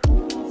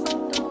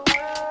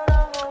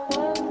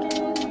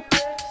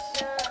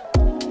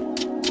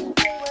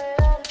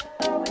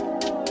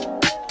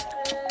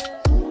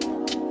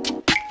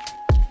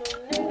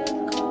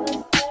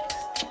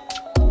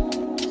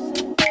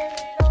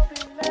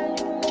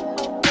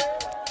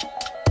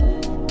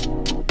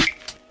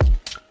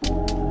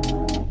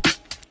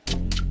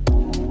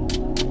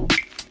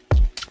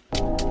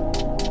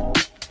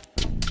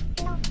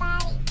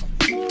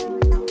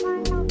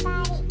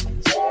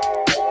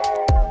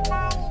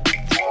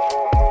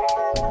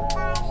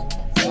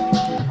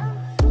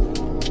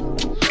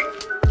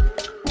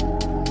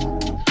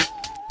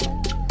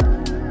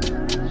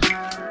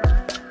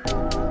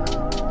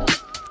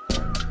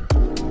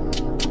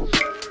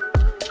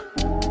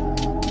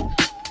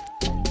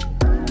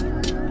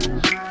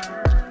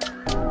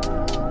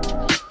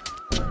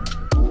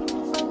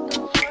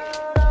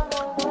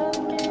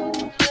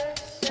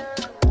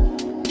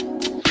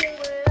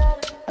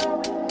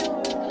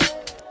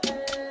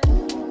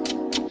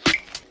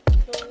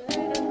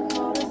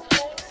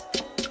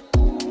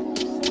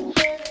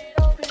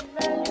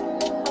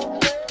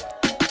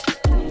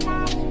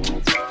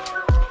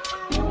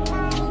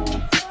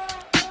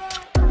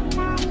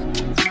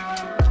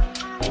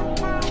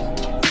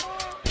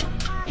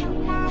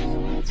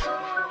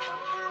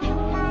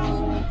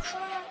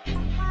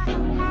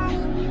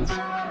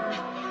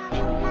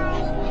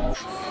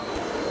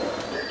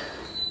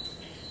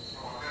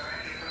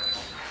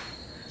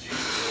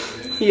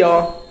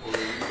 Y'all,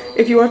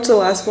 if you watched the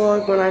last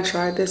vlog when I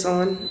tried this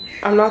on,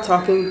 I'm not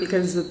talking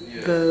because of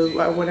the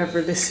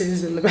whatever this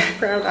is in the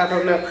background. I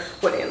don't know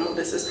what animal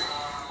this is.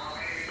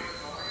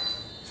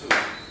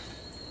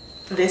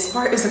 This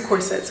part is a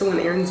corset, so when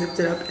Aaron zipped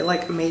it up, it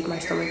like made my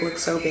stomach look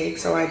so big,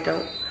 so I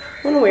don't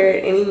want to wear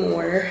it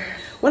anymore.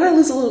 When I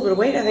lose a little bit of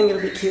weight, I think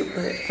it'll be cute,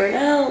 but for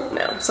now,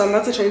 no. So I'm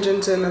about to change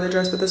into another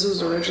dress, but this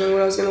was originally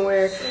what I was gonna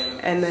wear,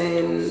 and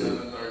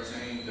then,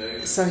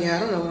 so yeah, I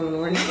don't know what I'm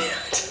gonna wear now.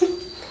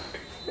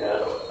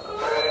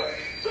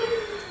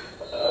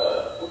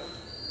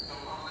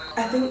 I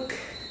think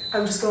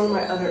I'm just going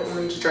with my other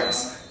orange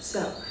dress.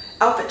 So,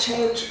 outfit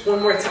change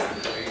one more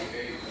time.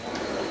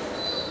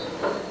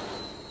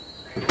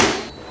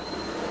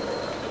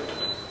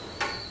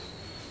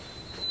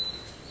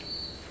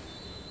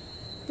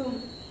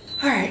 Boom.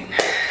 All right,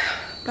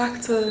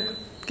 back to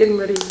getting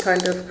ready,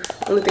 kind of.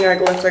 Only thing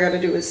left I gotta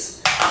do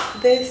is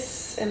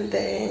this, and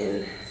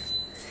then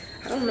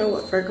I don't know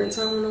what fragrance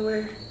I want to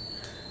wear.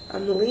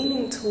 I'm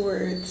leaning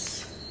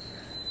towards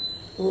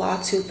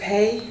La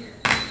Toupee,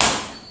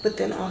 but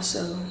then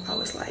also I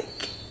was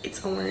like,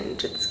 it's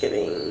orange, it's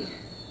giving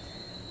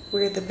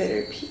We're the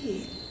Bitter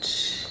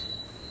Peach.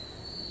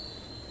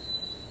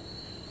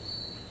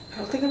 I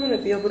don't think I'm gonna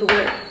be able to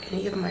wear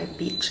any of my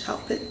beach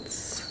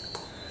outfits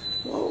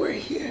while we're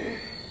here.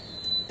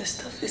 This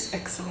stuff is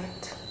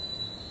excellent.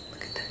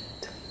 Look at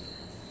that.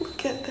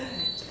 Look at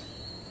that.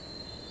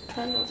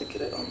 Try not to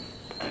get it on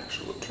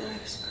actual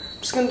dress.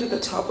 I'm just gonna do the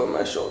top of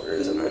my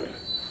shoulders and then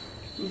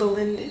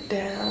blend it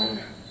down.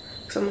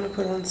 So I'm gonna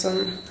put on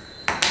some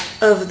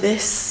of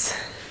this.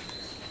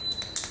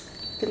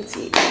 You can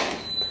see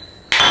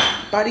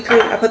body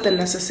cream. I put the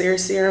Necessaire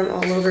serum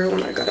all over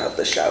when I got out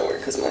the shower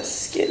because my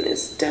skin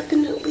is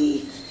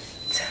definitely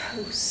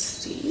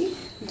toasty.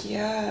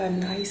 Yeah,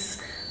 nice.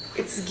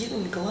 It's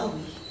getting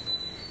glowy.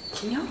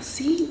 Can y'all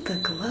see the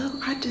glow?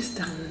 I just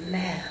don't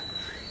know.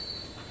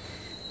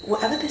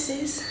 Whatever this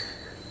is,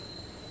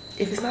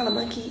 if it's not a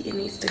monkey, it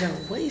needs to go.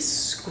 What is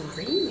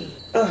screaming?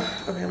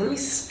 Ugh, okay, let me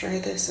spray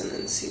this and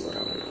then see what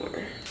I want to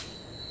wear.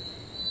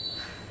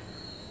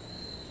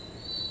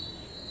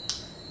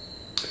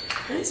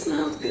 It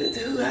smells good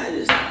too.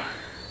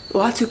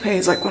 La Toupee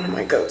is like one of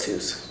my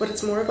go-tos, but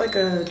it's more of like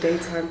a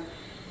daytime.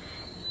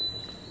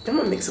 I'm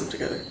gonna mix them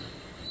together.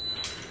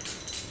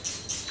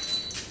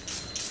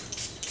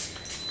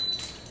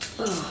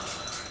 Oh,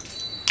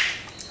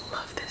 I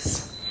love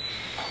this.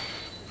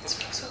 It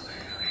smells so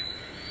good.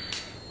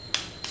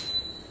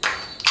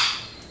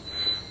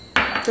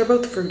 Okay. They're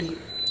both fruity.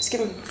 It's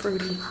giving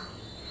fruity.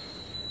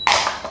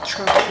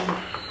 Tropical.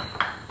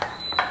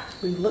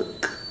 We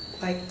look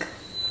like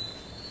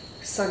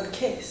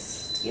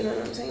sun-kissed. You know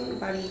what I'm saying?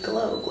 Body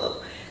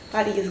glow.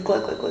 Body is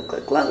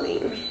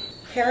glowing.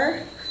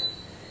 Hair.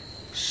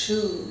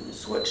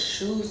 Shoes. What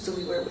shoes do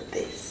we wear with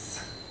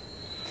this?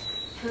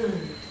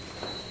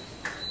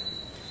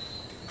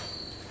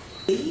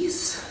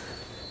 These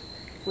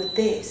with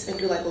this and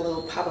do like a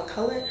little pop of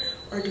color,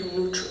 or do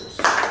neutrals.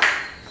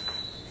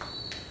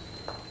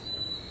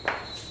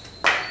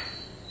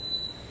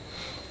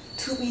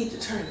 To be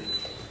determined.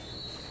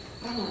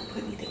 I don't want to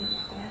put anything on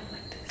my arm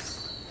like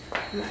this.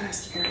 I'm gonna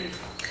ask Erin.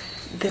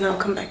 Then I'll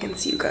come back and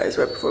see you guys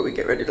right before we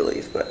get ready to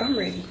leave, but I'm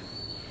ready.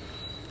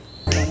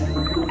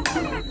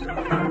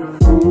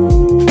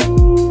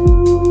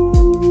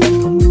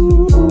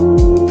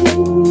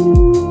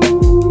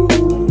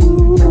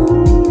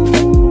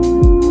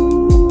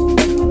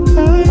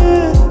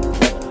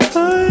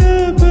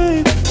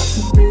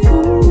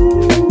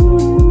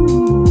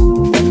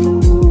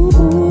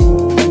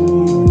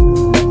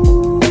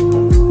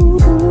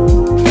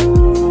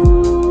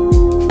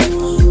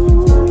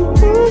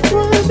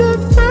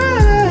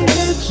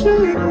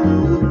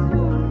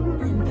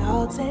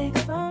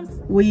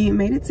 We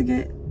made it to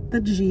get the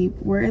Jeep.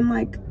 We're in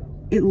like,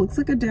 it looks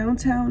like a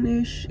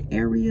downtown-ish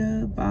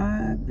area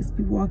vibe. It's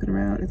people walking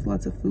around. It's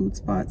lots of food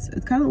spots.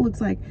 It kind of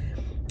looks like,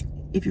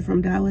 if you're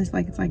from Dallas,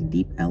 like it's like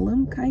Deep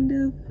Ellum kind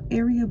of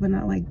area, but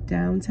not like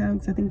downtown,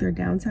 because I think their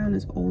downtown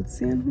is Old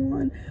San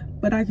Juan,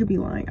 but I could be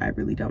lying. I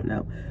really don't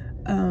know.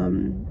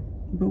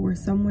 But we're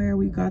somewhere.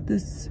 We got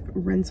this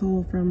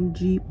rental from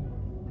Jeep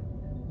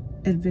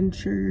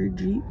Adventure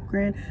Jeep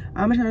Grand.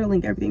 I'm gonna try to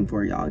link everything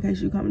for y'all in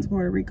case you come to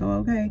Puerto Rico,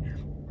 okay?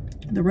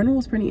 The rental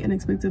was pretty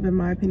inexpensive in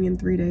my opinion.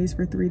 3 days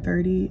for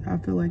 $330. I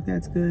feel like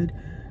that's good.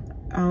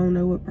 I don't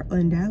know what,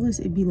 in Dallas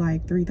it'd be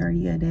like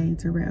 $330 a day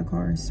to rent a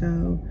car.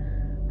 So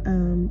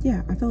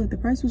yeah, I felt like the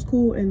price was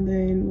cool. And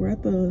then we're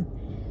at the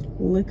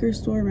liquor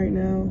store right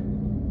now.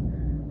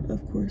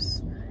 Of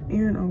course,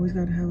 Aaron always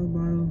gotta have a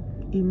bottle,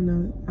 even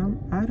though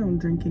I don't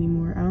drink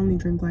anymore. I only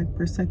drink like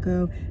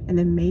Prosecco and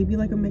then maybe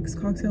like a mixed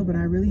cocktail, but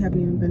I really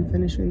haven't even been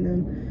finishing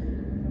them.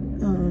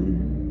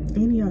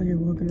 And he out here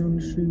walking on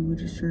the street with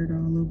his shirt all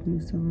open,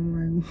 so I'm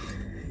like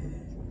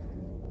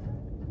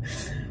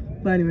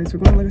but anyways, we're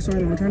going to the liquor store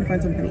and we're trying to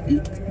find something to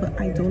eat, but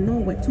I don't know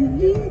what to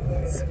eat.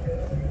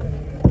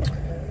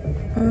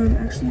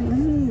 Actually, let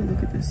me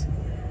look at this.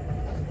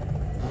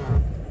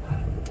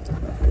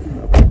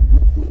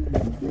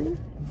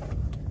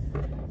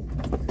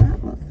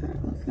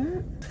 Love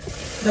that.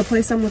 The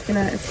place I'm looking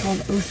at is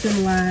called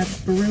Ocean Lab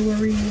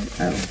Brewery.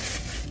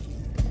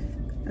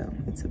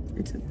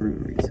 It's a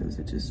brewery, so is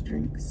it just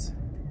drinks?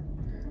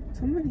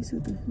 Somebody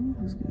said the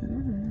food was good. I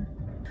don't know.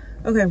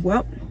 Okay,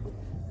 well,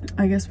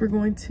 I guess we're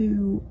going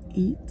to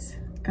eat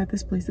at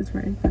this place that's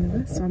right in front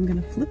of us. So I'm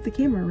gonna flip the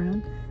camera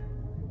around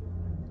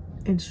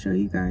and show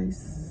you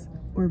guys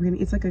where we're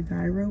gonna. It's like a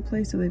gyro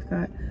place, so they've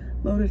got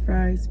loaded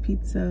fries,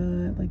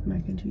 pizza, like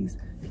mac and cheese.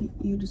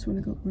 You just want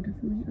to go order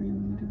for me, or you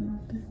want me to go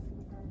out there?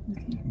 I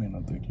mean,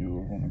 I think you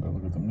want to go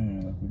look at the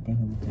man like we've been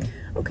here before.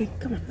 Okay,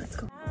 come on, let's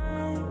go.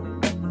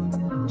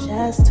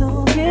 Just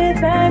to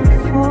get back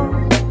before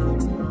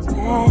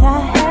that I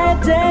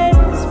had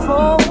days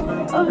full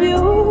of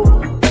you,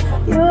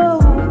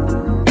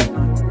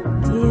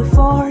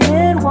 before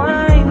it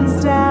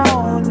winds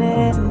down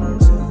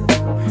into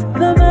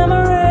the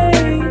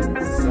memories.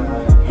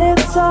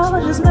 It's all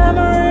just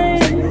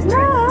memories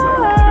now.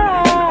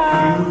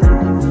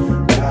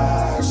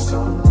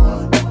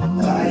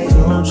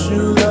 Don't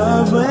you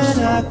love when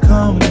I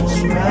come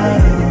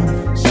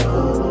around?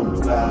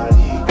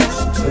 Somebody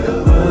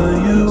to fill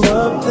you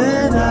up,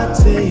 then I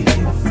take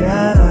it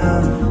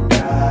down.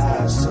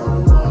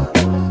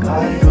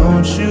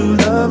 Don't you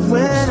love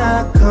when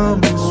I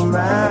come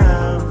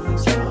around?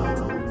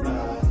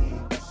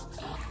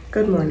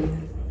 Good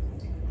morning.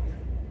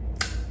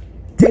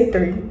 Day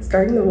 3,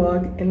 starting the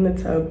vlog in the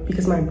tub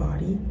because my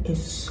body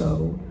is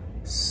so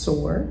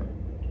sore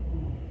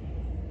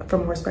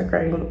from horseback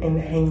riding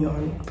and hanging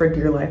on for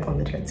dear life on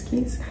the jet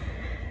skis.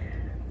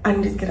 I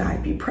need to get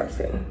an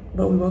ibuprofen,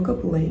 but we woke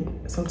up late,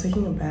 so I'm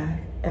taking a bath,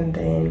 and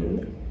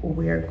then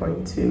we're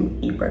going to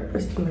eat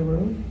breakfast in the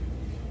room.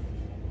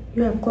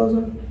 You have clothes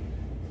on?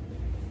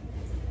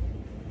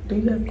 Do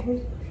you have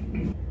clothes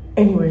on?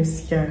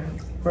 Anyways, yeah,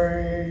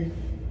 we're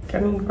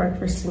getting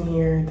breakfast in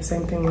here, the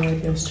same thing we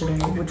had yesterday,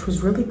 which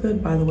was really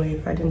good, by the way.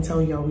 If I didn't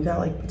tell y'all, we got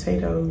like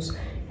potatoes.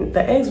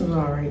 The eggs was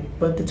all right,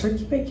 but the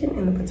turkey bacon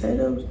and the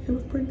potatoes, it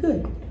was pretty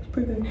good. It was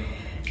pretty good.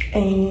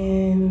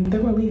 And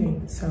then we're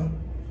leaving, so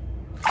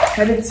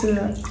headed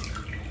to,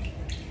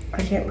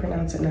 I can't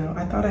pronounce it now.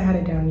 I thought I had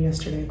it down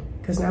yesterday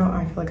because now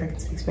I feel like I can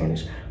speak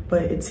Spanish,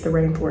 but it's the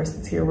rainforest.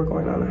 It's here. We're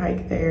going on a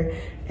hike there,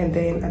 and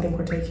then I think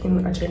we're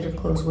taking a change of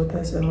clothes with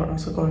us, and we're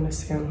also going to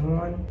San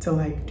Juan to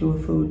like do a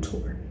food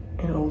tour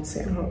in old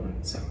San Juan.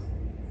 So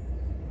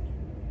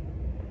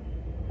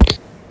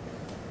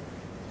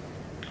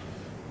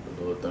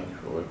Lord, thank you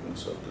for waking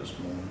us up this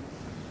morning.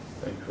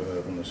 Thank you for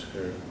having us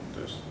here,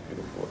 this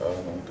beautiful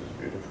island, this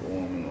beautiful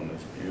woman on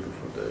this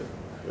beautiful day,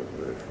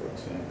 February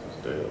 14th, this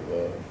day of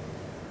love.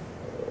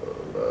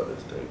 Allow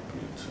this day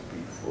to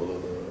be full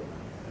of love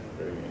and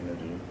great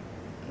energy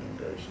and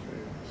great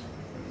spirits.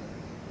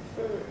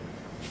 Amen.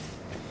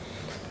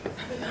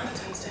 Happy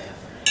Valentine's Day.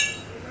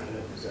 Happy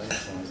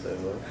Valentine's Day,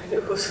 love. I knew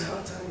it was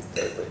Valentine's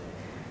Day, but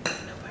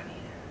nobody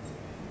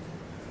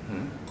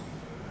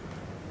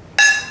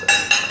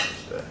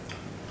Valentine's Day.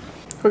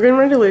 We're getting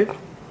ready to leave.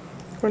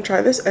 We're gonna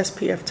try this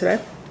SPF today.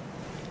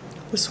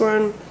 This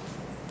one,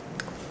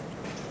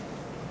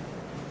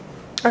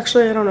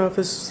 actually, I don't know if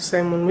this is the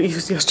same one we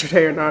used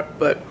yesterday or not,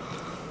 but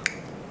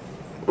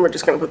we're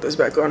just gonna put this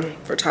back on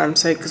for time's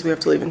sake because we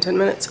have to leave in 10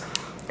 minutes.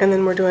 And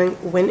then we're doing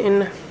When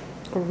in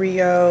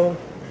Rio.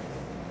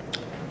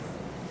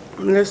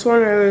 And this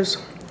one is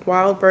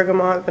Wild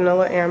Bergamot,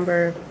 Vanilla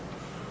Amber,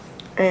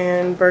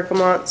 and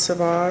Bergamot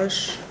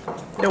Sauvage.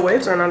 The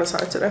waves are not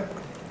aside today.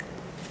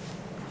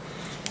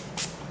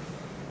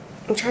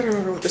 I'm trying to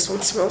remember what this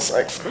one smells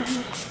like.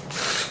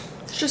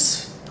 It's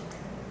just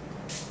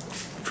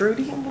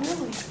fruity and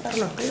vanilla. I don't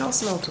know. They all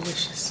smell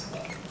delicious.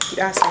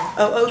 That's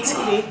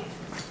OOTD.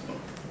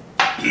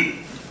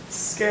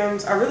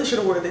 Skims. I really should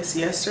have wore this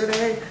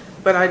yesterday,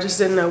 but I just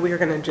didn't know we were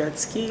gonna jet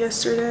ski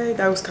yesterday.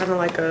 That was kind of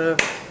like a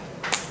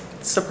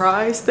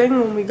surprise thing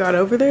when we got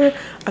over there.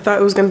 I thought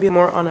it was gonna be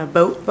more on a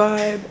boat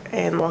vibe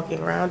and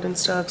walking around and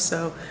stuff.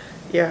 So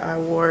yeah, I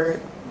wore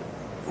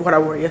what I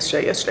wore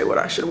yesterday, what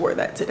I should have wore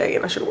that today,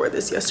 and I should have wore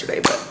this yesterday,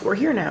 but we're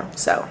here now.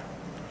 So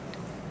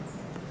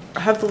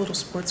I have the little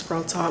sports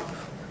bra top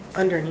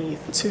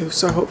underneath too,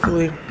 so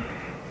hopefully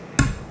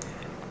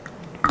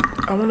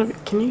I want to,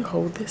 can you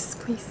hold this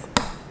please?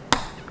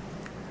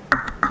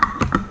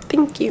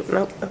 Thank you.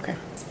 Nope. Okay.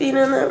 Speeding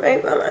up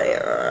right by my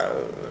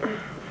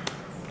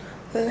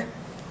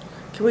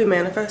can we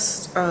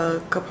manifest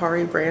a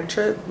Kapari brand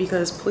trip?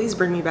 Because please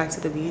bring me back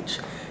to the beach,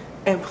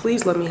 and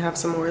please let me have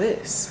some more of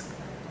this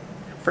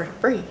for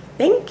free.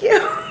 Thank you.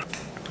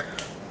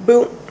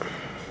 Boom.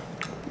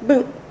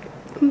 Boom.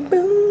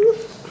 Boom.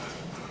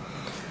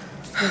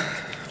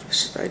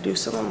 Should I do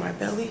some on my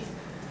belly?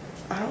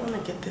 I don't want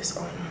to get this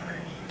on my,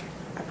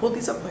 I pulled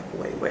these up like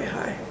way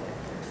high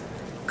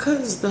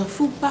cause the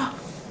fupa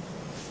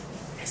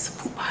is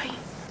fupai.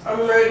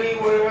 I'm ready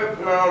when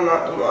no, I'm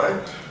not. I'm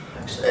lying.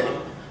 Actually,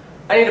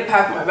 I need to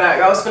pack my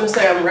bag. I was gonna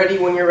say I'm ready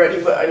when you're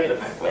ready, but I need to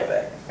pack my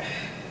bag.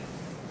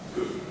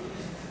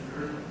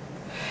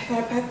 I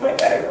gotta pack my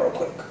bag real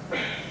quick.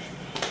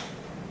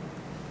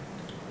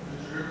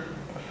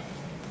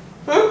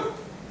 Huh?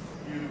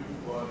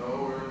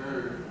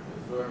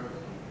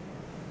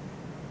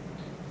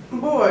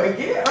 Boy,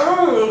 get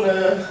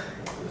on.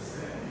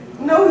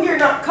 No, you're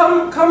not.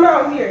 Come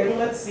out here and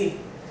let's see.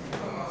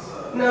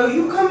 No,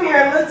 you come here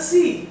and let's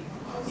see.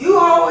 You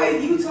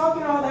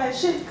talking all that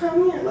shit.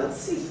 Come here, let's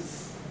see.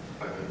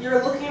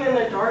 You're looking in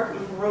a dark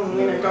room,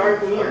 in a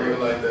dark mirror. You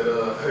like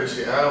that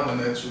Hershey almond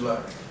that you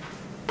like?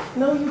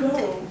 No, you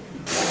don't.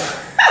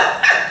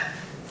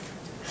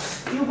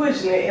 You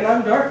pushing it, and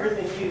I'm darker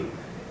than you.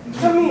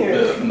 Come here.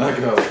 Yeah, knock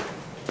it off.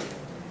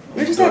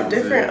 You're just like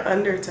different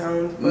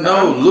undertones. But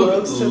No, I'm look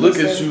close to at the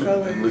same you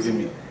colors. and look at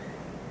me.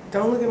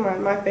 Don't look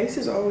at my face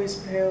is always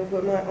pale,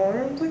 but my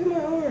arms, look at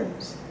my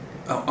arms.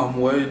 I'm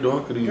way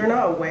darker than you. You're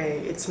not way.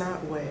 It's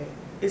not way.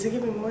 Is it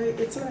giving way?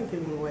 It's not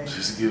giving way. It's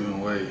just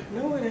giving way.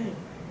 No, it ain't.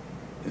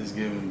 It's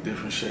giving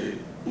different shade.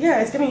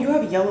 Yeah, it's giving. You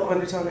have a yellow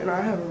undertone and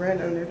I have a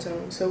red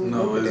undertone. So we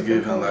No, look it's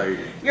different giving colors.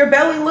 like Your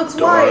belly looks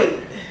dark. white.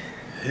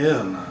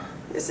 Hell nah.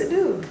 Yes, it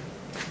do.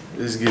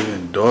 It's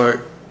giving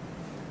dark.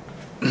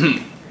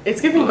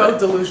 It's giving both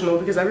delusional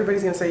because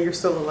everybody's gonna say you're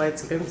still a light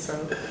skin. So.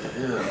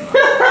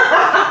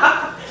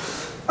 Yeah.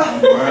 I'm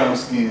brown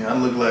skin. I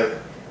look like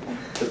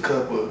a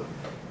cup of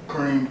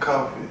cream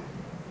coffee.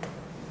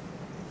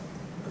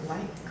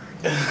 Light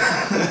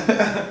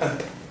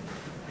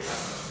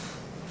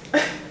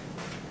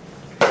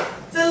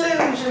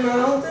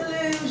Delusional.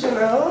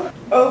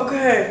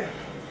 Okay.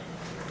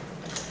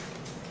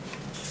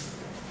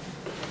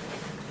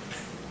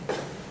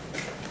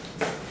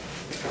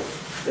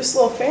 This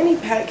little fanny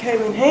pack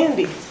came in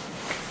handy.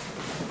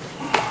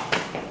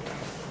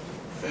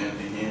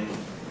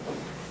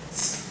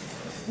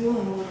 Feeling a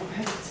little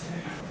heavy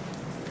today.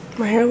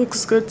 My hair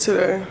looks good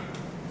today.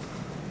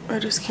 I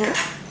just can't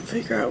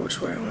figure out which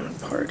way I want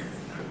to part it.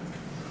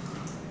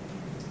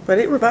 But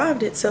it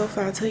revived itself,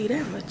 I'll tell you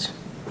that much.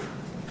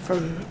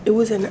 It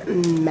was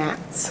in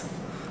mats,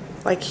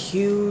 like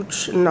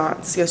huge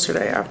knots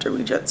yesterday after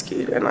we jet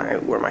skied and I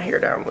wore my hair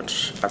down,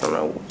 which I don't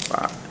know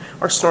why.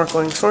 Or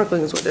snorkeling.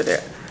 Snorkeling is what did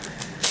it.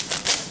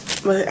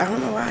 But I don't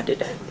know why I did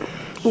that.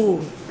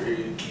 Ooh.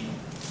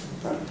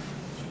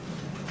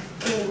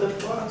 Lip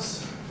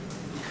gloss.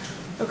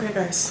 Okay,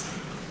 guys.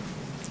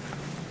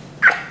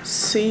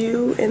 See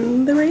you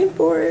in the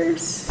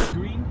rainforest.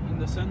 Green in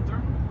the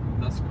center,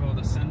 that's called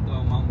the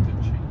Central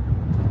Mountain Chain.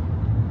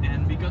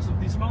 And because of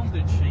this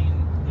mountain chain,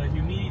 the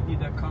humidity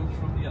that comes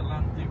from the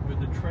Atlantic with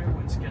the trade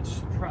winds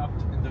gets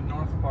trapped in the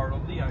north part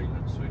of the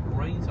island, so it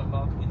rains a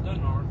lot in the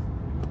north,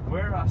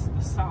 whereas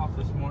the south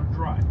is more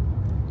dry.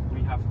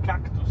 We have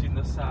cactus in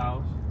the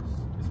south,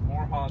 it's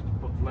more hot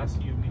but less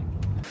humid.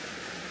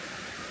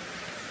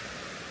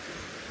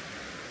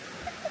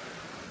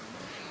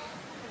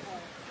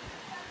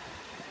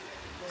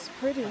 It's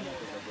pretty.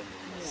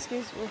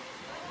 Excuse me.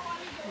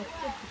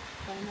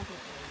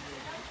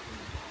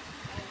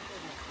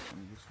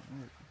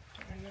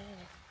 I know.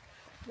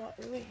 Not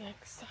really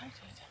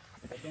excited.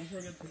 Don't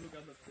forget to look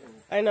at the floor.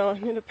 I know, I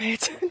need to pay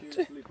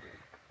attention.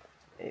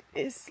 It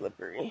is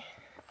slippery.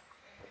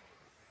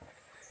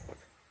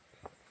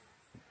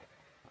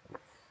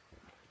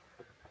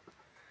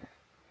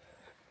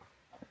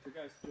 So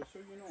guys, just so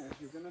you know,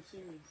 you're gonna see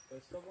me,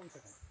 stop 1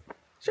 second.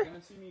 Sure. You're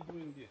gonna see me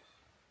doing this.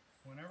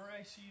 Whenever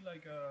I see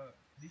like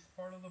this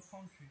part of the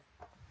palm tree,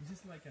 this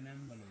is like an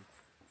envelope.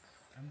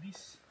 And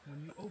this,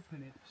 when you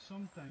open it,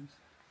 sometimes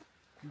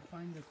you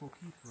find the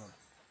coquille frog.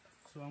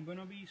 So I'm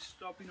gonna be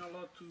stopping a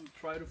lot to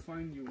try to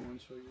find you one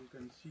so you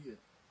can see it.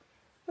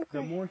 Okay.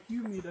 The more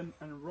humid and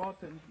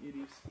rotten it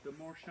is, the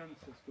more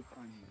chances to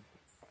find you.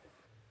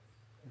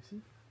 You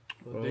see?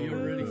 But they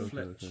already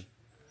fletch.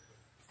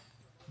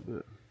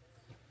 Okay.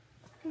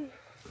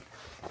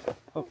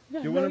 Oh,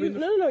 Yeah, you wanna be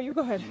no, you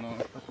go ahead. No,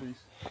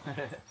 please.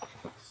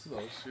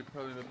 So she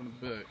probably live in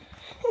the back.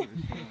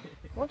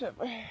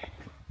 Whatever.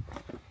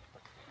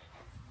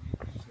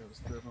 She gotta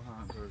stay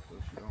behind her so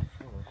she don't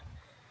fall.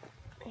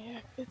 Yeah,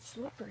 it's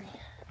slippery.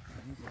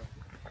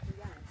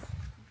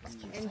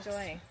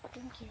 Enjoy.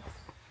 Thank you.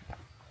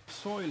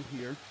 Soil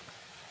here,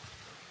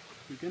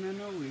 you're gonna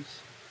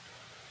notice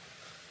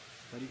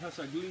that it has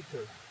a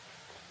glitter.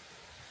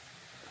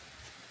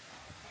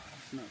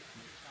 It's not.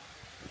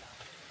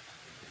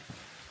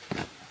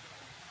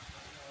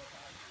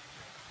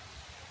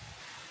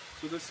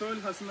 So the soil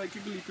has like a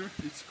glitter.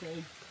 It's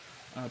called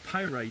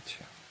pyrite.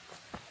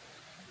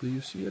 Do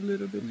you see a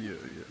little bit? Yeah,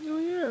 yeah. Oh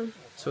yeah.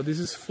 So this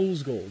is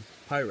fool's gold,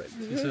 pyrite.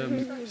 It's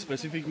a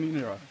specific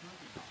mineral.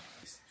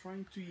 It's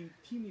trying to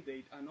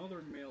intimidate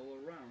another male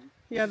around.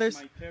 Yeah, there's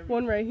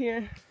one right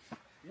here.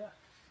 Yeah,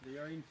 they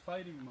are in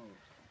fighting mode.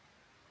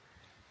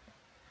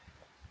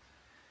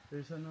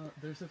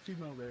 There's a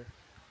female there.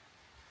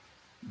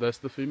 That's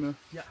the female?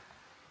 Yeah.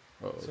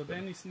 Oh, okay. So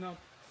then it's not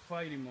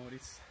fighting mode,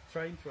 it's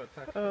trying to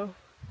attack Oh. her.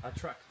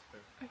 Attract her.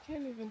 I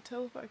can't even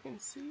tell if I can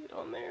see it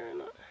on there or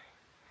not.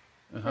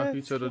 And how can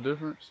you tell the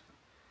difference?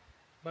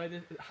 By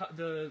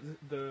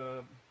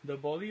the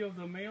body of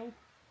the male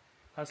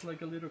has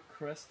like a little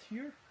crest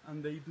here,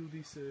 and they do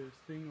this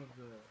thing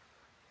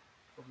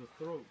of the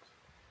throat.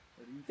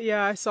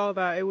 Yeah, I saw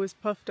that. It was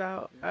puffed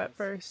out at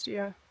first,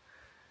 yeah.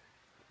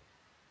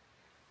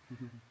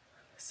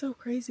 So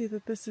crazy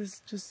that this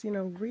is just,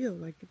 real.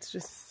 Like, it's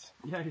just...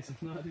 Yeah, it's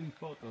not in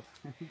photos.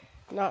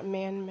 Not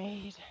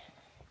man-made.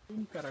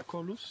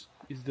 Caracolus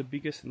is the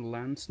biggest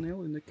land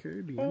snail in the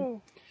Caribbean.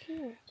 Oh,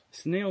 cute.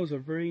 Snails are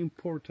very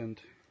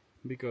important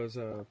because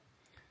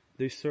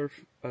they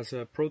serve as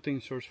a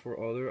protein source for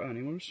other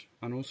animals,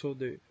 and also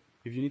if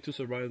you need to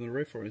survive in the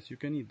rainforest, you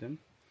can eat them.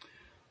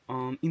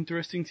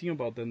 Interesting thing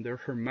about them, they're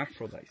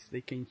hermaphrodites.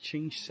 They can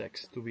change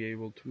sex to be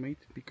able to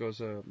mate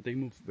because they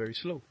move very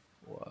slow.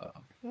 Wow.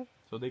 Love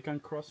so they can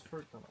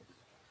cross-fertilize.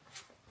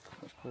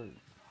 That's great.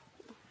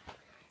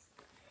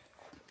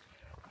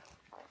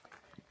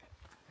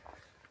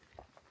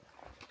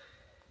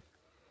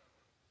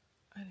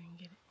 I didn't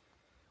get it.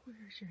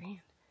 Where's your hand?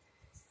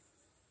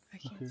 I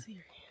can't see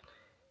your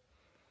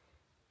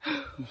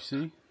hand. You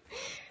see?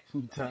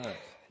 I'm tired.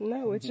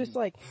 No, it's just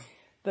like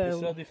the...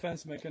 It's a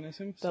defense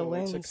mechanism, the so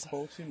lens. it's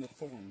exposing the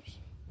thorns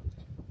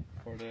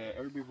for the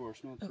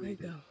herbivores not to Okay,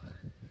 eat it. go.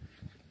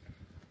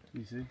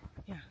 You see?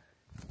 Yeah.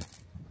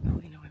 Oh,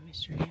 you know, I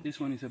missed your hand. This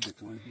one is a big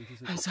one.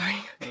 I'm sorry.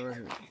 Right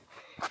here.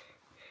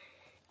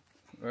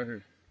 Right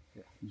here.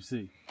 Yeah. You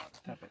see?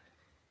 Tap it.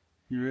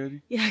 You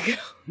ready? Yeah, go.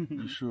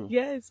 You sure?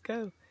 Yes,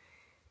 go.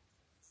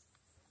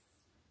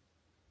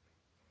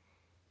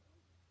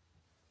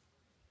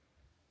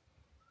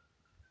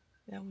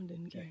 That one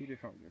didn't get Hit it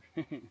harder.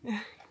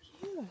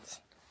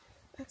 Yes.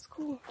 That's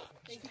cool.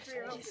 Thank you for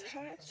your help. It's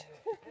hot.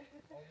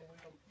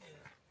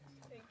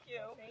 Thank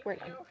you. We're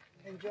done.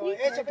 Enjoy.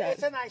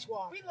 It's a nice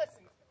walk. We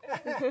listen.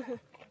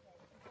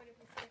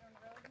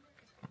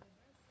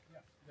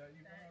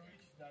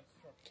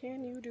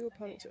 Can you do a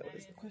ponytail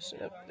is the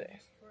question of the day.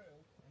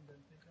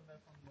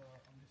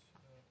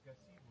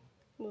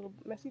 Little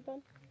messy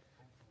bun?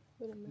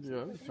 Little messy Yeah, I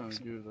bun. was trying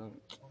to give that.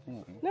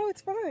 No,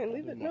 it's fine.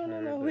 Leave it. No,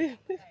 leave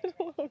it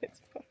alone.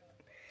 It's fine.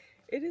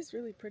 It is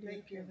really pretty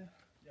up here, though.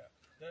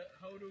 Yeah.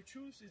 How to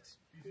choose? It's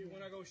if you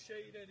want to go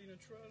shaded in a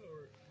trail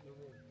or the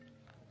road.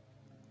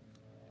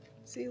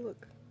 See,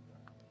 look.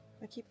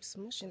 I keep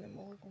smushing them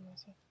all over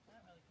myself.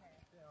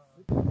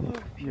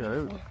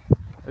 Yeah,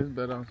 it's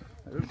better.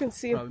 You can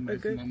see probably a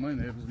good... my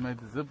money if it's made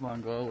the zip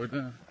line go all the way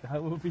down.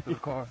 That will be the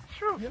car.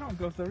 Sure. You know,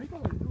 Costa Rica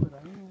will do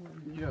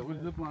it. Yeah,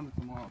 we'll zip line it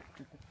tomorrow.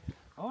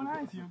 Oh,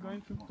 nice. You're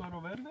going to Toro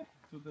Verde?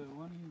 To the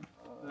one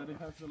that it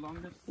has the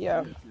longest?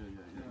 Yeah. Yeah.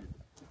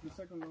 It's the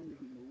second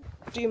longest in the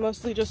world. Do you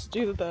mostly just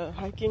do the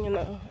hiking in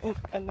the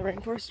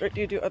rainforest, or do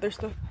you do other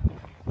stuff?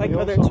 Like we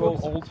other also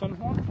tours? go Old San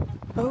Juan.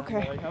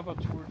 Okay. I have a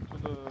tour to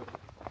the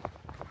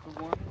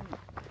one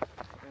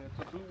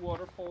to two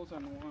waterfalls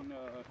and one.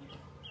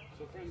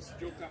 So friends,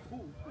 Jokahu,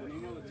 the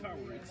name of the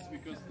tower, it's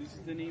because this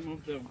is the name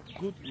of the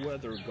good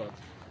weather god.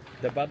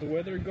 The bad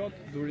weather god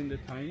during the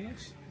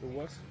times there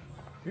was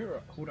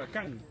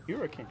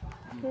hurricane.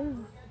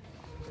 Mm.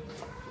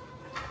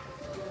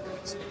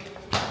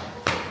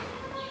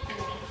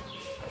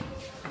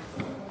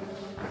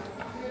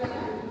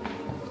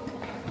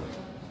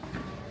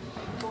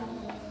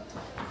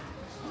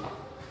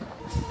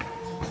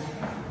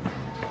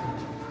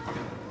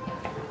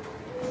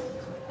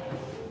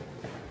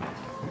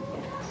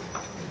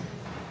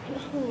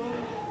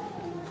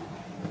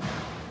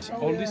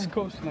 All this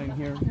coastline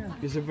here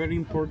is a very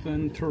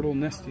important turtle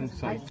nesting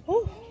site.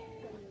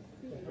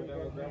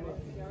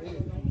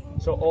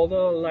 So all the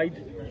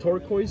light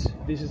turquoise,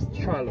 this is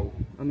shallow.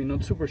 I mean,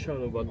 not super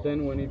shallow, but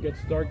then when it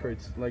gets darker,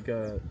 it's like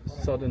a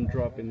sudden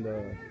drop in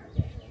the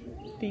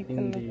deep.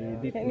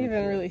 deep. Can't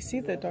even really see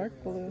the dark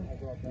blue.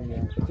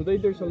 Yeah. Today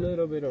there's a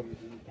little bit of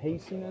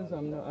haziness.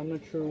 I'm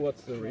not sure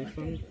what's the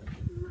reason.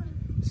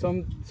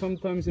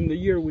 Sometimes in the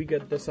year we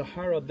get the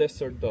Sahara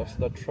Desert dust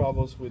that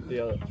travels with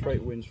the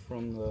trade winds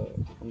from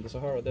the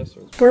Sahara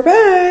Desert. We're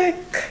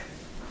back.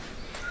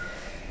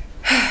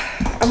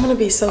 I'm gonna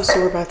be so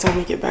sore by the time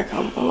we get back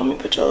home. Well, let me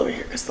put you over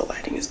here because the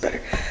lighting is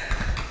better.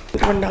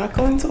 We're not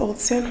going to Old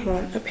San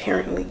Juan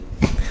apparently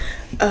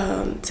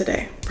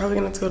today. Probably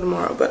gonna have to go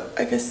tomorrow, but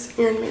I guess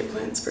Aaron made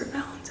plans for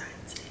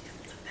Valentine's Day.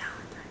 It's a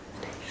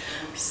Valentine's Day.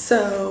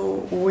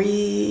 So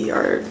we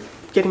are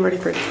getting ready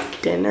for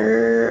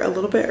dinner a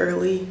little bit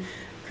early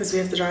because we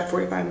have to drive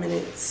 45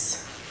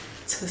 minutes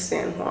to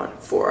San Juan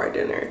for our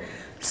dinner.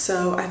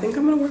 So I think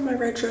I'm gonna wear my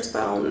red dress,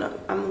 but I don't know.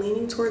 I'm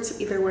leaning towards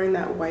either wearing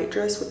that white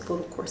dress with the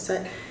little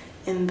corset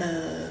and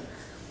the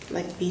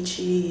like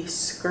beachy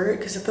skirt,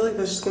 because I feel like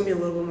that's just gonna be a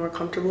little bit more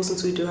comfortable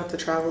since we do have to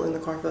travel in the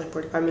car for like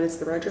 45 minutes.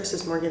 The red dress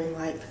is more getting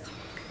like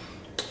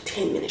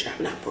 10-minute drive,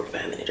 not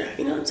 45-minute drive.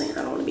 You know what I'm saying?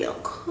 I don't want to be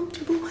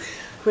uncomfortable.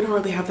 We don't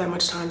really have that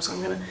much time, so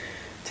I'm gonna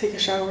take a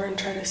shower and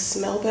try to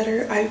smell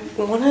better. I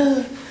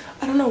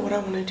don't know what I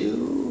want to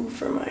do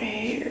for my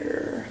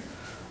hair,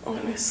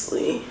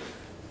 honestly.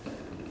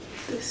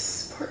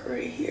 This part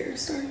right here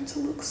is starting to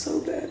look so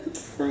bad at the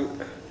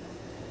front.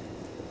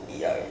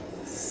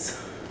 Yikes.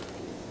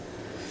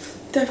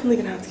 Definitely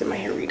gonna have to get my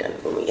hair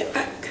redone when we get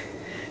back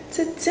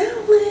to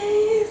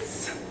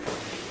Dallas.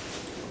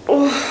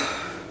 Oh.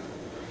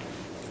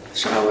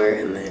 Shower,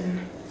 and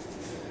then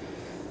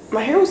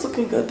my hair was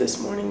looking good this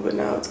morning, but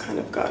now it's kind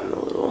of gotten a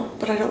little,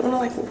 but I don't want to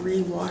like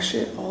re-wash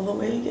it all the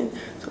way again,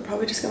 so I'm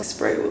probably just gonna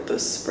spray it with the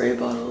spray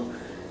bottle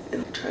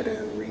and try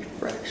to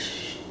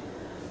refresh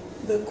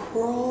the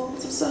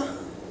curls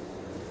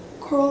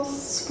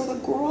for the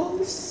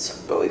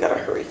girls. But we gotta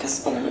hurry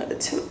because I'm gonna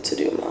attempt to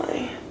do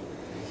my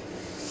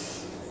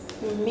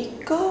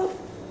makeup,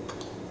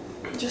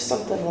 just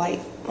something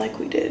light like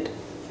we did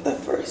the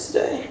first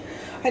day.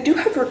 I do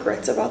have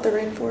regrets about the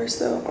rainforest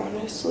though,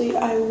 honestly.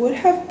 I would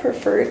have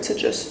preferred to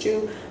just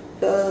do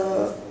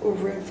the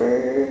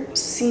river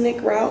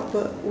scenic route,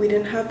 but we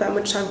didn't have that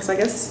much time because I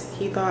guess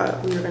he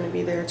thought we were going to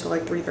be there till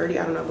like 3:30.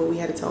 I don't know, but we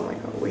had to tell him like,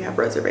 oh, we have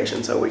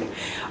reservations, so we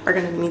are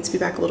going to need to be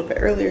back a little bit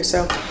earlier.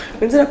 So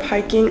we ended up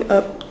hiking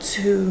up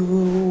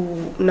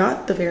to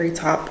not the very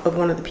top of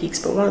one of the peaks,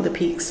 but one of the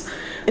peaks,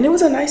 and it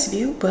was a nice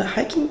view, but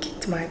hiking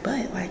kicked my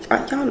butt. Like,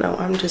 y'all know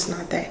I'm just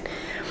not that.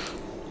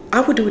 I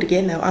would do it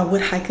again though. I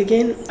would hike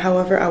again.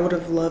 However, I would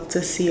have loved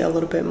to see a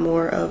little bit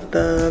more of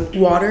the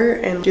water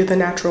and do the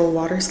natural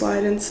water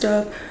slide and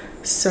stuff.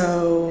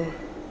 So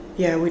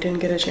yeah, we didn't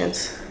get a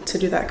chance to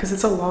do that because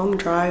it's a long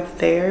drive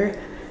there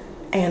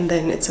and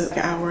then it's an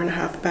hour and a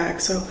half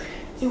back. So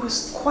it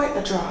was quite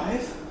a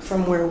drive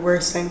from where we're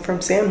staying.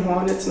 From San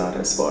Juan, it's not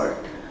as far,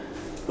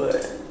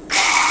 but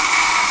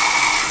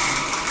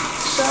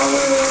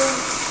shower.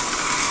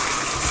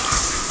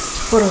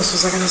 What else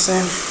was I gonna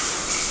say?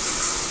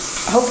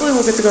 Hopefully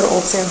we'll get to go to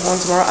Old San Juan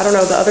tomorrow. I don't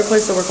know, the other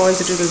place that we're going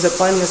to do the zip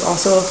line is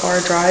also a far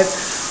drive.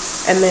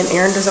 And then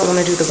Aaron doesn't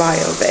want to do the Bio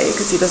Bay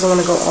because he doesn't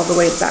want to go all the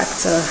way back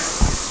to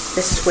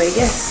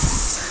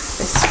Vieques.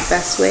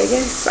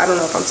 I don't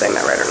know if I'm saying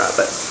that right or not,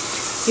 but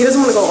he doesn't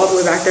want to go all the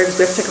way back there because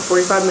we have to take a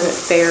 45-minute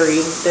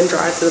ferry, then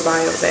drive to the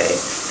Bio Bay,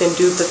 then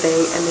do the thing,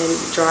 and then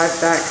drive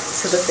back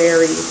to the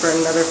ferry for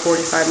another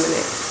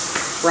 45-minute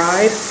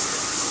ride.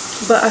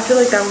 But I feel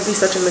like that would be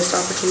such a missed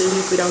opportunity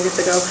if we don't get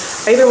to go.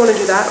 I either want to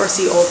do that or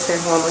see Old San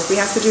Juan. Like, we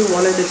have to do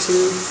one of the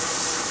two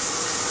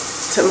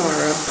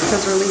tomorrow because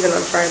we're leaving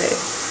on Friday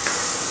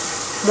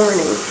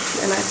morning.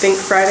 And I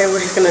think Friday we're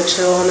just going to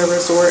chill on the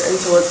resort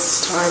until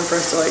it's time for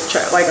us to like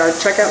check. Like, our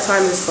checkout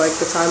time is like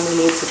the time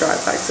we need to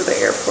drive back to the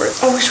airport.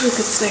 I wish we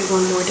could stay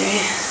one more day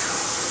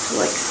to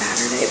like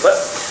Saturday, but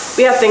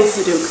we have things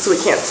to do so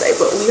we can't stay.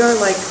 But we are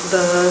like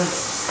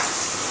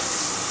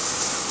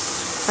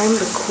I'm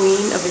the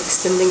queen of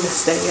extending the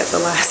stay at the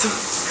last one.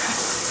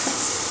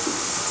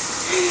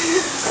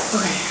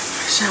 Okay,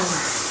 shower.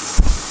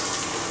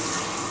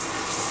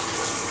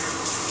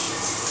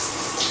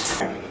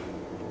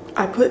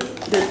 I put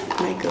the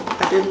makeup,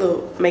 I did a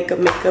little makeup,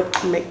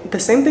 the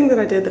same thing that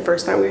I did the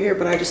first time we were here,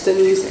 but I just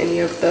didn't use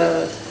any of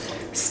the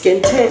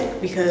skin tint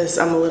because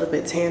I'm a little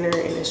bit tanner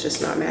and it's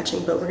just not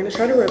matching. But we're gonna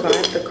try to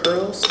revive the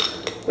curls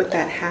with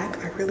that hack.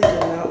 I really did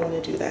not want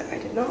to do that. I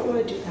did not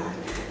want to do that.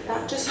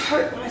 That just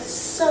hurt my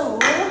soul.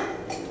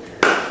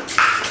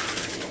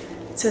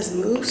 It says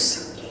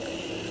mousse.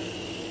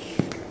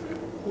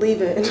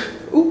 Leave it.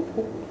 Ooh.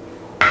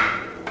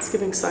 It's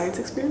giving science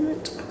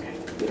experiment. Okay,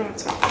 we don't have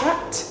time for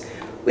that.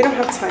 We don't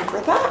have time for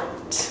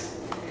that.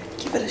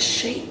 Give it a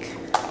shake.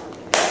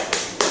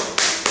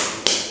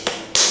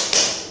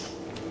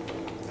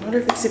 I wonder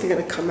if it's even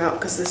gonna come out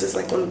because this is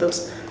like one of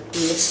those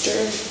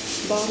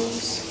Mr.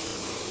 bottles.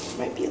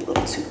 Might be a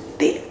little too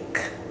thick.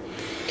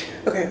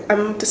 Okay,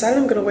 I'm decided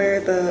I'm gonna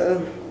wear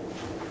the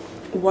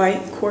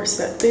white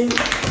corset thing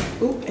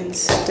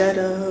instead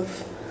of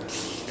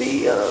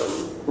the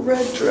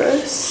red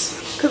dress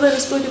because I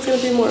just feel like it's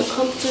gonna be more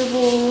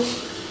comfortable.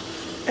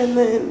 And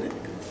then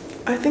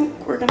I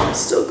think we're gonna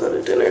still go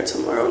to dinner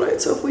tomorrow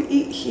night. So if we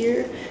eat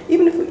here,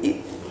 even if we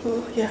eat,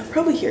 well, yeah,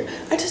 probably here.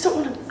 I just don't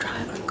want to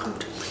drive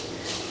uncomfortably.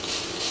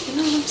 You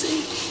know what I'm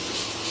saying?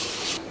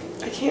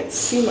 I can't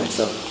see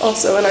myself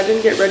also, and I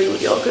didn't get ready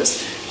with y'all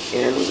because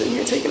Aaron was in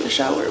here taking a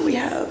shower. We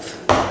have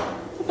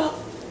about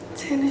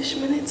 10-ish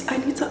minutes. I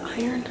need to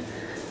iron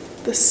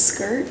the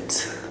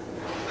skirt,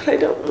 but I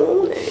don't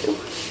want to.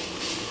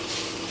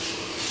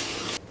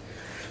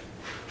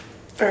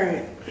 All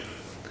right,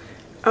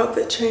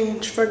 outfit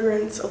change,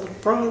 fragrance, a little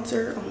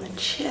bronzer on the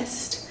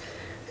chest,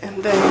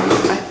 and then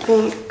I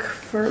think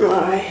for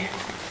my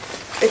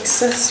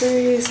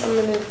accessories, I'm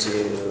gonna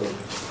do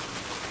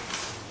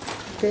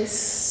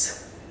this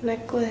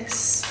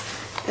necklace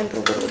and the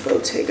little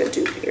Bottega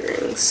dupe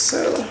earrings.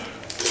 So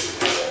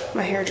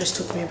my hair just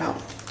took me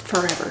about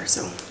forever,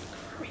 so.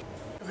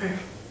 Okay.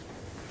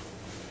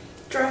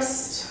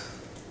 Dressed.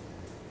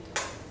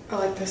 I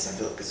like this. I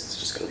feel like this is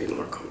just gonna be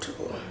more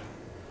comfortable.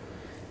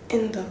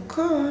 In the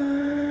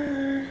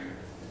car.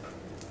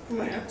 I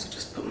might have to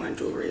just put my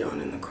jewelry on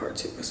in the car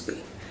too because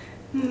we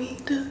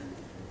need to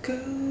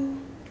go.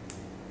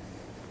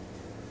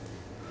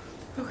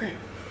 Okay.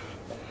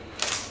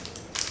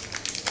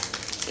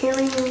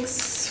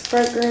 Earrings,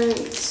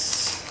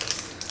 fragrance.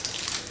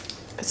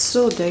 It's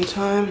still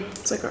daytime.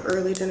 It's like an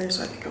early dinner,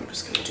 so I think I'm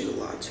just gonna do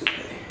La Toupe.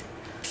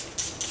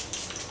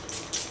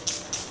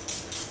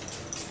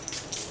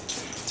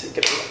 Take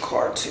it in the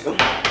car too.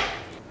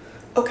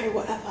 Okay,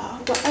 whatever.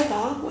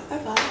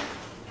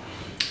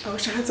 I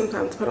wish I had some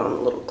time to put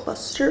on little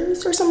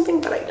clusters or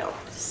something, but I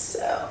don't.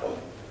 So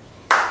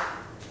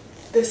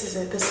this is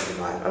it. This is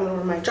the vibe. I'm gonna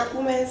wear my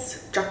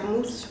Jacquemus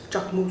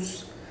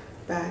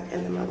bag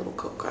and then my little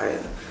coat. I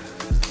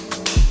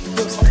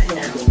post that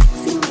now.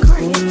 See my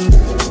cardigan.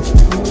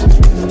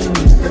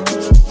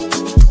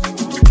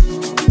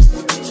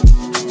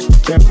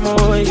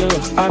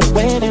 I've been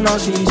waiting all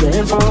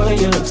season for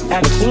you.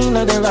 Haven't seen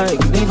nothing like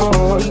you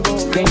before.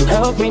 Can you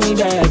help bring me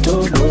back to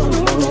you?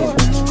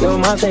 You're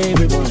my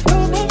favorite one.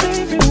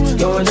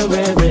 You're the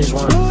rarest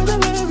one.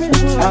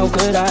 How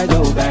could I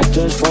go back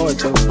just for a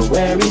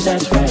temporary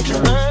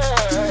satisfaction?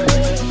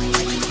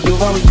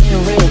 You've always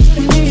been real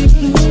to me.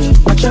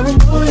 My cherry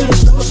boy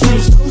is so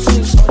sweet, so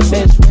sweet. So the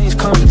best things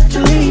come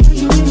naturally.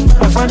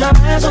 I find our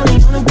eyes only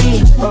gonna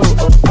be. Oh,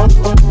 oh, oh,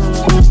 oh,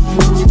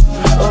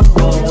 oh,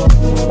 oh, oh.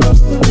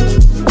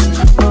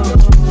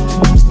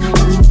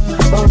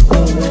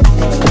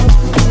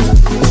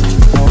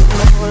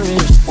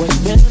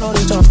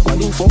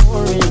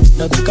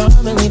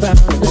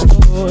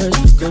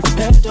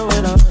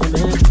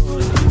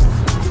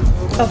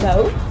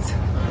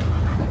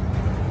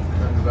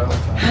 About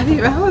Happy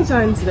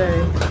Valentine's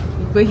Day,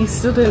 but you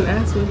still didn't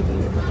ask me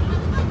anything about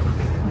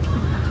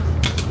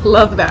it.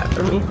 Love that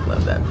for me.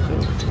 Love that for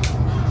me.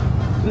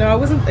 No, I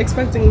wasn't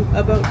expecting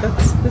a boat.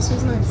 This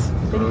was nice.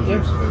 Thank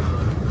you.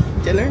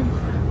 Dinner?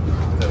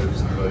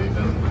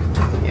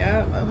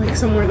 Yeah, like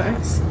somewhere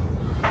nice. We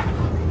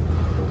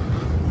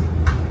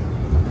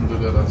can do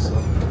that also.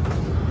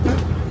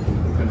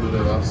 We can do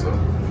that also.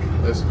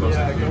 They're supposed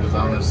to feed us. I'm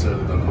not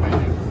necessarily going to feed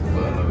you,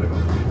 but I know they're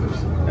going to feed us.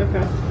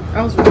 Okay.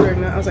 I was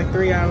wondering that. I was like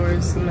 3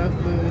 hours, enough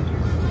food.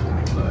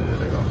 No, yeah,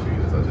 they're going to feed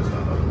us. I just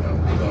don't know.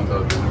 We're going to go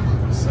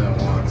to San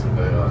Juan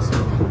today also.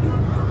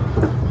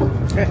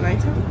 At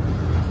nighttime?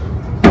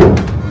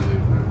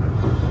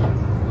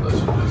 Unless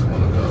you just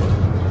want to go.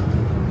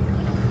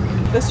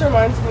 This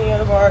reminds me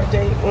of our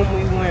date when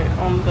we went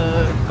on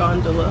the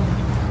gondola.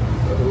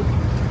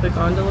 The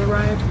gondola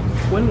ride.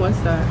 When was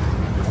that?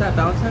 Was that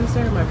Valentine's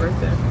Day or my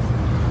birthday?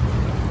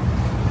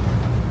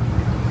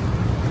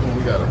 When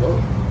we got a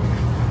boat.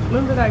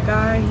 Remember that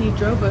guy? He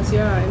drove us,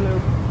 yeah, and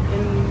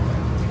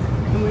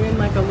we were in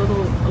like a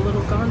little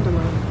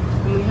gondola,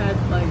 and we had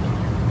like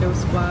there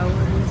was flowers,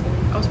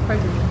 and I was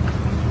pregnant.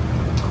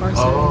 Carson.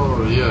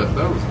 Oh yeah,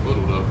 that was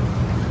little though.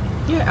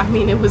 Yeah, I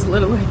mean it was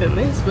littler than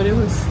this, but it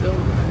was still. I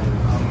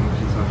don't know what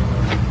you're talking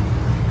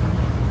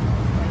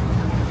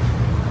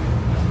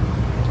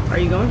about. Are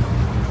you going?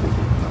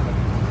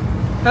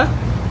 Huh?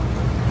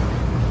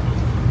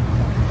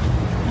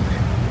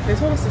 They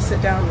told us to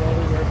sit down while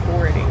we were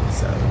boarding,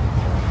 so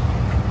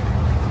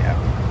yeah.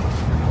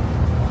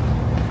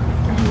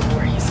 I don't know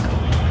where he's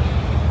going.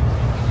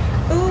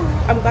 Ooh,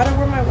 I'm glad I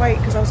wore my white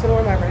because I was gonna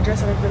wear my red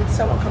dress and I've been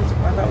so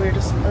uncomfortable. I thought we were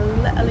just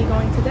literally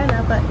going to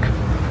dinner, but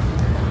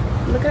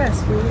look at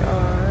us, we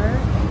are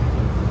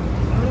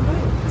on a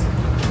boat.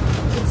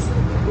 It's so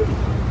pretty.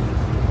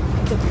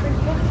 It's a pretty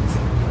boat.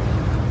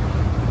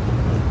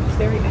 It's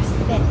very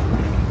aesthetic.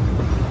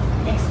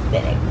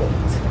 Aesthetic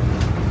boat.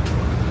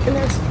 And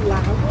there's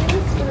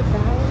flowers for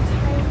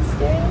Valentine's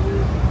Day.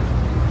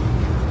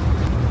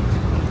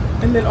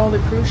 And then all the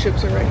cruise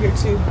ships are right here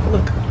too.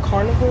 Look,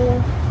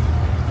 Carnival,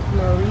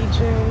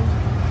 Norwegian,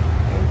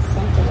 and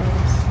something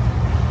else.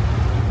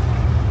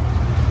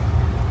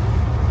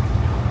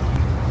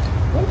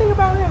 One thing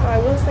about him, I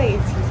will say,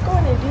 is he's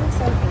going to do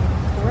something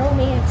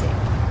romantic.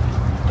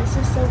 This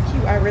is so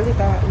cute. I really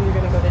thought we were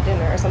going to go to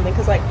dinner or something.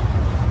 Because, like,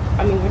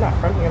 I mean, we're not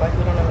from here. Like,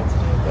 we don't know what to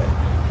do. But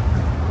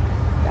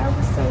that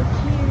was so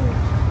cute.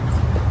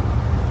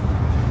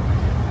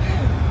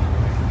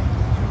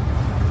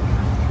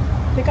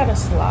 They got a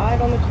slide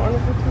on the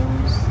Carnival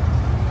cruise.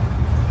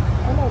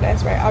 I know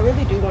that's right. I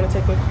really do want to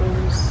take a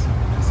cruise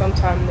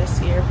sometime this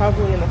year,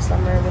 probably in the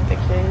summer with the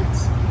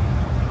kids.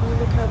 Oh,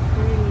 look how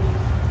pretty.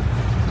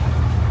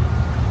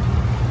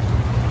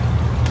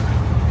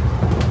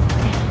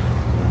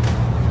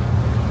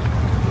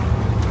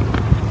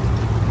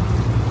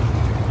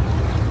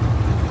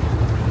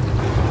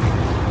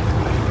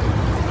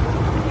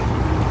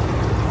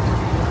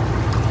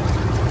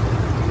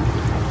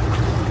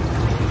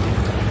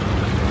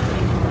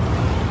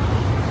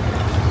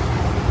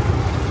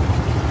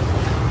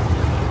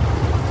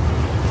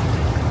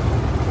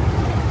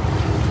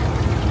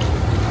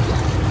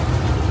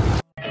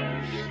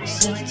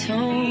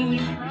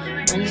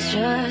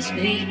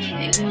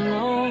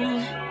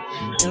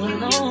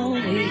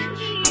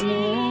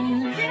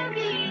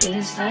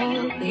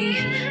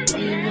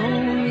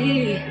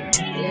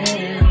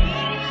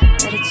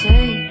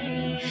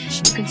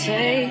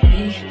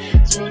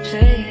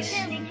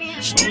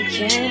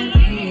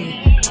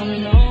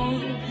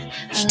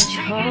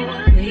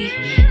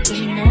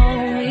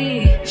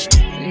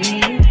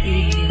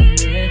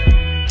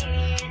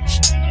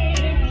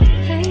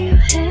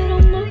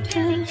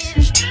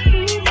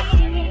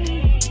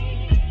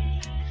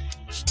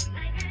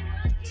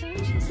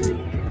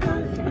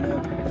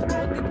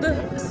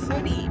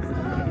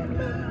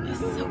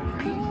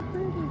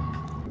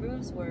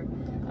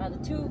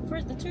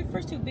 The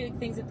first two big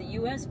things that the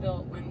U.S.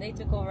 built when they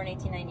took over in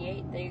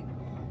 1898, they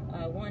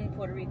won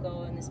Puerto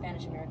Rico in the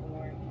Spanish-American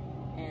War,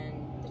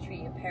 and the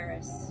Treaty of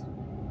Paris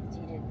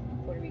ceded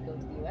Puerto Rico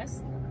to the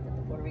U.S. Not that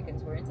the Puerto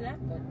Ricans were into that,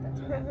 but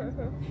that's what happened.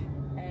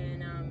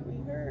 And we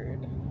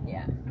heard.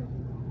 Yeah.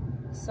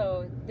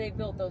 So they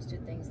built those two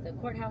things. The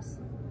courthouse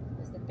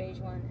is the beige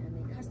one,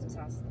 and the customs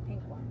house is the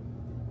pink one.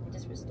 They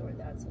just restored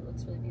that, so it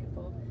looks really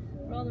beautiful.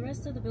 But all the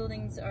rest of the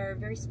buildings are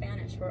very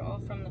Spanish. We're all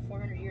from the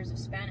 400 years of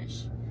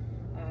Spanish.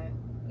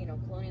 You know,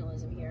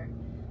 colonialism here,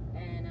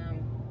 and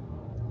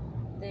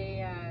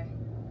they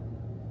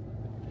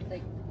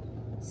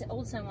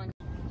Old San Juan.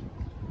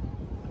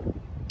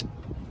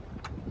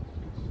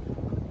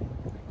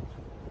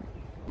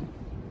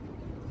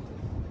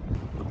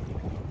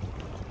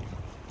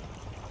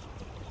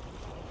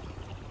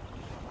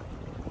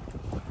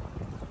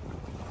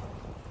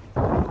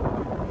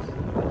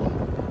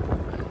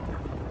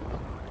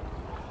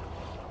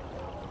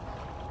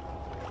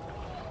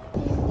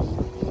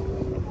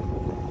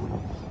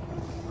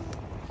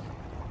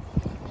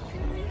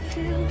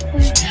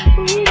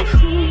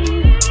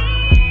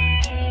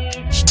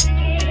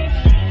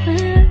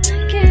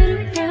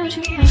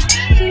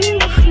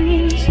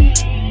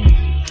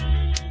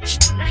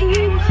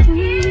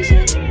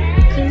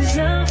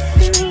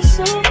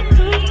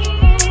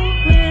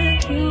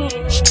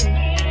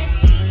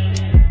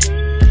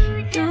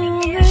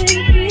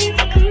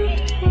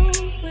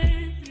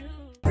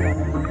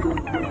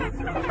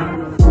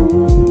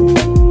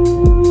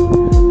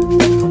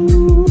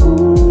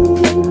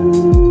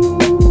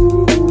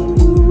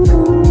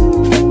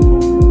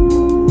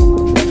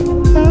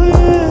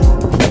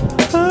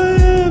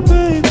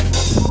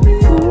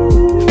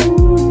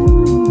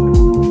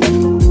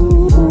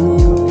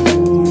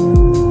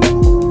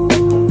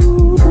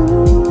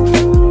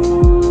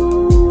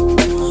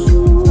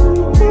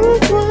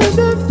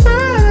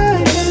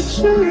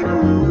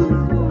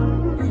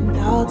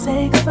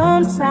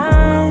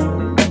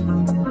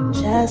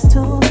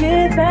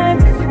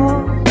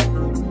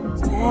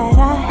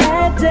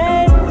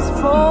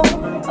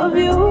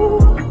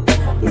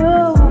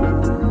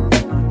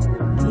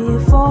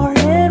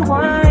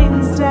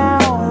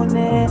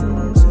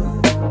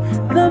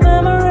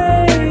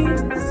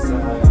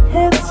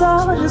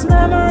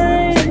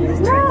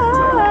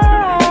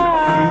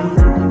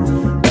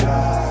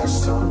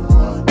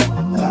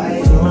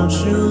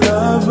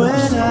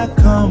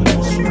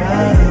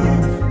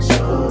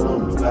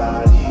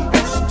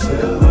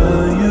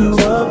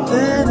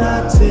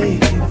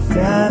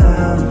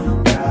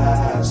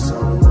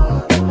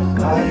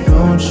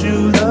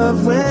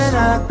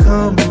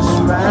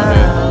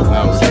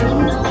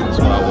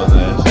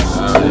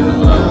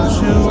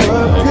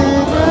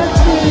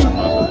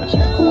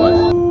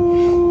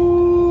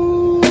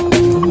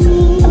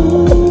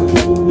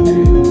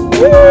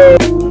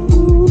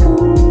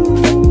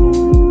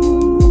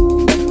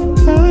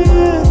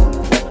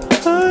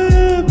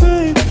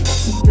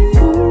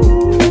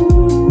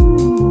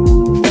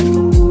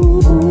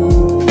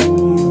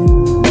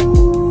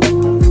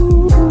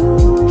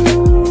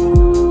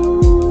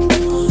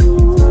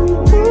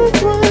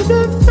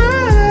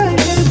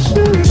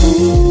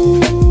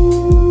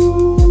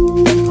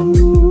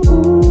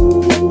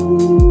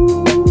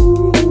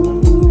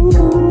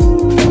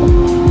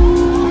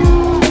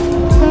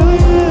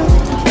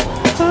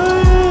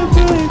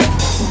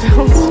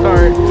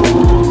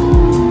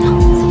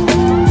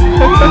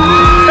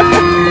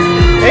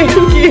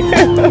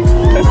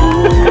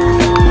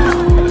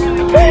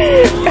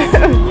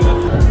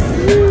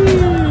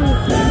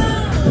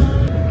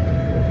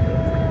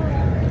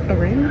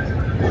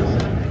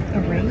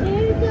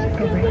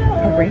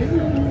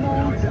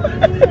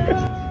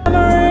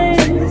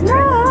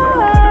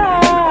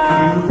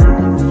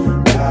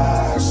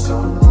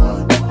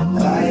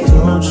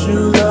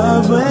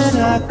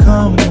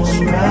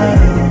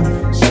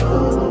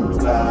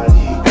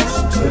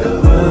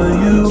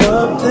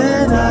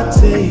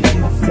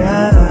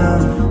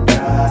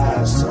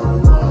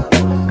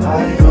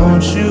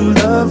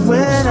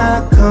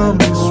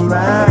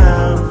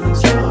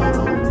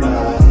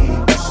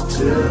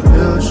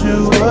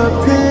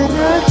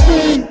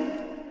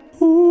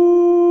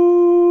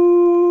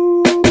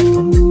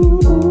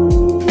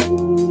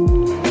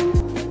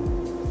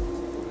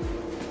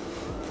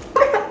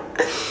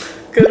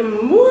 Good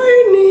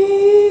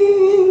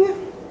morning.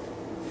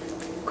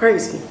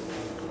 Crazy.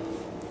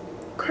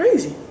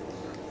 Crazy.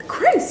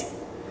 Crazy.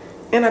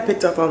 And I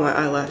picked up all my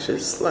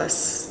eyelashes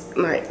last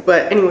night.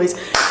 But anyways,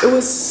 it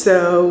was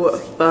so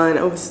fun.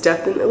 I was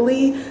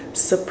definitely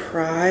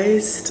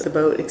surprised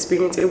about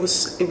experience. It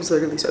was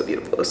literally so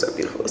beautiful. It was so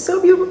beautiful. So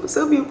beautiful.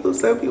 So beautiful.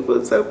 So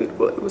beautiful. So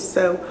beautiful. It was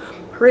so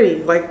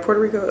pretty. Like, Puerto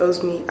Rico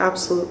owes me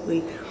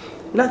absolutely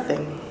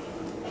nothing.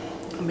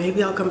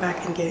 Maybe I'll come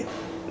back and get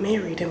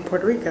married in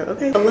Puerto Rico.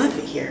 Okay, I love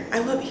it here. I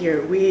love it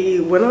here. We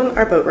went on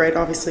our boat ride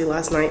obviously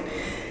last night,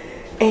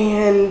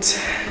 and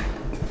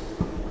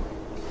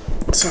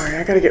sorry,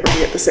 I gotta get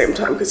ready at the same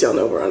time because y'all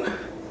know we're on a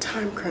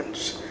time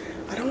crunch.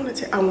 I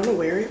want to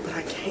wear it, but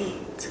I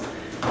can't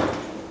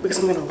because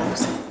I'm gonna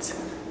lose it.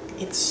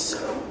 It's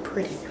so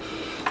pretty.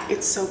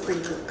 It's so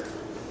pretty. Look,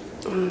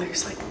 and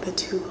there's like the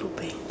two little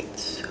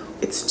bangs.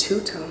 It's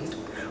two-toned,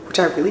 which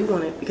I really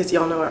wanted because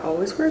y'all know I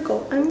always wear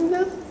gold. I'm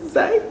so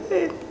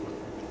excited.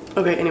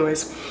 Okay,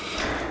 anyways,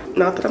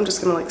 not that I'm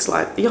just gonna like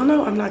slide. Y'all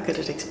know I'm not good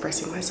at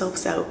expressing myself,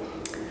 so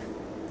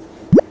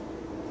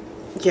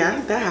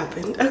yeah, that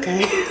happened.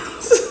 Okay.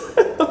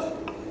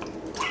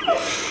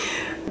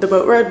 The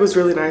boat ride was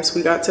really nice.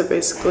 We got to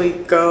basically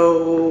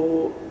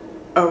go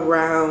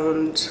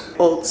around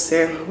old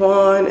San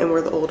Juan and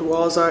where the old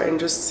walls are, and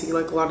just see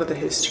like a lot of the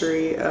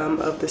history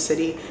of the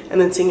city, and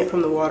then seeing it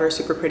from the water,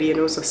 super pretty. And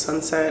it was a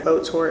sunset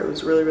boat tour. It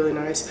was really, really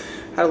nice.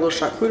 Had a little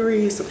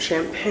charcuterie, some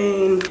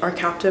champagne. Our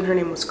captain, her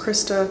name was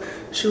Krista.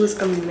 She was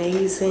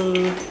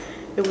amazing.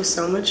 It was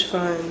so much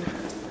fun.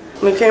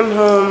 We came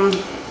home,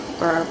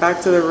 or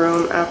back to the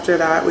room after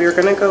that. We were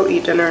gonna go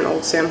eat dinner in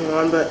old San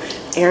Juan, but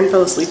Aaron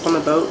fell asleep on the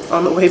boat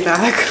on the way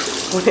back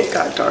when it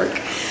got dark.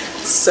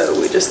 So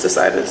we just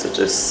decided to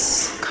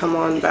just come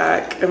on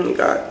back, and we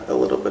got a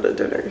little bit of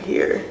dinner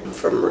here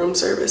from room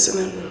service,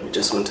 and then we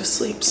just went to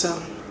sleep.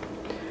 So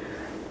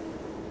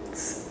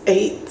it's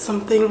 8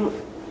 something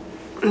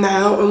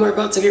now, and we're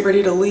about to get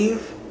ready to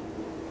leave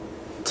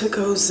to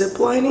go zip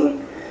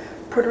lining.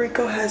 Puerto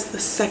Rico has the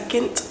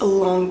 2nd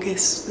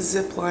longest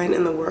zip line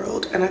in the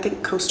world, and I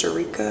think Costa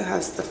Rica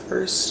has the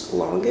 1st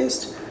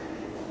longest.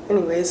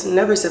 Anyways,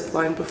 never zip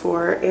lined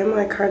before. Am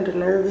I kind of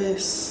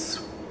nervous?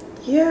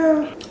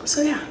 Yeah.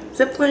 So yeah,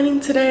 zip lining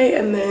today,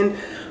 and then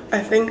I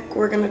think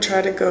we're gonna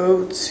try to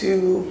go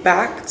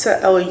back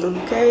to El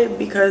Yunque,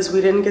 because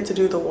we didn't get to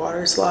do the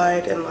water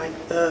slide and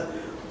like the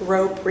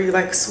rope where you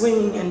like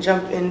swing and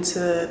jump into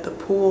the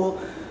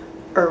pool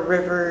or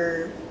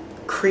river,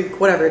 creek,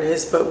 whatever it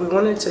is, but we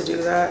wanted to do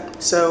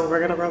that. So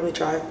we're gonna probably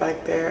drive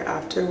back there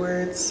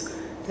afterwards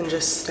and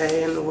just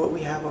stay in what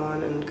we have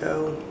on and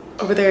go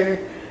over there,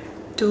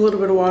 do a little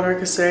bit of water,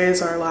 because today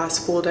is our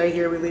last full day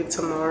here. We leave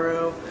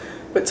tomorrow.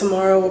 But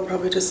tomorrow we'll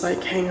probably just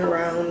like hang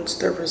around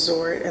the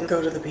resort and go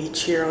to the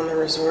beach here on the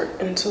resort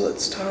until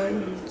it's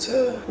time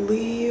to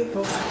leave.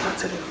 What was I about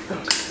to do?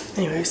 Oh.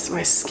 Anyways,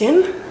 my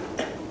skin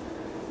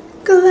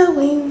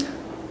glowing.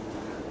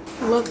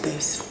 Love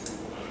this.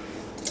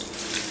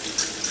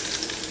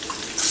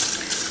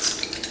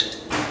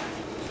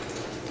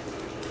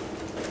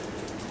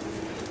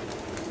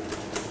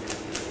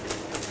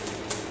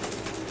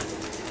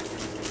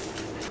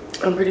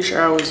 I'm pretty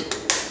sure I was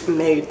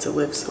made to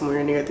live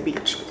somewhere near the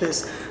beach,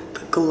 because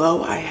the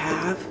glow I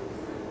have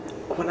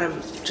when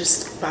I'm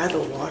just by the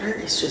water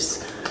is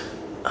just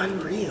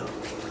unreal.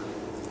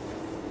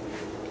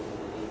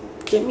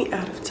 Get me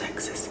out of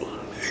Texas.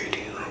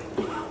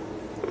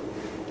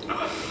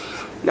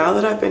 Now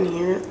that I've been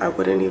here, I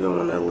wouldn't even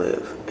want to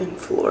live in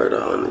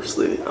Florida,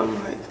 honestly.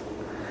 I'm like,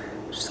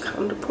 just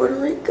come to Puerto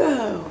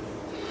Rico.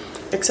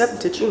 Except,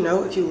 did you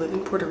know if you live in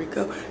Puerto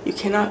Rico, you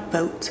cannot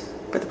vote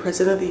for the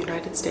President of the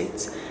United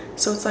States?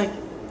 So it's like,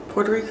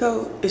 Puerto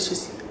Rico is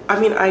just, I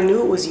mean, I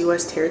knew it was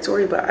US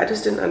territory, but I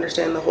just didn't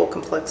understand the whole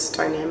complex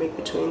dynamic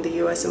between the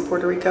US and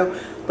Puerto Rico.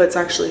 But it's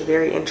actually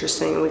very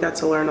interesting, and we got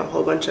to learn a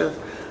whole bunch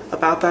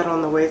about that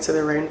on the way to the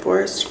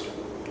rainforest.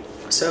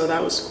 So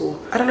that was cool.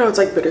 I don't know, it's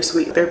like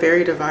bittersweet. They're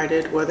very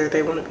divided whether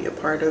they want to be a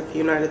part of the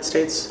United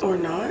States or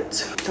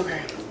not.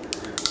 Okay,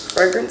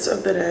 fragrance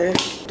of the day,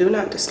 do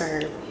not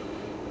disturb.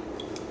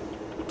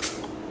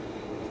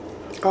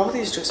 All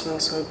these just smell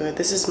so good.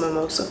 This is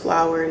mimosa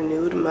flower,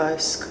 nude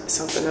musk,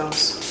 something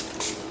else.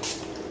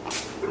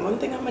 One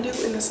thing I'm gonna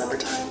do in the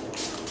summertime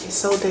is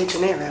Sol de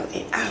Janeiro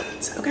it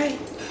out, okay?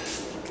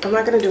 I'm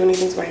not gonna do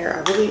anything to my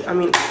hair. I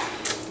mean,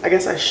 I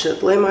guess I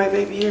should lay my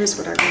baby hairs,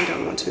 but I really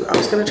don't want to. I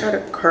was gonna try to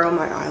curl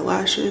my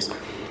eyelashes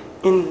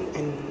and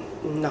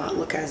not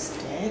look as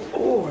dead,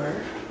 or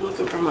I'm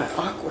looking for my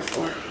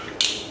Aquaphor.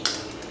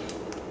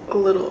 A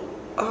little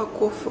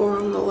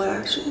Aquaphor on the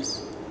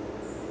lashes.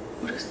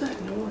 What is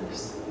that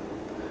noise?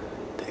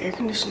 The air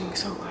conditioning is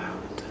so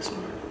loud this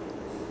morning.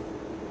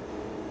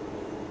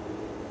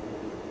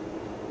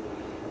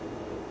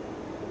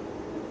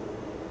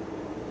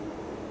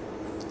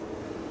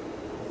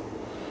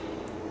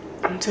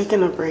 I'm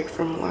taking a break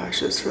from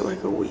lashes for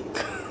like a week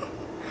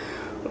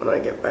when I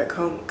get back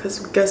home. Because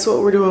guess what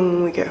we're doing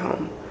when we get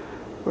home?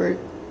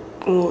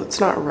 Well, it's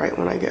not right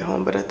when I get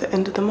home, but at the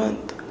end of the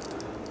month,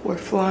 we're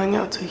flying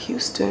out to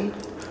Houston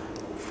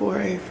for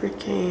a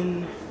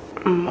freaking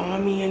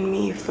mommy and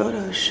me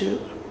photo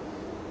shoot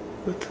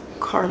with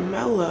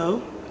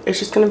Carmelo. It's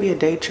just gonna be a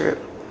day trip,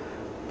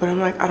 but I'm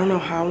like, I don't know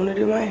how I want to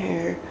do my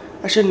hair.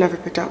 I should have never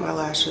picked out my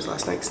lashes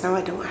last night, because now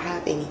I don't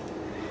have any.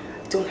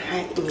 I don't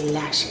have any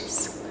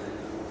lashes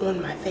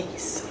on my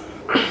face.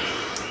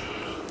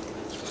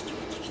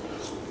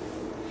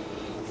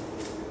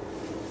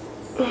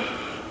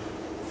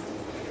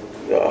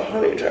 Y'all,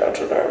 honey child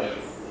today.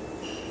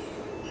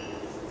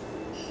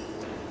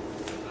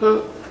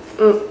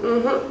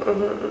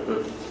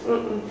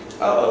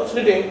 Oh,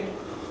 today.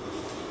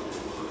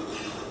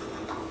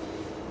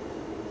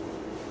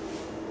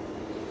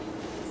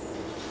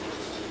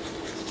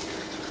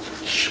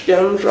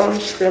 Skims on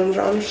skims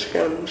on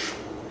skims.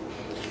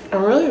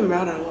 I'm really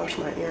mad I lost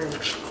my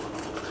earrings.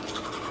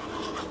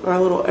 My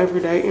little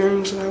everyday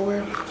earrings that I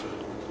wear.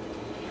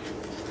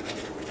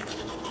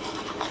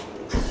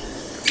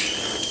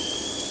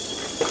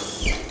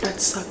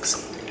 That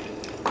sucks.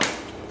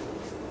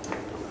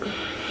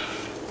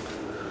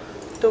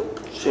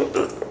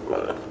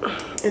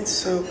 It's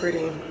so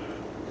pretty.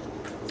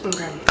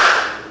 Okay.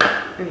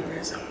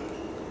 Anyways.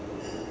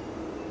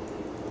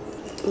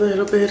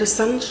 Little bit of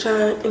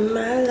sunshine in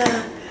my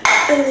life.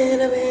 A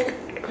little bit.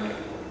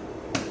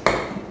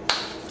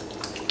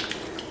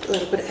 A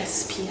little bit of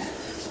SPF.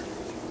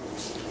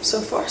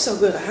 So far, so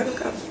good. I haven't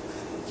got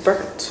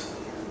burnt.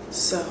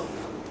 So,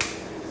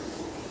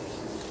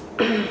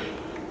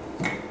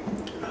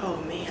 oh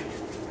man,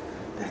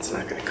 that's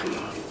not gonna come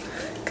off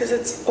because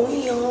it's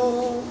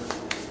oil.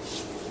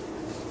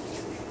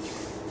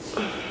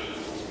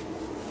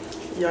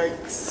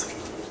 Yikes.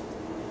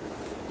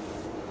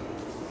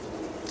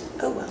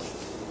 Oh well.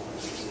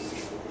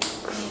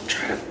 I'll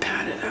try to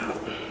pat it out.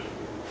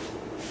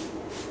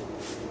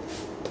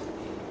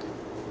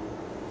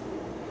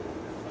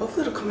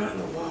 Hopefully it'll come out in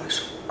the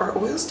wash. Are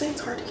oil stains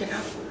hard to get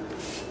out?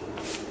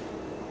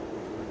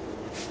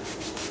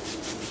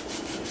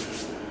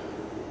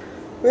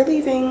 We're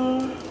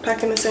leaving,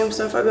 packing the same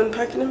stuff I've been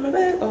packing in my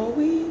bag all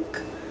week.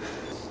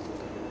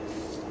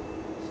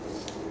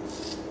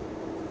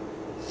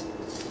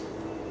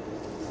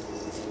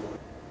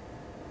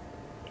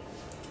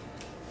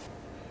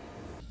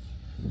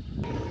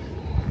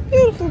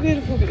 Beautiful,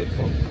 beautiful,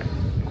 beautiful.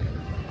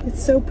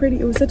 It's so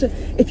pretty. It was such a,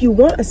 if you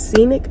want a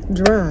scenic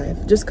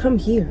drive, just come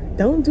here.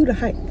 Don't do the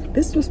hike.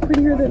 This was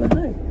prettier than the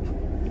hike.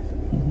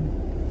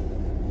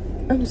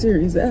 I'm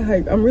serious, that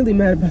hike, I'm really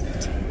mad about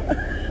that.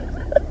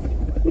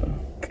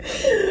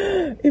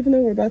 Even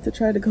though we're about to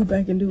try to go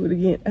back and do it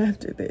again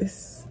after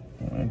this.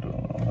 I ain't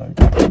doing no hike.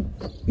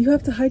 You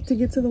have to hike to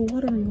get to the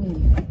watering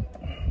hole.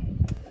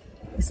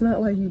 It's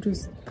not like you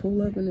just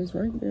pull up and it's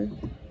right there.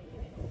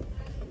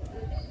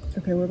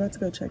 Okay, we're about to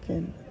go check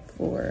in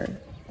for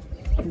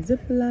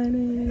zip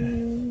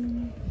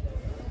lining.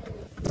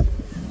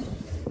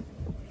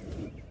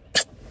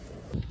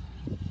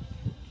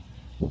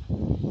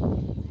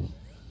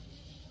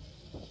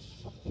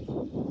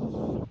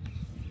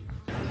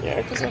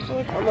 Yeah, because I feel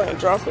like I might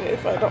drop it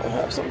if I don't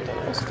have something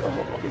else to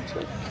hold on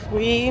to.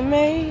 We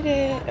made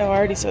it. Oh, I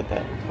already said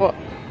that. What?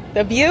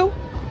 The view?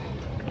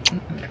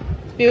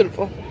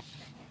 Beautiful.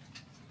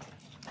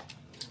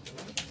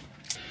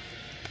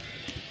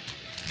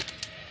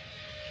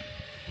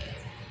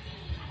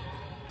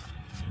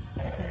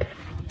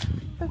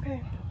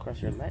 Okay.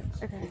 Cross your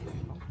legs. Okay.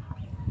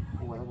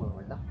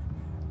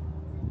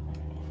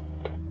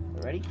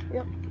 Ready?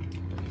 Yep.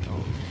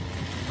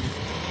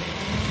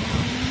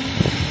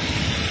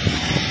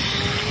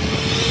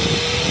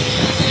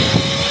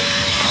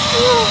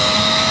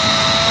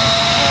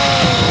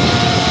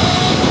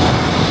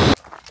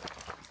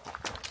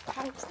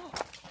 How was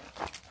that?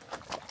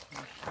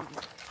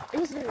 It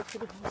was very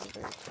pretty. It was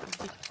very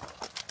pretty.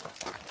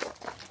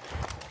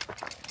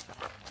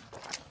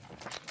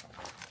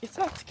 It's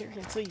not scary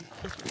until you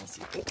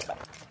think about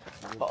it.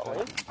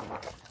 Falling.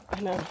 I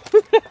know.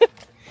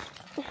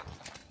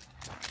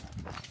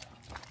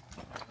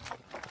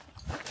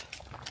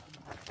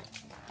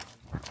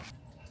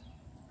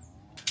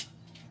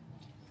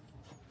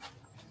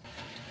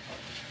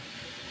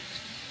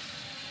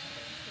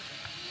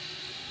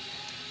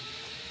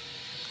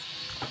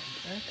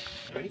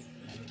 Ready?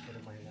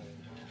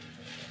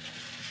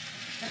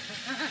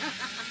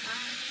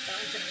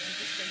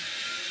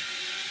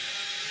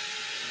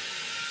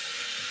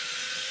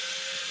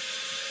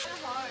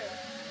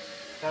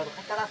 ¿Pero tú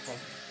cascaraste?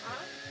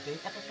 ¿Te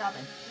diste pescate?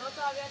 No,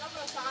 todavía no,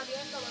 pero está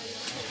caliente.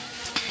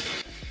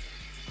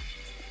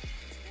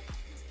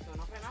 ¿Tú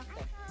no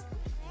frenaste?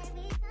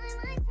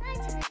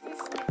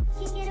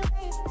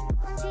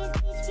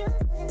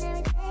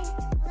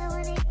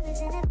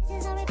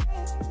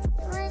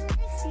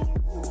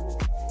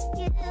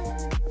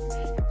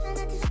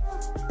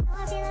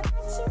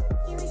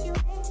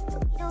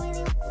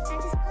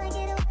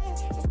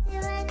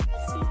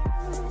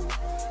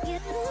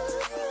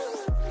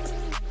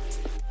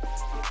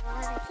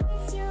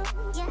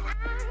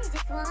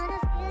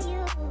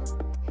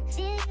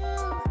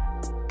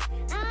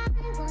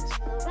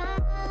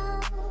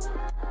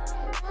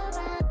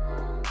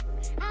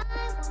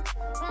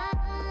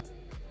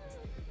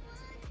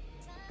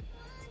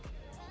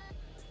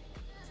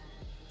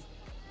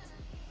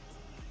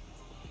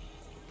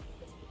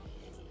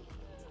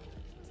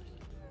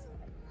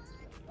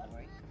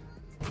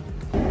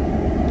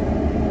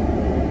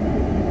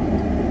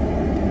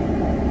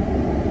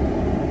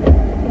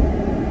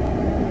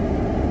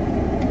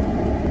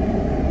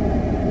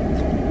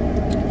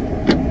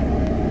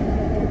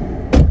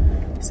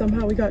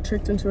 Somehow we got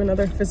tricked into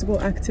another physical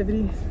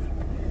activity.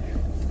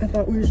 I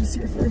thought we were just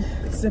here for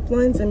zip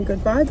lines and good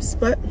vibes,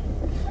 but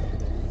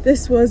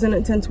this was an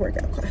intense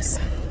workout class.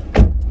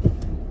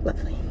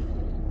 Lovely.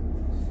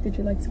 Did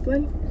you like zip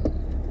line?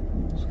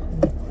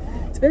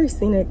 It's very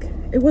scenic.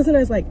 It wasn't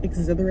as like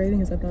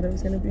exhilarating as I thought it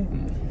was gonna be.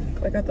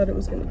 Like I thought it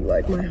was gonna be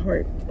like my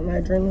heart and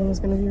my adrenaline was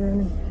gonna be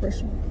running for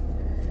sure.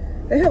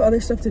 They have other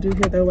stuff to do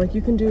here though. Like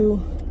you can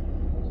do,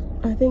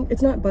 I think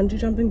it's not bungee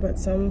jumping, but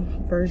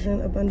some version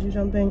of bungee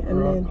jumping,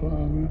 and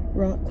then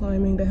rock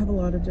climbing. They have a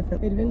lot of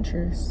different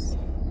adventures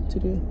to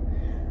do.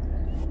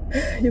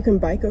 You can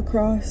bike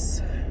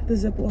across the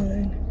zip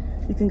line.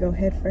 You can go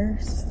head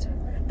first,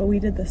 but we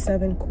did the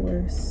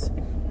 7-course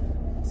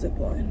zip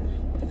line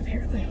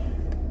apparently.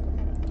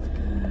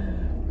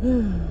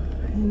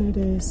 And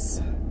it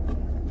is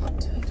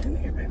hot. Turn the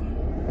air back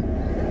on.